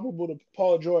not comparable to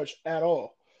Paul George at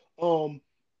all. Um,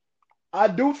 I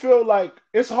do feel like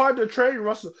it's hard to trade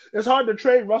Russell. It's hard to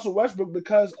trade Russell Westbrook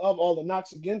because of all the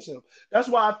knocks against him. That's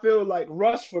why I feel like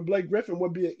Russ for Blake Griffin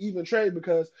would be an even trade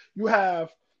because you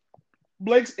have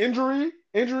Blake's injury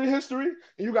history, and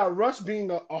you got Russ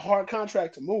being a hard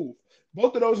contract to move.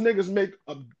 Both of those niggas make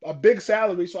a big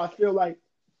salary, so I feel like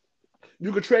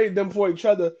you could trade them for each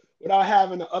other without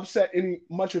having to upset any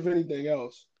much of anything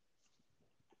else.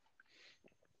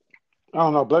 I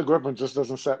don't know. Blake Griffin just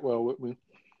doesn't set well with me.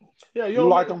 Yeah, You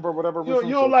like him for whatever you reason,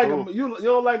 don't so like him. cool. You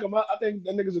don't like him. I think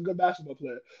that nigga's a good basketball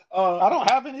player. I don't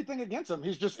have anything against him.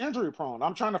 He's just injury prone.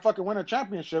 I'm trying to fucking win a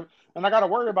championship, and I got to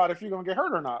worry about if you're gonna get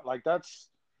hurt or not. Like that's,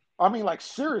 I mean, like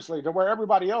seriously, to where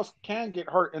everybody else can get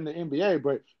hurt in the NBA,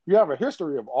 but you have a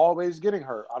history of always getting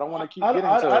hurt. I don't want to keep getting to.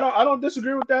 I don't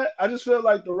disagree with that. I just feel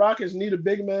like the Rockets need a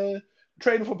big man.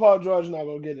 Trading for Paul George is not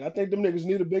gonna get it. I think them niggas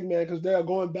need a big man because they are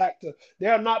going back to they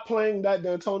are not playing that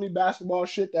D'Antoni basketball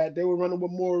shit that they were running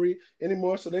with Morey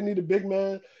anymore. So they need a big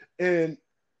man and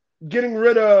getting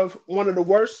rid of one of the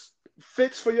worst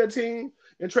fits for your team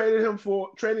and trading him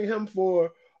for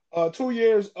 2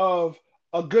 years of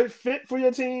a good fit for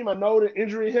your team. I know the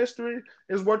injury history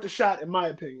is worth a shot in my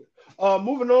opinion.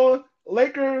 Moving on,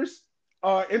 Lakers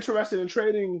are interested in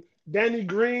trading Danny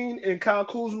Green and Kyle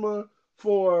Kuzma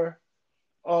for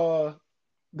DeMar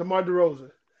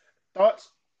DeRozan. Thoughts?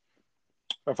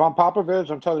 If I'm Popovich,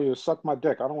 I'm telling you, suck my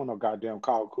dick. I don't want no goddamn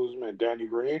Kyle Kuzma and Danny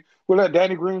Green. We'll let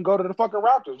Danny Green go to the fucking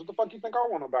Raptors. What the fuck you think I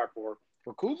want him back for?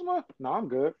 For Kuzma? No, I'm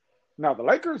good. Now the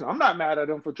Lakers, I'm not mad at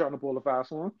them for trying to pull a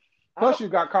fast one. Plus, you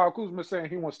got Kyle Kuzma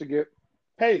saying he wants to get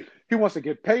paid. He wants to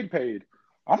get paid.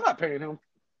 I'm not paying him.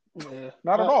 Yeah,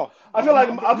 not at all. I feel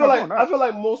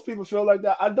like most people feel like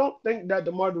that. I don't think that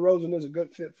DeMar DeRozan is a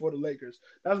good fit for the Lakers.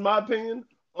 That's my opinion.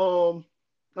 I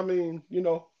mean,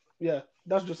 yeah,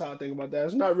 that's just how I think about that.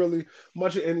 It's not really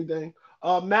much of anything.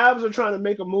 Mavs are trying to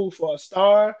make a move for a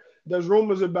star. There's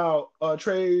rumors about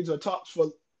trades or talks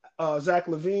for Zach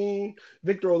LaVine,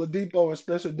 Victor Oladipo, and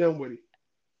Spencer Dinwiddie.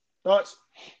 Thoughts?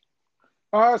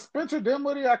 Spencer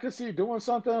Dinwiddie, I can see doing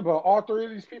something, but all three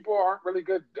of these people aren't really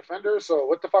good defenders. So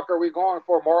what the fuck are we going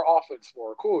for more offense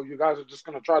for? Cool, you guys are just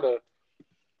gonna try to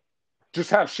just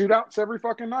have shootouts every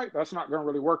fucking night. That's not gonna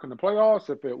really work in the playoffs.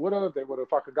 If it would have, they would have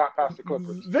fucking got past the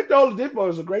Clippers. Victor Oladipo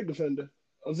is a great defender.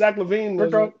 Zach LaVine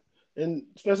isn't, and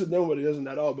Spencer Dinwiddie isn't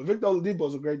at all. But Victor Oladipo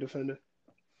is a great defender.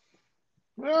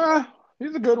 Yeah,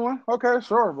 he's a good one. Okay,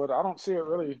 sure, but I don't see it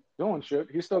really doing shit.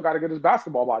 He's still got to get his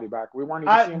basketball body back. We weren't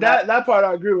even seeing that part.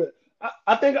 I agree with.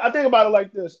 I think about it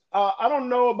like this. I don't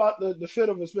know about the fit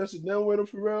of a Spencer Dinwiddie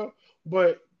for real,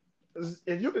 but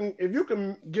if you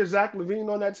can get Zach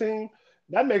LaVine on that team,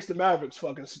 that makes the Mavericks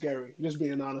fucking scary. Just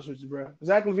being honest with you, bro.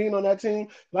 Zach LaVine on that team,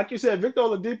 like you said, Victor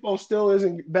Oladipo still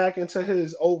isn't back into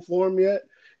his old form yet.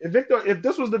 If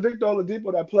this was the Victor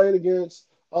Oladipo that played against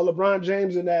LeBron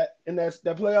James in that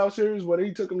playoff series where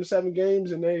he took him to 7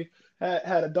 games and they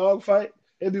had a dogfight,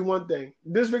 it'd be one thing.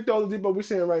 This Victor Oladipo we're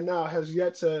seeing right now has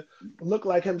yet to look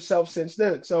like himself since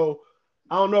then. So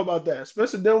I don't know about that.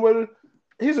 Spencer Dinwiddie,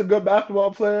 he's a good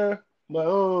basketball player,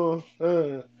 but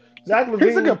Zach LaVine.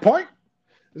 He's a good point.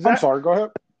 I'm sorry. Go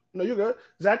ahead. No, you're good.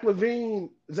 Zach LaVine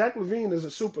is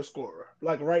a super scorer.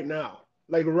 Like right now,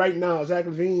 Zach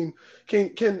LaVine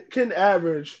can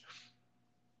average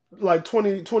like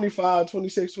 20, 25,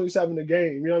 26, 27 a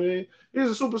game. You know what I mean? He's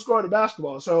a super scorer to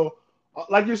basketball. So,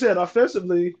 like you said,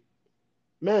 offensively,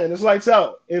 man, it's lights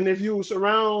out. And if you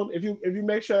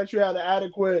make sure that you have an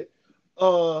adequate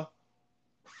 4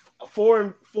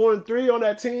 and 3 on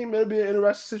that team, it'll be an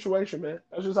interesting situation, man.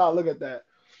 That's just how I look at that.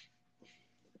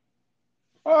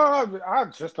 I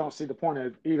just don't see the point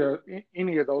of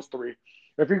any of those three.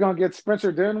 If you're gonna get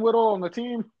Spencer Dinwiddie on the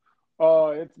team,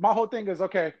 my whole thing is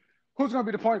okay. Who's gonna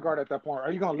be the point guard at that point?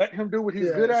 Are you gonna let him do what he's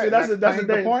good at? See, that's the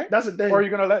thing. Point? That's the thing. Or are you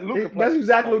gonna let Luka play?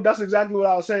 That's exactly what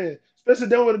I was saying. Spencer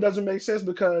Dinwiddie doesn't make sense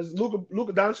because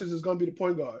Luka Doncic is gonna be the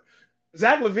point guard.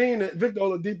 Zach LaVine and Victor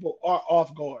Oladipo are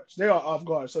off guards. They are off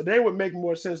guards, so they would make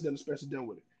more sense than Spencer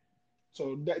Dinwiddie.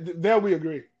 So there we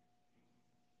agree.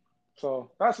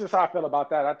 So that's just how I feel about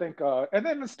that. I think, and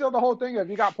then it's still the whole thing of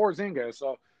you got Porzingis.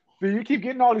 So if you keep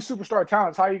getting all these superstar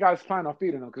talents, how you guys plan on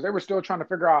feeding them? Because they were still trying to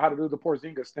figure out how to do the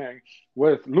Porzingis thing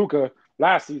with Luka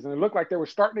last season. It looked like they were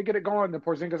starting to get it going, and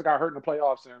Porzingis got hurt in the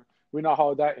playoffs, and we know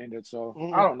how that ended. So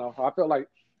I don't know. I feel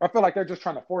like they're just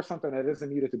trying to force something that isn't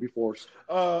needed to be forced.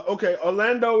 Okay,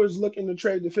 Orlando is looking to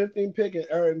trade the 15th pick and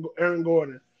Aaron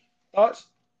Gordon. Thoughts?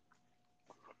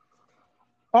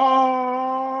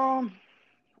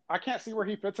 I can't see where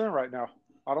he fits in right now.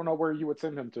 I don't know where you would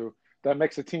send him to. That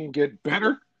makes the team get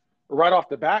better right off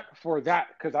the bat for that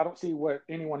because I don't see what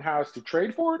anyone has to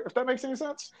trade for it, if that makes any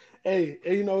sense. Hey,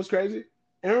 you know what's crazy?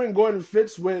 Aaron Gordon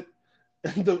fits with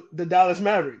the Dallas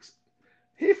Mavericks.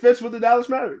 He fits with the Dallas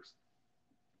Mavericks.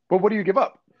 But what do you give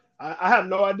up? I have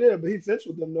no idea, but he fits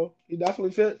with them though. He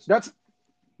definitely fits.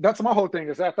 That's my whole thing.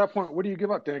 Is at that point, what do you give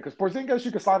up then? Because Porzingis,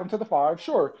 you can slide him to the five,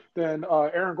 sure. Then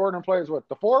Aaron Gordon plays what,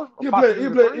 the four or possibly the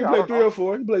three? You I play don't three know. or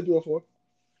four. You play 3 or 4.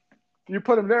 You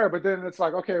put him there, but then it's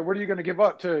like, okay, what are you going to give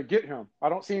up to get him? I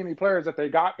don't see any players that they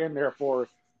got in there for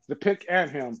the pick and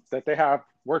him that they have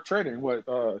worth trading. What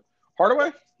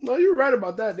Hardaway? No, you're right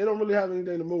about that. They don't really have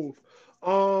anything to move.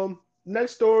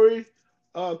 Next story,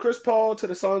 Chris Paul to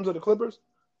the Suns or the Clippers.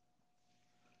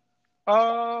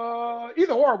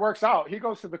 Either or works out. He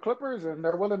goes to the Clippers and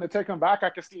they're willing to take him back.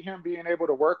 I can see him being able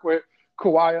to work with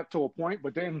Kawhi up to a point,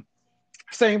 but then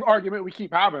same argument we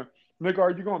keep having. Nigga,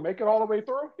 are you going to make it all the way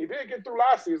through? He didn't get through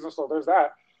last season, so there's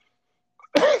that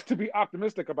to be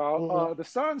optimistic about. Mm-hmm. The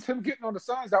Suns, him getting on the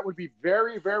Suns, that would be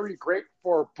very, very great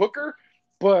for Booker.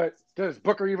 But does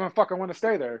Booker even fucking want to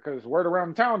stay there? Because word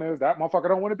around town is that motherfucker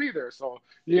don't want to be there. So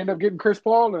you end up getting Chris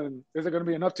Paul, and is it going to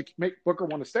be enough to make Booker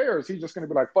want to stay, or is he just going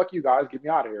to be like, fuck you guys, get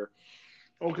me out of here?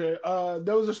 Okay.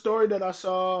 There was a story that I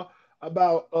saw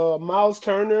about Miles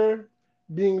Turner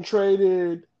being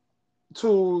traded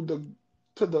to the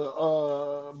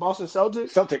Boston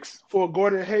Celtics Celtics. for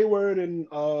Gordon Hayward and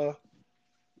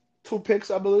 2 picks,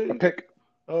 I believe. A pick.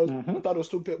 I thought it was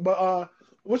 2 picks. But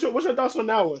what's your thoughts on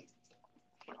that one?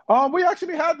 We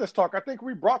actually had this talk. I think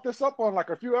we brought this up on like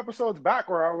a few episodes back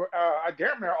where I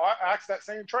damn near asked that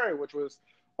same trade, which was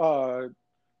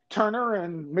Turner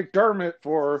and McDermott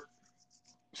for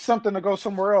something to go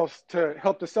somewhere else to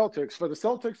help the Celtics. For the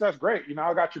Celtics, that's great. You know,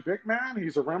 I got your big man.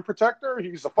 He's a rim protector.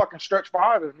 He's a fucking stretch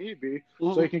 5 if need be,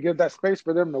 so he can give that space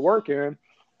for them to work in.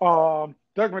 Doug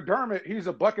McDermott, he's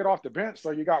a bucket off the bench,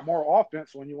 so you got more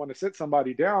offense when you want to sit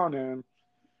somebody down. And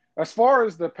as far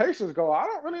as the Pacers go, I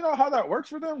don't really know how that works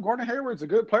for them. Gordon Hayward's a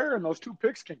good player, and those 2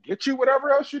 picks can get you whatever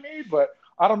else you need, but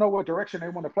I don't know what direction they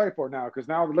want to play for now, because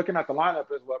now looking at the lineup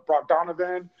is what, Brock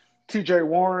Donovan, TJ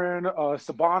Warren,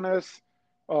 Sabonis,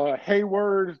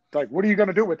 Hayward. Like, what are you going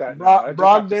to do with that?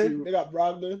 Brogdon. They got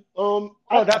Brogdon.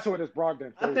 That's who it is,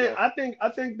 Brogdon. I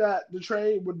think that the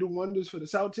trade would do wonders for the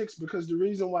Celtics, because the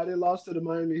reason why they lost to the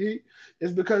Miami Heat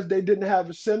is because they didn't have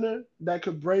a center that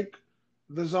could break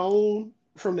the zone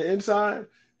from the inside,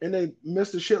 and they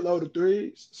missed a shitload of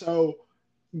threes. So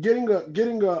getting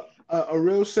a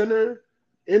real center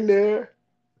in there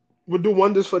would do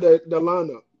wonders for the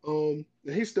lineup. And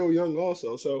he's still young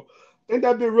also, so I think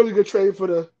that'd be a really good trade for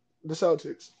the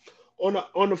Celtics.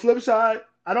 On the flip side,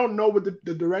 I don't know what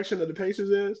the direction of the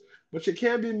Pacers is, but you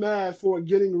can't be mad for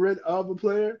getting rid of a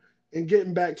player and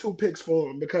getting back 2 picks for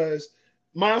him, because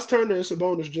Miles Turner and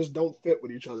Sabonis just don't fit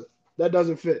with each other. That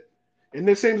doesn't fit. And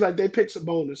it seems like they picked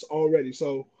Sabonis already.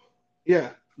 So, yeah,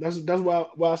 that's why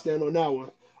I stand on that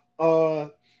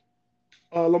one.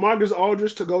 LaMarcus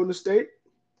Aldridge to Golden State.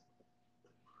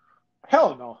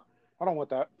 Hell no. I don't want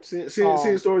that. Seeing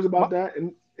stories about that.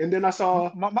 And then I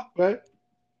saw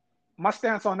my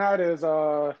stance on that is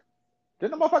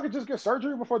didn't the motherfucker just get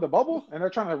surgery before the bubble, and they're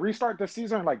trying to restart this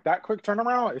season like that quick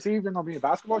turnaround? Is he even gonna be in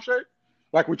basketball shape?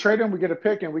 Like, we trade him, we get a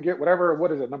pick, and we get whatever,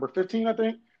 what is it, number 15, I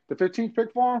think? The 15th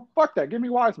pick for him? Fuck that. Give me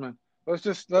Wiseman. Let's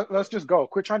just go.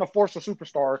 Quit trying to force a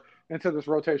superstar into this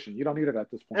rotation. You don't need it at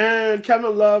this point. And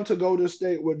Kevin Love to Golden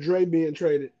State with Dre being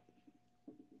traded.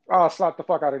 I'll slap the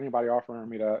fuck out of anybody offering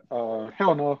me that.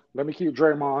 Hell no. Let me keep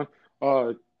Draymond.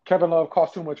 Kevin Love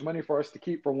costs too much money for us to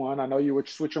keep, for one. I know you would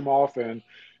switch him off, and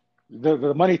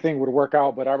the money thing would work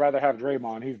out, but I'd rather have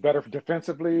Draymond. He's better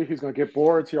defensively. He's going to get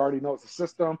boards. He already knows the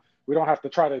system. We don't have to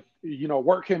try to,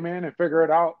 work him in and figure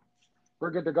it out. We're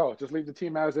good to go. Just leave the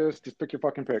team as is. Just pick your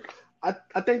fucking pick.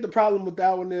 I think the problem with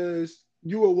that one is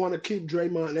you would want to keep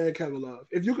Draymond and Kevin Love.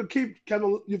 If you could keep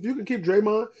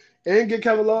Draymond and get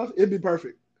Kevin Love, it'd be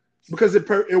perfect, because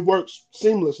it works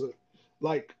seamlessly.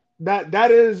 Like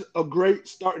that is a great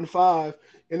starting 5,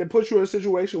 and it puts you in a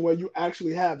situation where you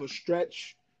actually have a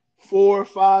stretch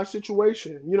 4-5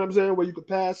 situation. You know what I'm saying? Where you could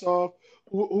pass off.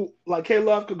 Who like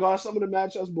K-Love could guard some of the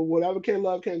matchups, but whatever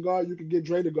K-Love can't guard, you could get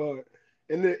Dre to guard.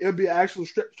 And then it'll be an actual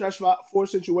stretch 4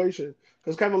 situation,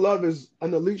 because Kevin Love is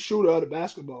an elite shooter of the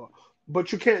basketball.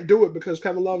 But you can't do it because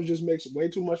Kevin Love just makes way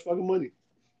too much fucking money.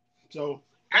 So,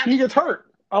 and he gets hurt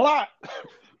a lot.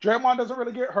 Draymond doesn't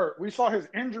really get hurt. We saw his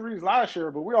injuries last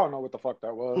year, but we all know what the fuck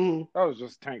that was. Mm-hmm. That was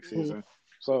just tank season. Mm-hmm.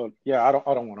 So, yeah, I don't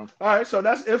want him. All right, so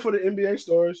that's it for the NBA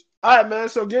stories. All right, man.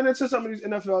 So getting into some of these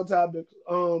NFL topics.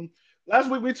 Last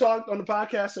week we talked on the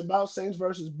podcast about Saints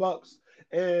versus Bucks,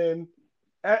 and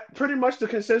pretty much the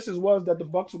consensus was that the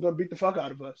Bucks were gonna beat the fuck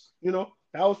out of us. That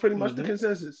was pretty much the Hmm.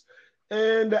 consensus,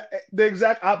 and the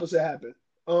exact opposite happened.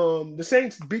 The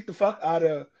Saints beat the fuck out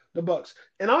of the Bucks,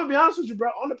 and I'm gonna be honest with you, bro.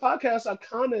 On the podcast, I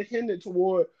kind of hinted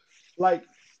toward like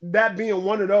that being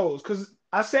one of those because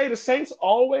I say the Saints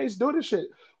always do this shit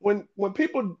when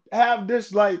people have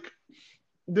this like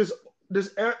this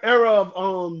era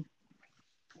of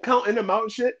counting them out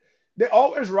and shit, they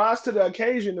always rise to the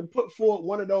occasion and put forward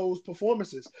one of those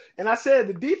performances. And I said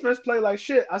the defense play like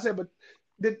shit. I said, but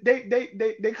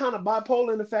they kind of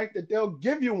bipolar in the fact that they'll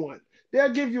give you one. They'll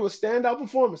give you a standout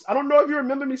performance. I don't know if you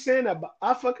remember me saying that, but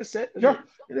I fucking said Yeah.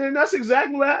 it. And that's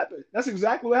exactly what happened. That's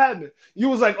exactly what happened. You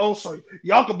was like, oh, so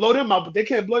y'all can blow them out, but they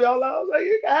can't blow y'all out. I was like,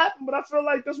 it can happen, but I feel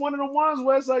like that's one of the ones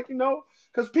where it's like,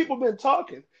 because people been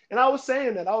talking. And I was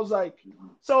saying that. I was like,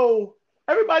 so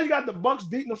everybody got the Bucks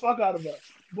beating the fuck out of us.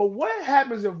 But what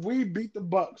happens if we beat the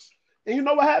Bucks? And you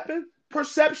know what happened?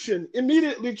 Perception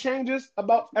immediately changes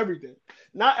about everything.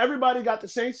 Not everybody got the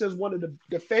Saints as one of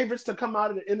the favorites to come out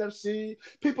of the NFC.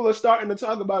 People are starting to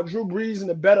talk about Drew Brees in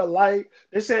a better light.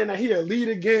 They're saying that he'll lead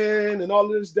again and all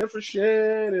of this different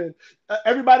shit. And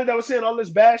everybody that was saying all this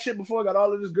bad shit before got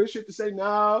all of this good shit to say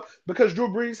now because Drew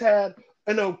Brees had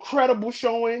an incredible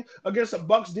showing against a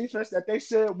Bucks defense that they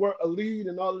said were a lead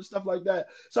and all this stuff like that.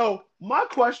 So my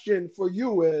question for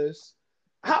you is,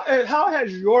 how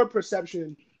has your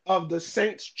perception of the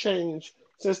Saints changed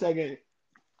since that game?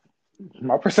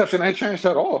 My perception ain't changed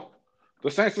at all. The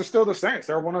Saints are still the Saints.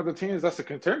 They're one of the teams that's a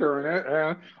contender in it,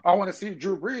 and I want to see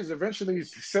Drew Brees eventually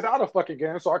sit out a fucking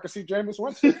game so I can see Jameis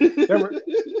Winston. They were,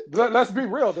 let's be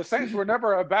real. The Saints were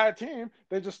never a bad team.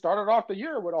 They just started off the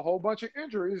year with a whole bunch of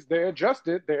injuries. They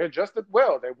adjusted. They adjusted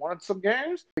well. They won some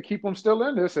games to keep them still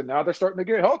in this, and now they're starting to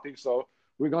get healthy. So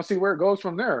we're gonna see where it goes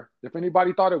from there. If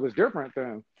anybody thought it was different,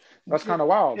 then that's kind of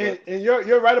wild. But And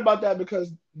you're right about that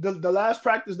because the last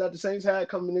practice that the Saints had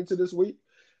coming into this week,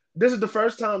 this is the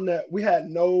first time that we had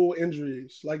no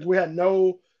injuries. Like we had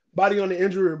nobody on the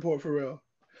injury report for real.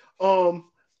 Um,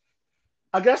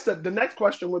 I guess the next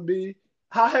question would be,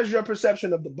 how has your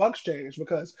perception of the Bucks changed?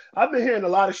 Because I've been hearing a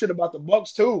lot of shit about the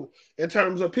Bucks too, in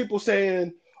terms of people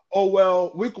saying, "Oh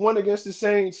well, week one against the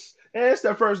Saints, and it's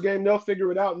their first game, they'll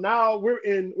figure it out." Now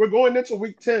we're going into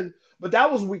week 10, but that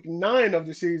was week 9 of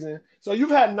the season. So you've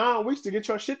had 9 weeks to get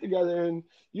your shit together, and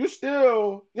you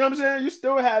still, you know what I'm saying? You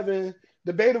still having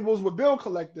debatables with Bill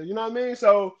Collector. You know what I mean?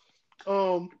 So,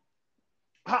 um,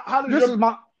 how does this your is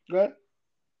my go ahead.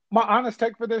 my honest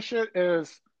take for this shit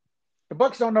is the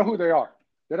Bucks don't know who they are.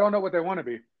 They don't know what they want to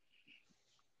be.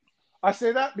 I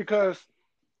say that because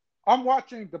I'm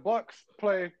watching the Bucks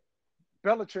play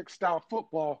Belichick style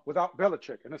football without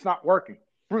Belichick, and it's not working.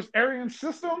 Bruce Arians'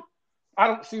 system, I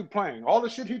don't see playing. All the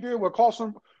shit he did with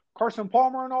Carson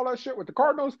Palmer and all that shit with the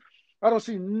Cardinals, I don't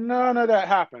see none of that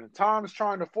happen. Tom's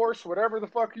trying to force whatever the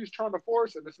fuck he's trying to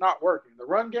force, and it's not working. The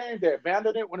run game, they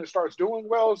abandon it when it starts doing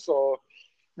well. So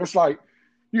it's like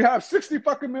you have 60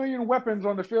 fucking million weapons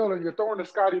on the field, and you're throwing to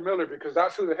Scotty Miller because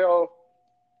that's who the hell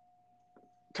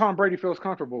Tom Brady feels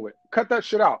comfortable with. Cut that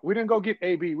shit out. We didn't go get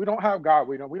AB. We don't have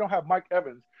Godwin. We don't have Mike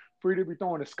Evans for you to be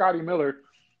throwing to Scotty Miller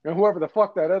and whoever the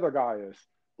fuck that other guy is.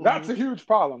 That's Mm-hmm. a huge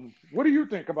problem. What do you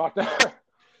think about that?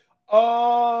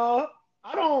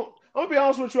 I don't. I'm gonna be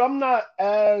honest with you. I'm not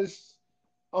as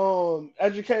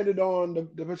educated on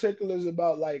the particulars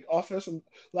about like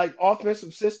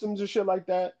offensive systems and shit like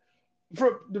that.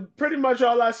 Pretty much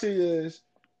all I see is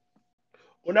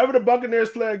whenever the Buccaneers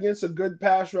play against a good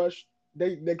pass rush,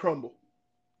 they crumble.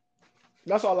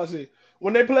 That's all I see.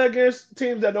 When they play against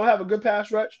teams that don't have a good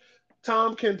pass rush,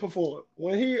 Tom can perform.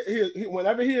 When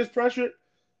whenever he is pressured,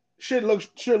 shit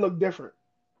look different.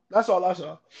 That's all I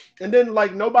saw. And then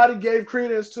like nobody gave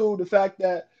credence to the fact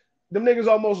that them niggas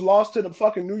almost lost to the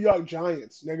fucking New York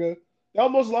Giants, nigga. They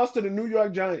almost lost to the New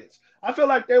York Giants. I feel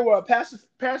like they were a pass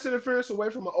interference away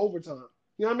from an overtime.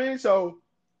 You know what I mean? So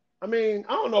I mean,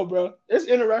 I don't know, bro. It's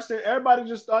interesting. Everybody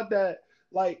just thought that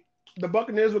like the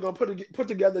Buccaneers were gonna put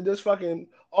together this fucking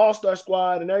all-star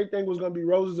squad and everything was gonna be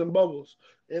roses and bubbles.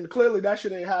 And clearly that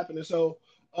shit ain't happening. So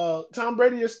Tom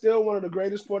Brady is still one of the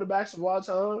greatest quarterbacks of all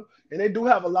time, and they do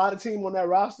have a lot of team on that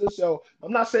roster. So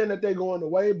I'm not saying that they're going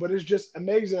away, but it's just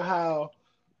amazing how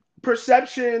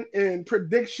perception and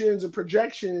predictions and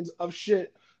projections of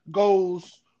shit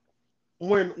goes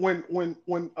when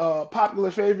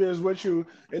popular favor is with you,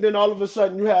 and then all of a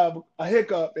sudden you have a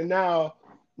hiccup, and now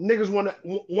niggas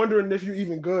wondering if you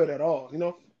even good at all.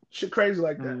 Shit crazy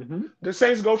like that. Mm-hmm. The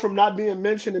Saints go from not being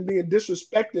mentioned and being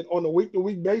disrespected on a week to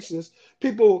week basis.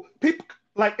 People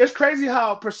like it's crazy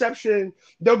how perception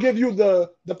they'll give you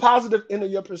the positive end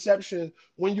of your perception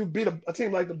when you beat a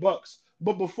team like the Bucks.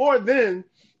 But before then,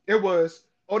 it was,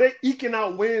 oh, they eking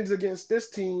out wins against this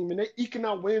team and they eking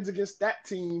out wins against that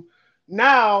team.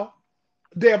 Now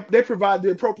they provide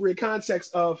the appropriate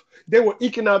context of they were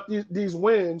eking out these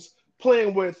wins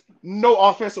playing with no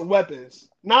offensive weapons.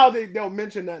 Now they'll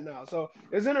mention that now. So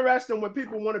it's interesting when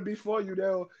people want to be for you,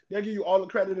 they'll give you all the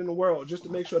credit in the world just to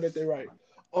make sure that they're right.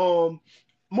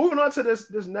 Moving on to this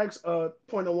next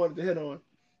point I wanted to hit on.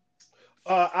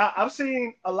 I've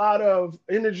seen a lot of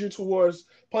energy towards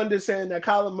pundits saying that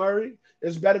Kyler Murray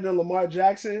is better than Lamar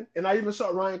Jackson, and I even saw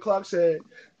Ryan Clark said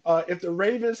if the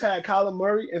Ravens had Kyler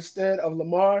Murray instead of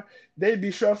Lamar, they'd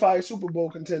be surefire Super Bowl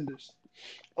contenders.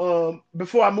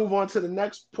 Before I move on to the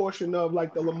next portion of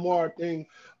like the Lamar thing,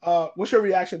 what's your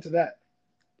reaction to that?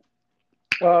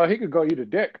 He could go eat a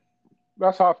dick.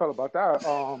 That's how I felt about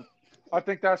that. I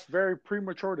think that's very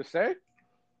premature to say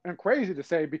and crazy to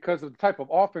say because of the type of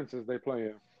offenses they play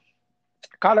in.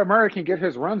 Kyler Murray can get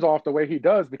his runs off the way he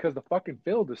does because the fucking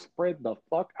field is spread the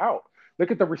fuck out.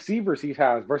 Look at the receivers he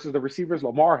has versus the receivers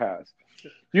Lamar has.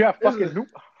 You have fucking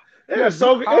it's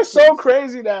so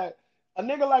crazy that a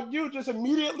nigga like you just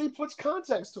immediately puts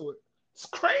context to it. It's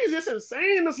crazy. It's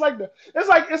insane.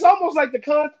 It's almost like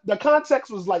the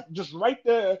context was like just right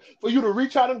there for you to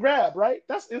reach out and grab. Right?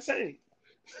 That's insane.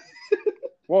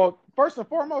 Well, first and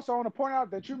foremost, I want to point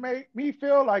out that you made me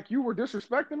feel like you were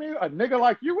disrespecting me. A nigga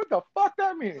like you, what the fuck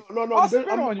that means? No, I'll spit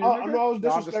on you, nigga.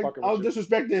 I was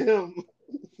disrespecting him.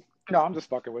 No, I'm just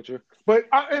fucking with you. But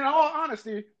in all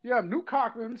honesty, you have Nuke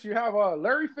Hopkins, you have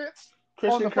Larry Fitz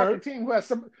on the fucking team who has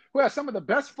some of the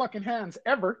best fucking hands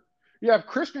ever. You have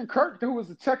Christian Kirk, who was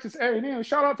the Texas A&M.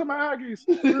 Shout out to my Aggies.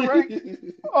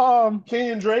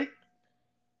 Kenyon Drake.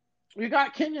 You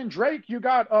got Kenyon Drake. You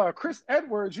got Chris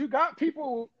Edwards. You got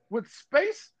people with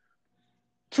space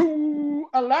to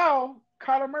allow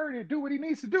Kyler Murray to do what he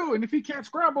needs to do. And if he can't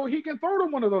scramble, he can throw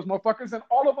to one of those motherfuckers, and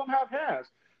all of them have hands.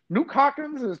 Nuke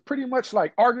Hopkins is pretty much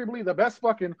like arguably the best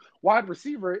fucking wide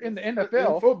receiver in the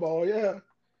NFL. In football, yeah.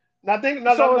 Now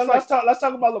let's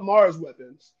talk about Lamar's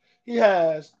weapons. He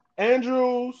has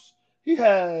Andrews. He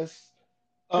has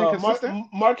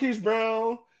Marquise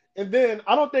Brown. And then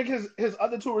I don't think his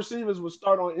other two receivers would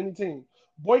start on any team.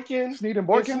 Snead and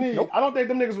Boykin? Nope. I don't think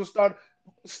them niggas would start.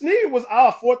 Snead was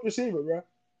our fourth receiver, bro.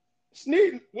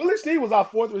 Willie Snead was our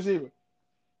fourth receiver.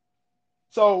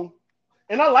 So,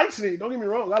 and I like Snead. Don't get me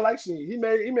wrong. I like Snead. He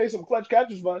made some clutch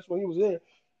catches for us when he was there.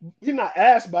 He's not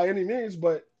ass by any means,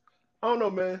 but I don't know,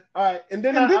 man. All right. And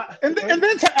then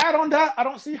to add on that, I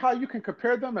don't see how you can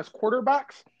compare them as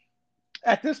quarterbacks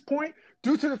at this point,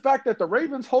 due to the fact that the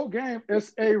Ravens' whole game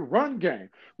is a run game.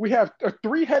 We have a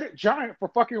three-headed giant for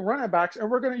fucking running backs, and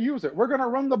we're going to use it. We're going to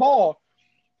run the ball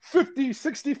 50,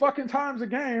 60 fucking times a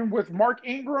game with Mark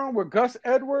Ingram, with Gus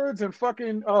Edwards, and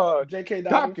fucking J.K.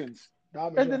 Dobbins.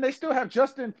 And then they still have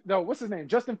Justin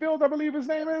Fields, I believe his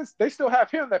name is. They still have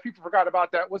him that people forgot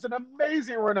about that. Was an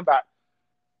amazing running back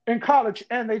in college,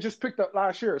 and they just picked up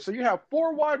last year. So you have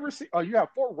four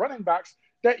running backs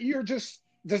that you're just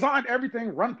designed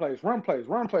everything, run plays. We're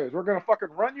going to fucking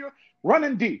run you, run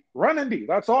and D.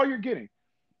 That's all you're getting.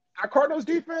 Our Cardinals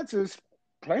defense is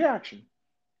play action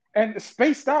and it's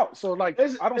spaced out. So, like,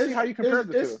 I don't see how you compare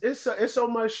the two. It's so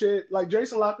much shit. Like,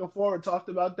 Jason Lockenford talked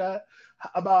about that,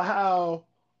 about how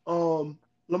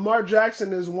Lamar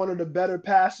Jackson is one of the better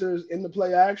passers in the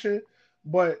play action,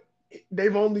 but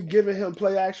they've only given him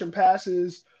play action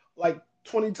passes like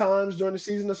 20 times during the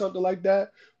season or something like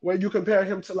that, where you compare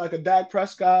him to like a Dak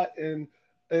Prescott and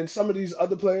some of these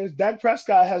other players. Dak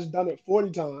Prescott has done it 40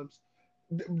 times.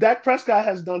 Dak Prescott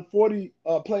has done 40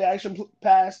 play action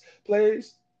pass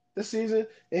plays this season,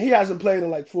 and he hasn't played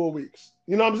in like 4 weeks.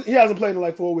 You know what I'm saying? He hasn't played in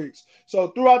like 4 weeks. So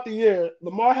throughout the year,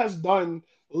 Lamar has done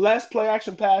less play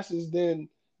action passes than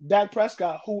Dak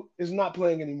Prescott, who is not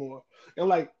playing anymore. And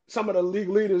like some of the league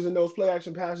leaders in those play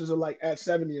action passes are like at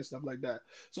 70 and stuff like that.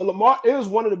 So Lamar is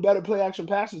one of the better play action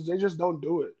passes. They just don't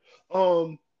do it.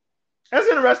 That's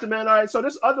interesting, man. All right. So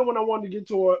this other one I wanted to get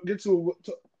to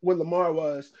when Lamar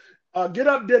was, Get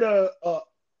Up did a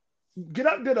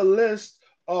list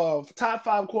of top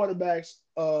five quarterbacks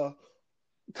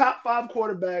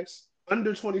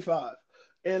under 25,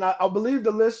 and I believe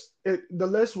the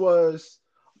list was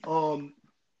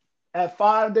at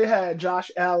 5 they had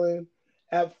Josh Allen.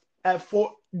 At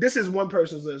 4, this is one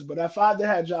person's list, but at 5 they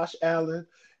had Josh Allen.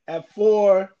 At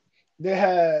 4 they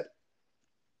had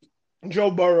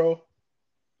Joe Burrow.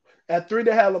 At 3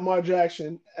 they had Lamar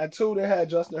Jackson. At 2 they had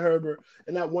Justin Herbert,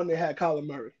 and at 1 they had Kyler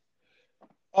Murray.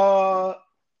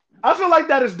 I feel like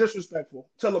that is disrespectful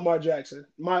to Lamar Jackson.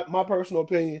 My personal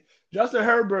opinion. Justin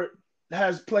Herbert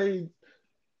has played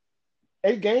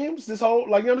 8 games. This whole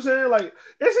like you know what I'm saying. Like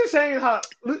it's insane how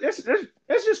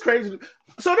it's just crazy.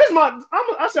 So this my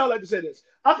I say I like to say this.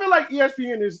 I feel like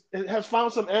ESPN has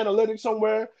found some analytics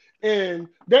somewhere, and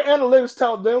their analytics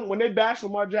tell them when they bash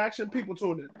Lamar Jackson, people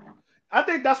tune in. I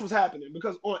think that's what's happening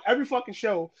because on every fucking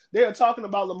show they are talking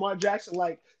about Lamar Jackson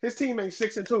like his team ain't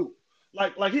 6-2,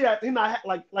 like he not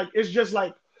like it's just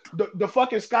like the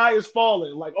fucking sky is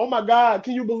falling. Like oh my god,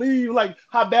 can you believe like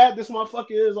how bad this motherfucker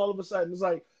is? All of a sudden, it's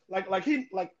like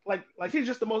he's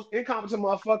just the most incompetent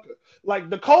motherfucker. Like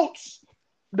the Colts,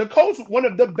 one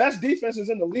of the best defenses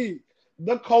in the league.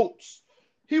 The Colts,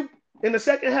 he in the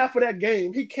second half of that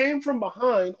game, he came from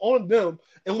behind on them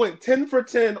and went 10 for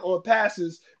 10 on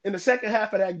passes in the second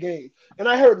half of that game. And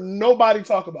I heard nobody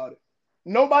talk about it.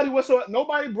 Nobody whatsoever.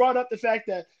 Nobody brought up the fact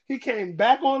that he came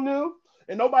back on them,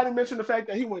 and nobody mentioned the fact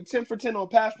that he went 10 for 10 on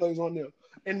pass plays on them.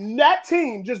 And that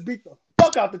team just beat the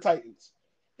fuck out the Titans.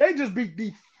 They just beat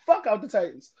the fuck out the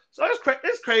Titans. So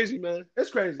it's crazy, man.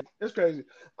 It's crazy. It's crazy.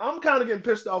 I'm kind of getting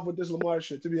pissed off with this Lamar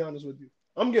shit, to be honest with you.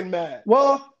 I'm getting mad.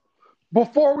 Well,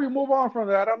 before we move on from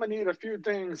that, I'm gonna need a few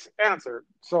things answered.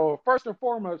 So first and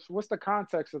foremost, what's the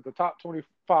context of the top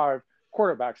 25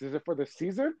 quarterbacks? Is it for the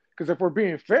season? Because if we're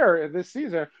being fair, this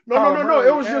season, Kyler No. It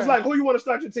Murray was just and like who you want to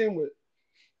start your team with.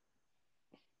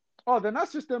 oh, then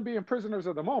that's just them being prisoners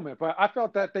of the moment. But I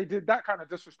felt that they did that kind of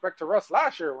disrespect to Russ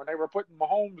last year when they were putting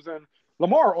Mahomes and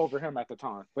Lamar over him at the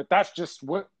time. But that's just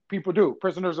what people do,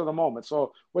 prisoners of the moment.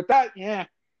 So with that, yeah,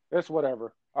 it's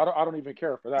whatever. I don't even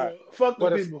care for that. Fuck them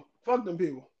But as people. Fuck them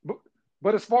people. but,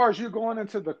 but as far as you going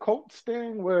into the Colts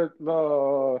thing with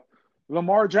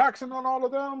Lamar Jackson and all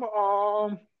of them,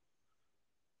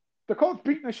 the Colts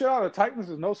beating the shit out of the Titans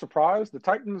is no surprise. The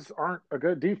Titans aren't a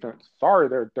good defense. Sorry,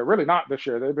 they're really not this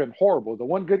year. They've been horrible. The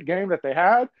one good game that they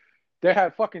had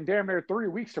fucking damn near 3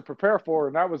 weeks to prepare for,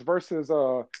 and that was versus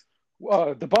the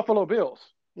Buffalo Bills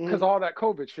because Mm-hmm. all that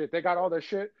COVID shit. They got all their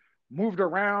shit moved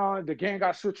around. The game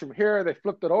got switched from here. They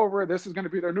flipped it over. This is going to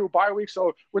be their new bye week.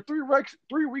 So with 3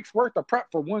 weeks worth of prep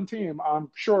for one team, I'm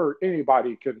sure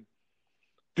anybody can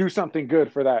do something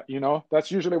good for that. That's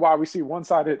usually why we see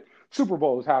one-sided Super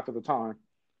Bowls half of the time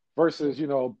versus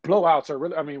blowouts are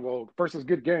really. I mean, well, versus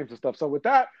good games and stuff. So with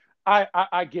that,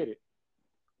 I get it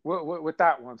with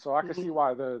that one. So I can Mm-hmm. see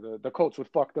why the Colts would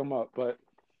fuck them up. But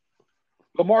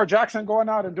Lamar Jackson going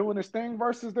out and doing his thing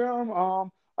versus them.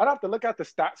 I'd have to look at the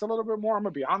stats a little bit more. I'm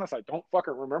gonna be honest. I don't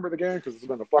fucking remember the game because it's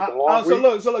been a fucking long So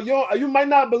week. look, you might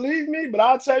not believe me, but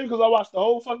I'll tell you because I watched the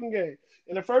whole fucking game.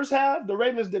 In the first half, the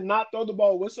Ravens did not throw the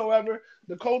ball whatsoever.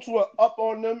 The Colts were up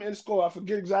on them in score. I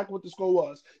forget exactly what the score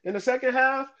was. In the second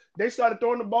half, they started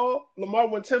throwing the ball. Lamar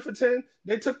went 10 for 10.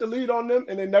 They took the lead on them,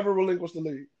 and they never relinquished the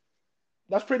lead.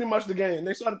 That's pretty much the game.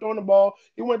 They started throwing the ball.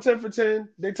 He went 10 for 10.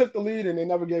 They took the lead, and they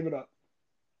never gave it up.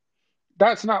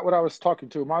 That's not what I was talking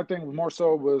to. My thing more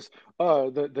so was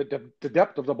the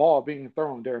depth of the ball being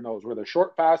thrown. Darren knows were there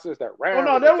short passes that Oh ran,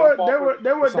 no, were there jump offers,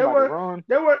 did somebody run?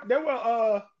 they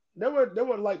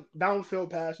were like downfield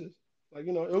passes. Like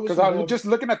it was Because some I was down. just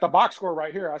looking at the box score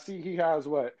right here. I see he has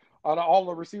what out of all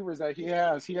the receivers that he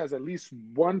has at least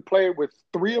one play with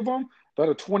three of them that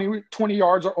are 20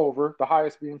 yards or over, the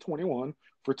highest being 21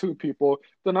 for two people.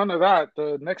 Then under that,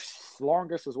 the next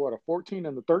longest is what, a 14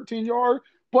 and the 13-yard.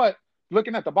 But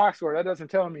looking at the box score, that doesn't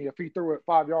tell me if he threw it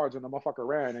 5 yards and the motherfucker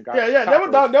ran and got Yeah,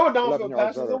 tackled they were 11 downfield yards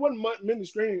passes. better. There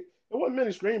wasn't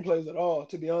many screen plays at all,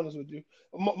 to be honest with you.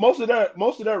 Most of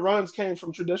their runs came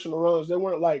from traditional runs. They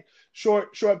weren't like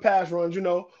short pass runs,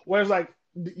 whereas like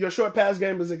your short pass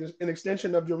game is an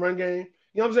extension of your run game.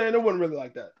 You know what I'm saying? It wasn't really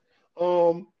like that.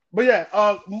 But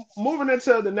yeah, moving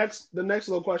into the next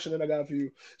little question that I got for you.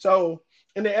 So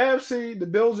in the AFC, the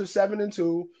Bills are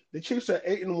 7-2, the Chiefs are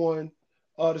 8-1,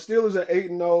 the Steelers are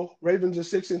 8-0, Ravens are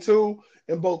 6-2,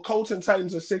 and both Colts and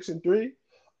Titans are 6-3.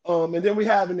 And then we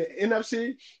have in the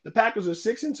NFC, the Packers are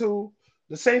 6-2,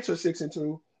 the Saints are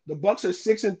 6-2, the Bucks are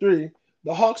 6-3,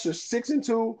 the Hawks are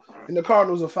 6-2, and the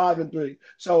Cardinals are 5-3.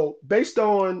 So based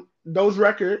on those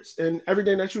records and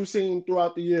everything that you've seen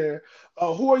throughout the year,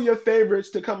 who are your favorites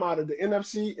to come out of the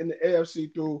NFC and the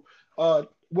AFC through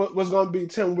what's going to be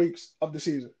 10 weeks of the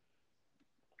season?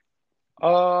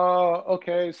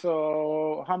 Okay,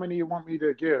 so how many you want me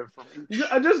to give from each?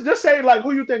 Just say like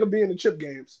who you think will be in the chip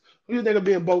games, who you think will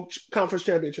be in both conference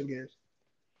championship games.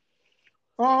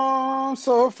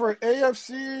 So for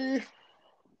AFC,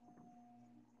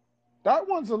 that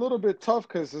one's a little bit tough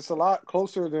because it's a lot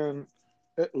closer than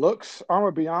it looks. I'm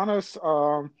gonna be honest.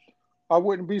 I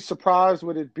wouldn't be surprised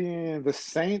with it being the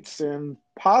Saints and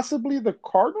possibly the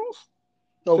Cardinals,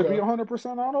 to be Okay.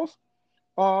 100% honest.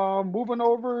 Moving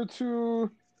over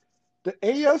to The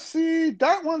AFC,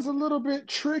 that one's a little bit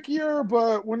trickier,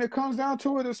 but when it comes down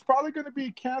to it, it's probably going to be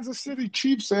Kansas City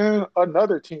Chiefs and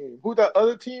another team. Who that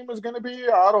other team is going to be,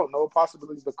 I don't know.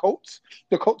 Possibly the Colts.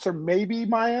 The Colts are maybe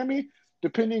Miami,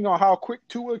 depending on how quick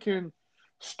Tua can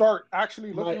start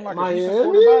actually looking like a decent Miami,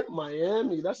 quarterback.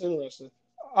 Miami. That's interesting.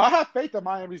 I have faith in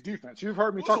Miami's defense. You've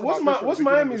heard me What's talk what's about this my from the what's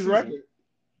beginning of the Miami's season. record?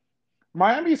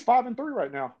 Miami's 5-3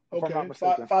 right now, if I'm not Okay, five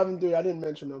mistaken. five and three. I didn't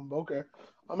mention them, but okay.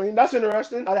 I mean, that's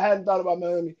interesting. I hadn't thought about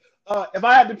Miami. If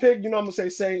I had to pick, I'm gonna say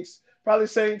Saints. Probably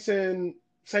Saints and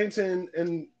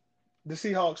the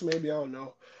Seahawks. Maybe I don't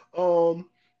know.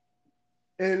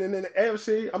 And then the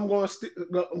AFC, I'm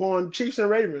going Chiefs and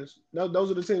Ravens.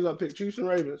 Those are the teams I picked. Chiefs and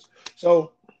Ravens.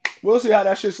 So we'll see how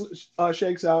that shit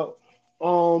shakes out.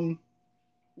 Um,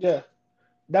 yeah,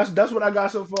 that's what I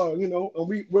got so far.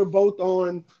 And we're both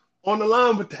on the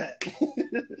line with that.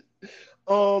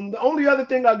 The only other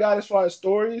thing I got as far as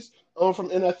stories from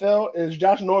NFL is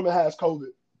Josh Norman has COVID.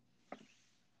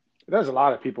 There's a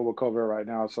lot of people with COVID right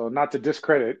now, so not to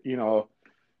discredit,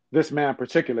 this man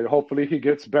particularly. Hopefully he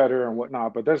gets better and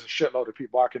whatnot. But there's a shitload of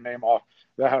people I can name off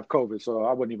that have COVID, so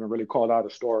I wouldn't even really call that a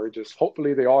story. Just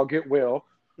hopefully they all get well.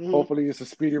 Hmm. Hopefully it's a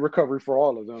speedy recovery for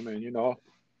all of them, and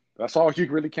that's all you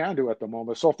really can do at the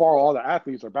moment. So far, all the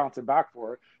athletes are bouncing back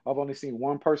for it. I've only seen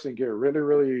one person get really,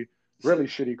 really, really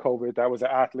shitty COVID. That was an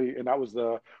athlete, and that was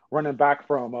the running back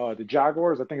from the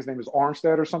Jaguars. I think his name is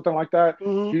Armstead or something like that.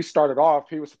 Hmm. He started off,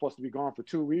 he was supposed to be gone for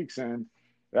 2 weeks, and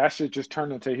that shit just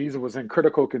turned into he was in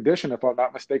critical condition, if I'm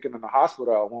not mistaken, in the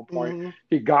hospital at one point. Hmm.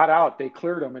 He got out, they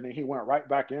cleared him, and then he went right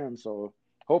back in. So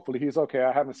hopefully he's okay.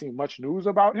 I haven't seen much news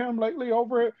about him lately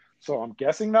over it. So I'm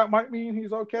guessing that might mean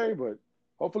he's okay, but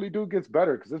hopefully dude gets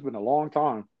better because it's been a long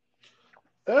time.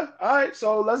 Yeah. All right.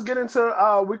 So let's get into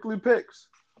our weekly picks.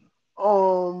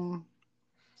 Um.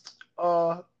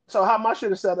 So how my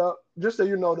shit is set up, just so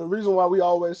you know, the reason why we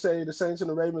always say the Saints and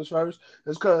the Ravens first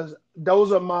is because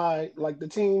those are my like the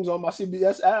teams on my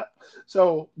CBS app.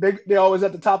 So they always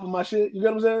at the top of my shit. You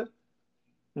get what I'm saying?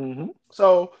 Mm-hmm.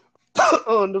 So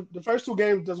the first two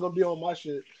games that's gonna be on my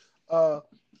shit. Uh,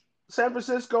 San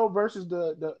Francisco versus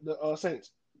the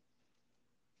Saints.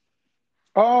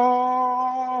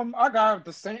 I got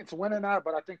the Saints winning that,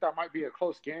 but I think that might be a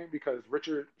close game because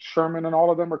Richard Sherman and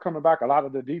all of them are coming back. A lot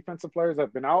of the defensive players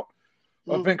have been out,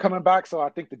 have Mm. been coming back. So I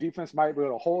think the defense might be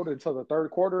able to hold until the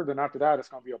third quarter. Then after that, it's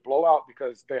going to be a blowout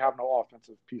because they have no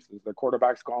offensive pieces. The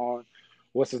quarterback's gone.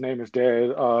 What's his name is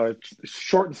dead.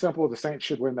 Short and simple, the Saints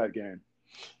should win that game.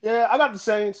 Yeah, I got the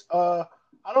Saints. I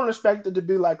don't expect it to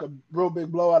be like a real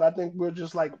big blowout. I think we'll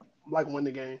just like win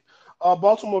the game.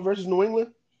 Baltimore versus New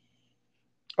England.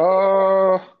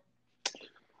 Uh,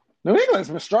 New England's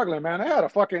been struggling, man. They had a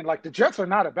fucking like the Jets are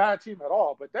not a bad team at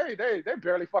all, but they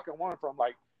barely fucking won from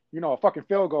like a fucking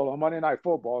field goal on Monday Night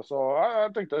Football. So I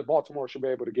think that Baltimore should be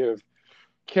able to give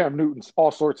Cam Newton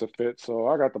all sorts of fits. So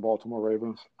I got the Baltimore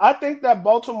Ravens. I think that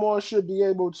Baltimore should be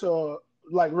able to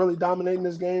like really dominate in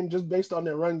this game just based on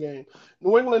their run game.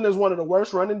 New England is one of the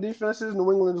worst running defenses. New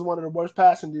England is one of the worst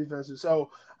passing defenses. So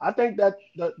I think that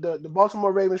the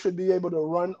Baltimore Ravens should be able to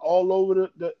run all over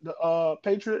the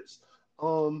Patriots.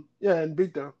 Yeah, and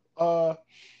beat them. So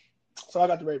I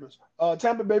got the Ravens.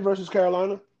 Tampa Bay versus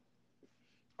Carolina.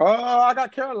 I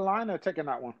got Carolina taking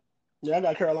that one. Yeah, I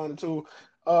got Carolina too.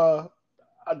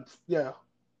 Yeah,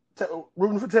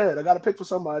 rooting for Ted. I got to pick for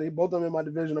somebody. Both of them in my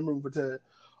division. I'm rooting for Ted.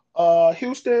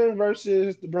 Houston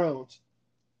versus the Browns.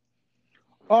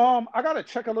 I gotta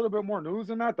check a little bit more news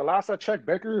than that. The last I checked,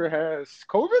 Baker has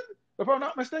COVID, if I'm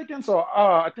not mistaken. So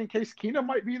I think Case Keenum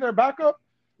might be their backup.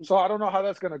 So I don't know how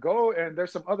that's gonna go. And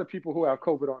there's some other people who have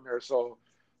COVID on there. So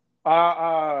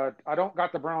I don't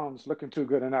got the Browns looking too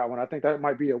good in that one. I think that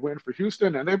might be a win for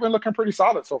Houston, and they've been looking pretty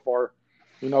solid so far.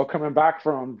 Coming back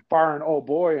from firing old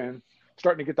boy and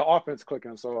starting to get the offense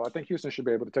clicking. So I think Houston should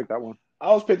be able to take that one.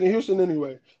 I was picking Houston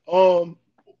anyway. But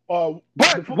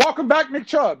welcome back, Nick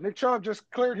Chubb. Nick Chubb just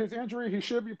cleared his injury. He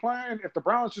should be playing. If the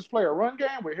Browns just play a run game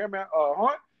with him and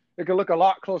Hunt, it can look a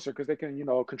lot closer because they can,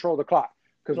 control the clock.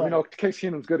 Because we know Case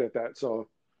Keenum's good at that. So,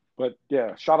 but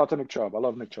yeah, shout out to Nick Chubb. I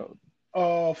love Nick Chubb.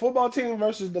 Football team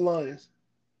versus the Lions.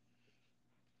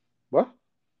 What?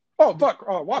 Oh, fuck.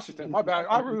 Washington. My bad.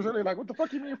 I was really like, what the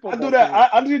fuck you mean football I do that. team?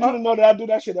 I need you to know that I do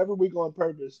that shit every week on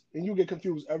purpose, and you get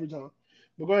confused every time.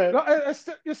 But go ahead. No,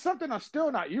 it's something I'm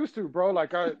still not used to, bro.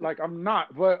 I'm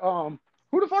not. But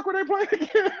who the fuck were they playing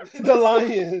again? The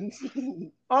Lions.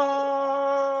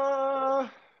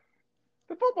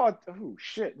 The football. Oh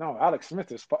shit! No, Alex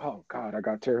Smith is. Oh god, I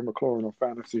got Terry McLaurin on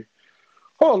fantasy.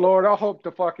 Oh lord, I hope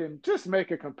to fucking just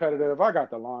make it competitive. I got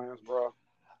the Lions, bro.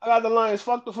 I got the Lions.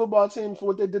 Fuck the football team for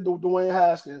what they did to Dwayne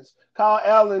Haskins. Kyle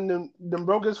Allen them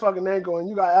broke his fucking ankle, and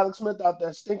you got Alex Smith out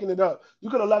there stinking it up. You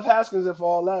could have left Haskins in for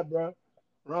all that, bro.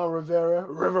 Ron Rivera,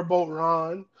 Riverboat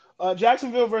Ron.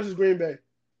 Jacksonville versus Green Bay.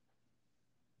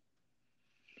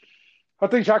 I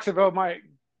think Jacksonville might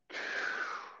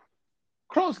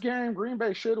close game. Green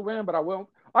Bay should win, but I won't.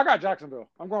 I got Jacksonville.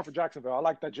 I'm going for Jacksonville. I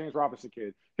like that James Robinson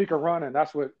kid. He can run, and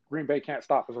that's what Green Bay can't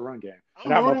stop is a run game.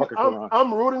 And that motherfucker can run.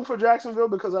 I'm rooting for Jacksonville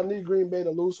because I need Green Bay to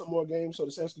lose some more games so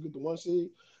the Saints can get the 1 seed.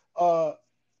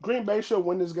 Green Bay should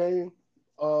win this game.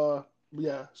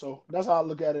 Yeah, so that's how I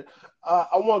look at it. I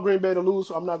want Green Bay to lose,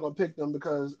 so I'm not gonna pick them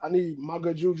because I need my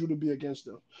good juju to be against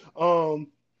them.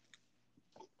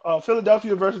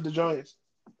 Philadelphia versus the Giants.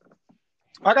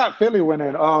 I got Philly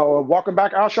winning. Walking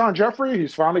back Alshon Jeffrey,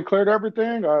 he's finally cleared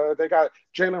everything. They got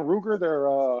Jalen Ruger, their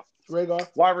Rhaegar.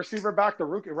 wide receiver back, the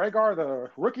rookie. Rhaegar, the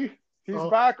rookie, he's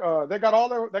back. They got all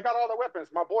their weapons.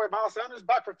 My boy Miles Sanders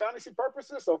back for fantasy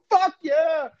purposes. So fuck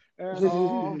yeah.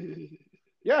 And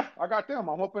yeah, I got them.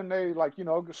 I'm hoping they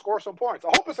score some points. I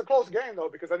hope it's a close game though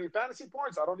because I need fantasy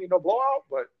points. I don't need no blowout.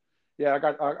 But yeah, I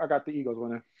got the Eagles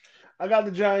winning. I got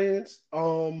the Giants.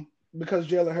 Because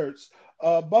Jalen Hurts.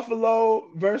 Buffalo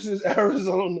versus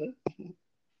Arizona.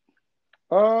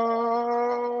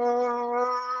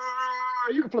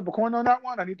 You can flip a coin on that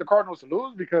one. I need the Cardinals to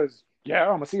lose because, yeah,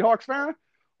 I'm a Seahawks fan.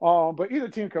 But either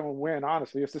team can win,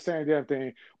 honestly. It's the same damn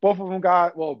thing. Both of them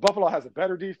Buffalo has a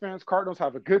better defense. Cardinals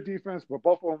have a good defense, but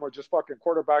both of them are just fucking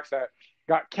quarterbacks that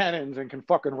got cannons and can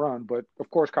fucking run. But, of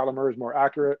course, Kyler Murray is more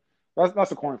accurate.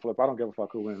 That's a coin flip. I don't give a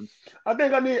fuck who wins. I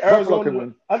think I need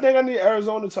Arizona. I think I need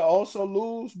Arizona to also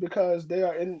lose because they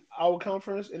are in our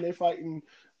conference and they're fighting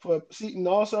for seating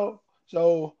also.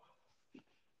 So,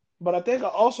 but I think I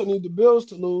also need the Bills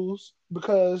to lose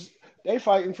because they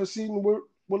fighting for seating with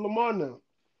Lamar now.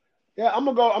 Yeah, I'm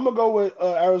gonna go with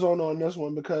Arizona on this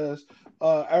one because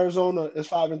Arizona is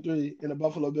 5-3 and the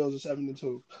Buffalo Bills are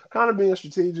 7-2. Kind of being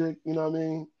strategic, you know what I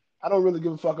mean? I don't really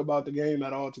give a fuck about the game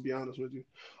at all, to be honest with you.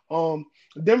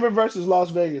 Denver versus Las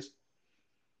Vegas.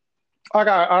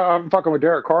 I'm fucking with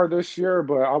Derek Carr this year,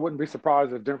 but I wouldn't be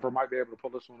surprised if Denver might be able to pull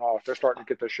this one off. They're starting to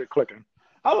get their shit clicking.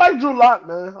 I like Drew Lock,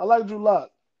 man. I like Drew Lock.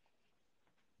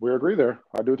 We agree there.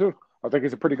 I do too. I think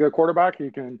he's a pretty good quarterback.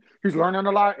 He's learning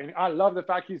a lot, and I love the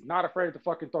fact he's not afraid to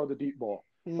fucking throw the deep ball.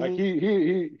 Mm-hmm. Like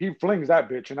he flings that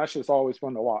bitch, and that's just always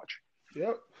fun to watch.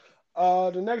 Yep.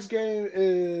 The next game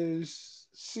is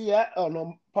Seattle. Oh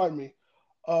no, pardon me.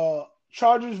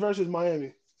 Chargers versus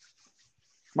Miami.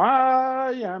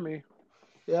 Miami.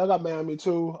 Yeah, I got Miami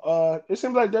too. It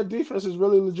seems like that defense is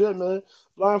really legit, man.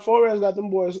 Brian Flores got them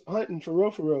boys hunting for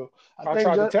real. I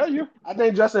tried to tell you. I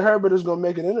think Justin Herbert is gonna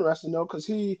make it interesting though, because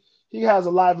he has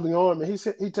a lively arm and he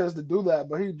tends to do that,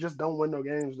 but he just don't win no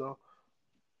games though.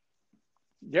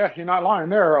 Yeah, you're not lying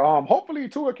there. Hopefully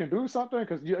Tua can do something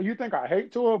because you think I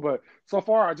hate Tua, but so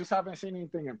far I just haven't seen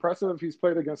anything impressive. He's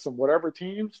played against some whatever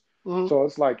teams, so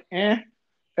it's like And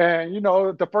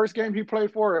the first game he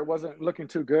played for, it wasn't looking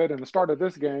too good. And the start of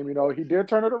this game, he did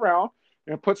turn it around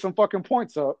and put some fucking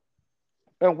points up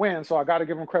and win. So I got to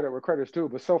give him credit where credit's due.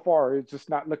 But so far, it's just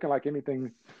not looking like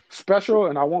anything special.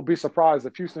 And I won't be surprised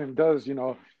if Houston does,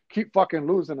 keep fucking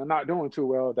losing and not doing too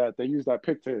well, that they use that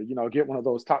pick to, get one of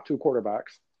those top two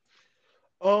quarterbacks.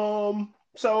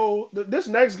 So this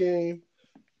next game,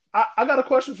 I got a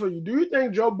question for you. Do you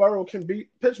think Joe Burrow can beat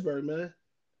Pittsburgh, man?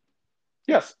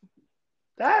 Yes.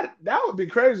 That would be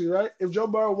crazy, right? If Joe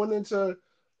Burrow went into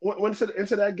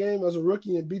that game as a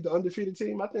rookie and beat the undefeated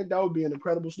team, I think that would be an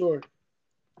incredible story.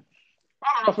 I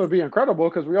don't know if it would be incredible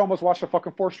because we almost watched a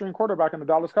fucking fourth-string quarterback in the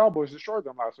Dallas Cowboys destroy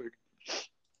them last week.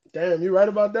 Damn, you right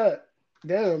about that.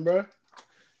 Damn, bro.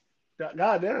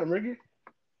 God damn, Ricky.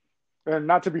 And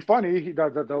not to be funny,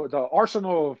 the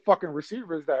arsenal of fucking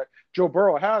receivers that Joe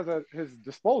Burrow has at his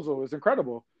disposal is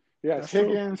incredible. He has That's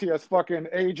Higgins, true. He has fucking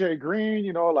AJ Green,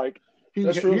 he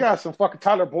has some fucking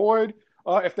Tyler Boyd.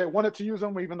 If they wanted to use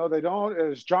him, even though they don't,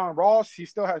 is John Ross. He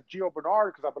still has Gio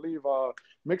Bernard because I believe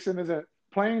Mixon isn't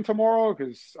playing tomorrow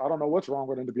because I don't know what's wrong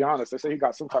with him, to be honest. They say he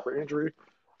got some type of injury.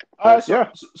 All right,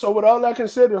 so with all that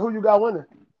considered, who you got winning?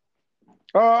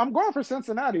 I'm going for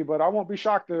Cincinnati, but I won't be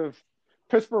shocked if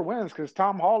Pittsburgh wins because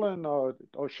Tom Holland. Oh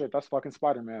shit, that's fucking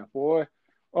Spider-Man, boy.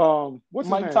 What's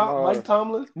his name? Mike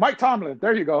Tomlin. Mike Tomlin.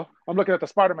 There you go. I'm looking at the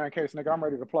Spider-Man case, nigga. I'm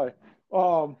ready to play.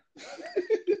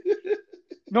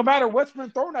 No matter what's been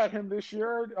thrown at him this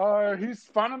year, he's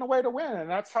finding a way to win, and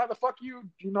that's how the fuck you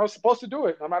supposed to do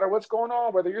it. No matter what's going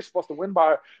on, whether you're supposed to win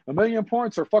by 1,000,000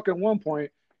 points or fucking 1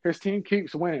 point, his team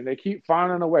keeps winning. They keep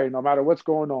finding a way, no matter what's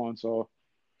going on. So,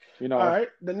 All right.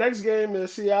 The next game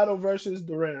is Seattle versus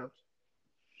the Rams.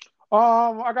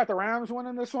 I got the Rams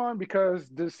winning this one because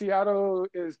the Seattle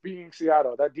is being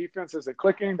Seattle. That defense isn't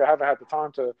clicking. They haven't had the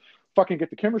time to fucking get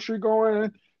the chemistry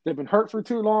going. They've been hurt for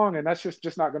too long, and that's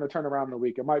just not going to turn around in a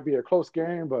week. It might be a close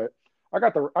game, but I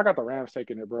got the Rams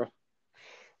taking it, bro.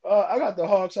 I got the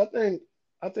Hawks. I think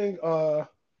the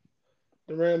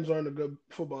Rams aren't a good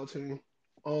football team.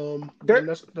 They're, And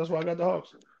that's why I got the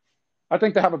Hawks. I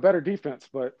think they have a better defense,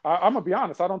 but I'm gonna be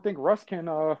honest. I don't think Russ can.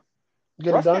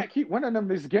 Get it Russ done. can't keep winning them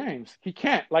these games. He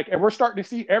can't. Like, and we're starting to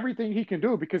see everything he can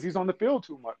do because he's on the field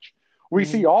too much. We Mhm.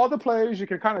 see all the plays. You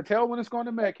can kind of tell when it's going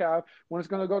to Metcalf, when it's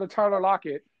going to go to Tyler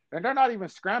Lockett, and they're not even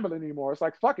scrambling anymore. It's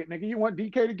like, fuck it, nigga. You want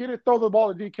DK to get it? Throw the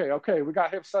ball to DK. Okay, we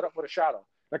got him set up with a shadow.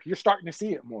 Like, you're starting to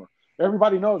see it more.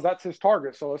 Everybody knows that's his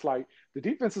target. So it's like the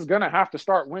defense is going to have to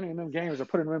start winning them games or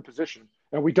putting them in position.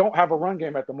 And we don't have a run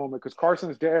game at the moment because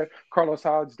Carson's dead, Carlos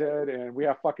Hyde's dead, and we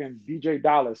have fucking DJ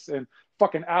Dallas and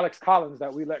fucking Alex Collins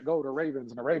that we let go to Ravens,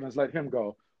 and the Ravens let him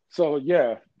go. So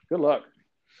yeah, good luck.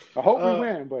 I hope we Uh,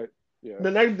 win, but yeah.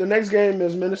 the next game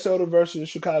is Minnesota versus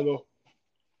Chicago.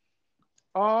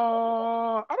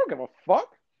 I don't give a fuck.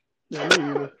 Yeah, me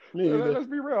either. Me either. Let's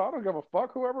be real. I don't give a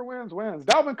fuck. Whoever wins, wins.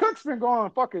 Dalvin Cook's been going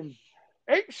fucking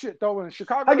ape shit though in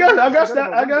Chicago. I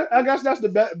guess that's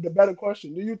the better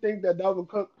question. Do you think that Dalvin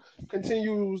Cook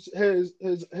continues his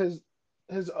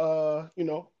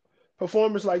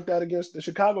performance like that against the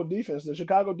Chicago defense? The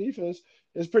Chicago defense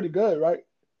is pretty good, right?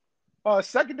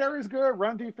 Secondary is good.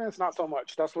 Run defense, not so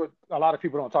much. That's what a lot of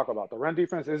people don't talk about. The run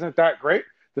defense isn't that great.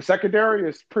 The secondary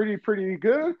is pretty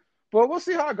good. But we'll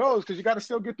see how it goes because you got to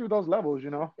still get through those levels, you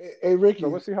know. Hey Ricky, So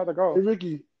we'll see how that hey goes.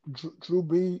 Ricky, Drew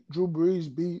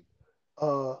Brees beat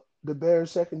the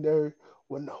Bears secondary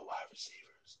with no wide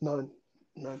receivers, none.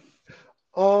 I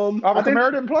Alvin think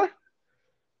Kamara didn't play.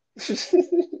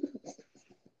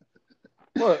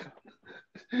 What?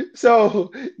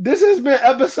 so. This has been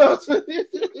episode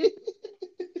 23.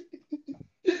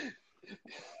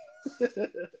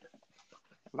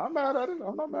 Not mad at it.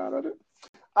 I'm not mad at it.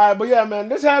 All right, but yeah, man,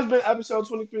 this has been episode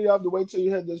 23 of the Wait Till You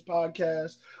Hear This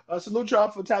podcast. Salute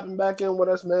y'all for tapping back in with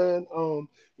us, man.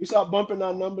 We start bumping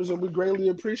our numbers and we greatly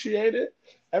appreciate it.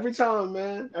 Every time,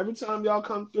 man. Every time y'all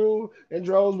come through in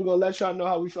droves, we're gonna let y'all know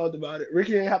how we felt about it.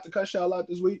 Ricky ain't have to cut y'all out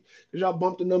this week because y'all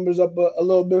bumped the numbers up a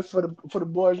little bit for the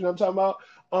boys. You know what I'm talking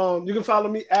about? You can follow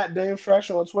me at Dame Fresh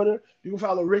on Twitter. You can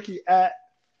follow Ricky at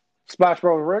Splash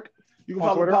Bros Rick you can on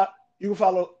follow Twitter. you can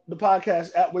follow the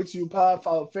podcast at Wait Till You Pod.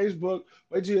 Follow Facebook.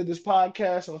 Wait Till You Hear This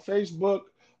podcast on Facebook.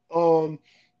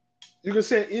 You can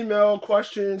send email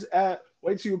questions at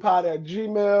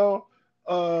waittillyoupod@gmail.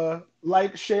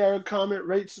 Like, share, comment,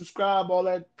 rate, subscribe, all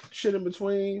that shit in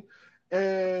between.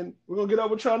 And we're gonna get up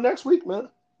with y'all next week, man.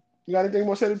 You got anything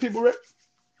more to say to people, Rick?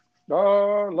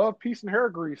 Love, peace, and hair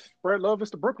grease. Spread love is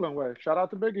the Brooklyn way. Shout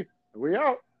out to Biggie. We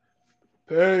out.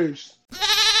 Peace.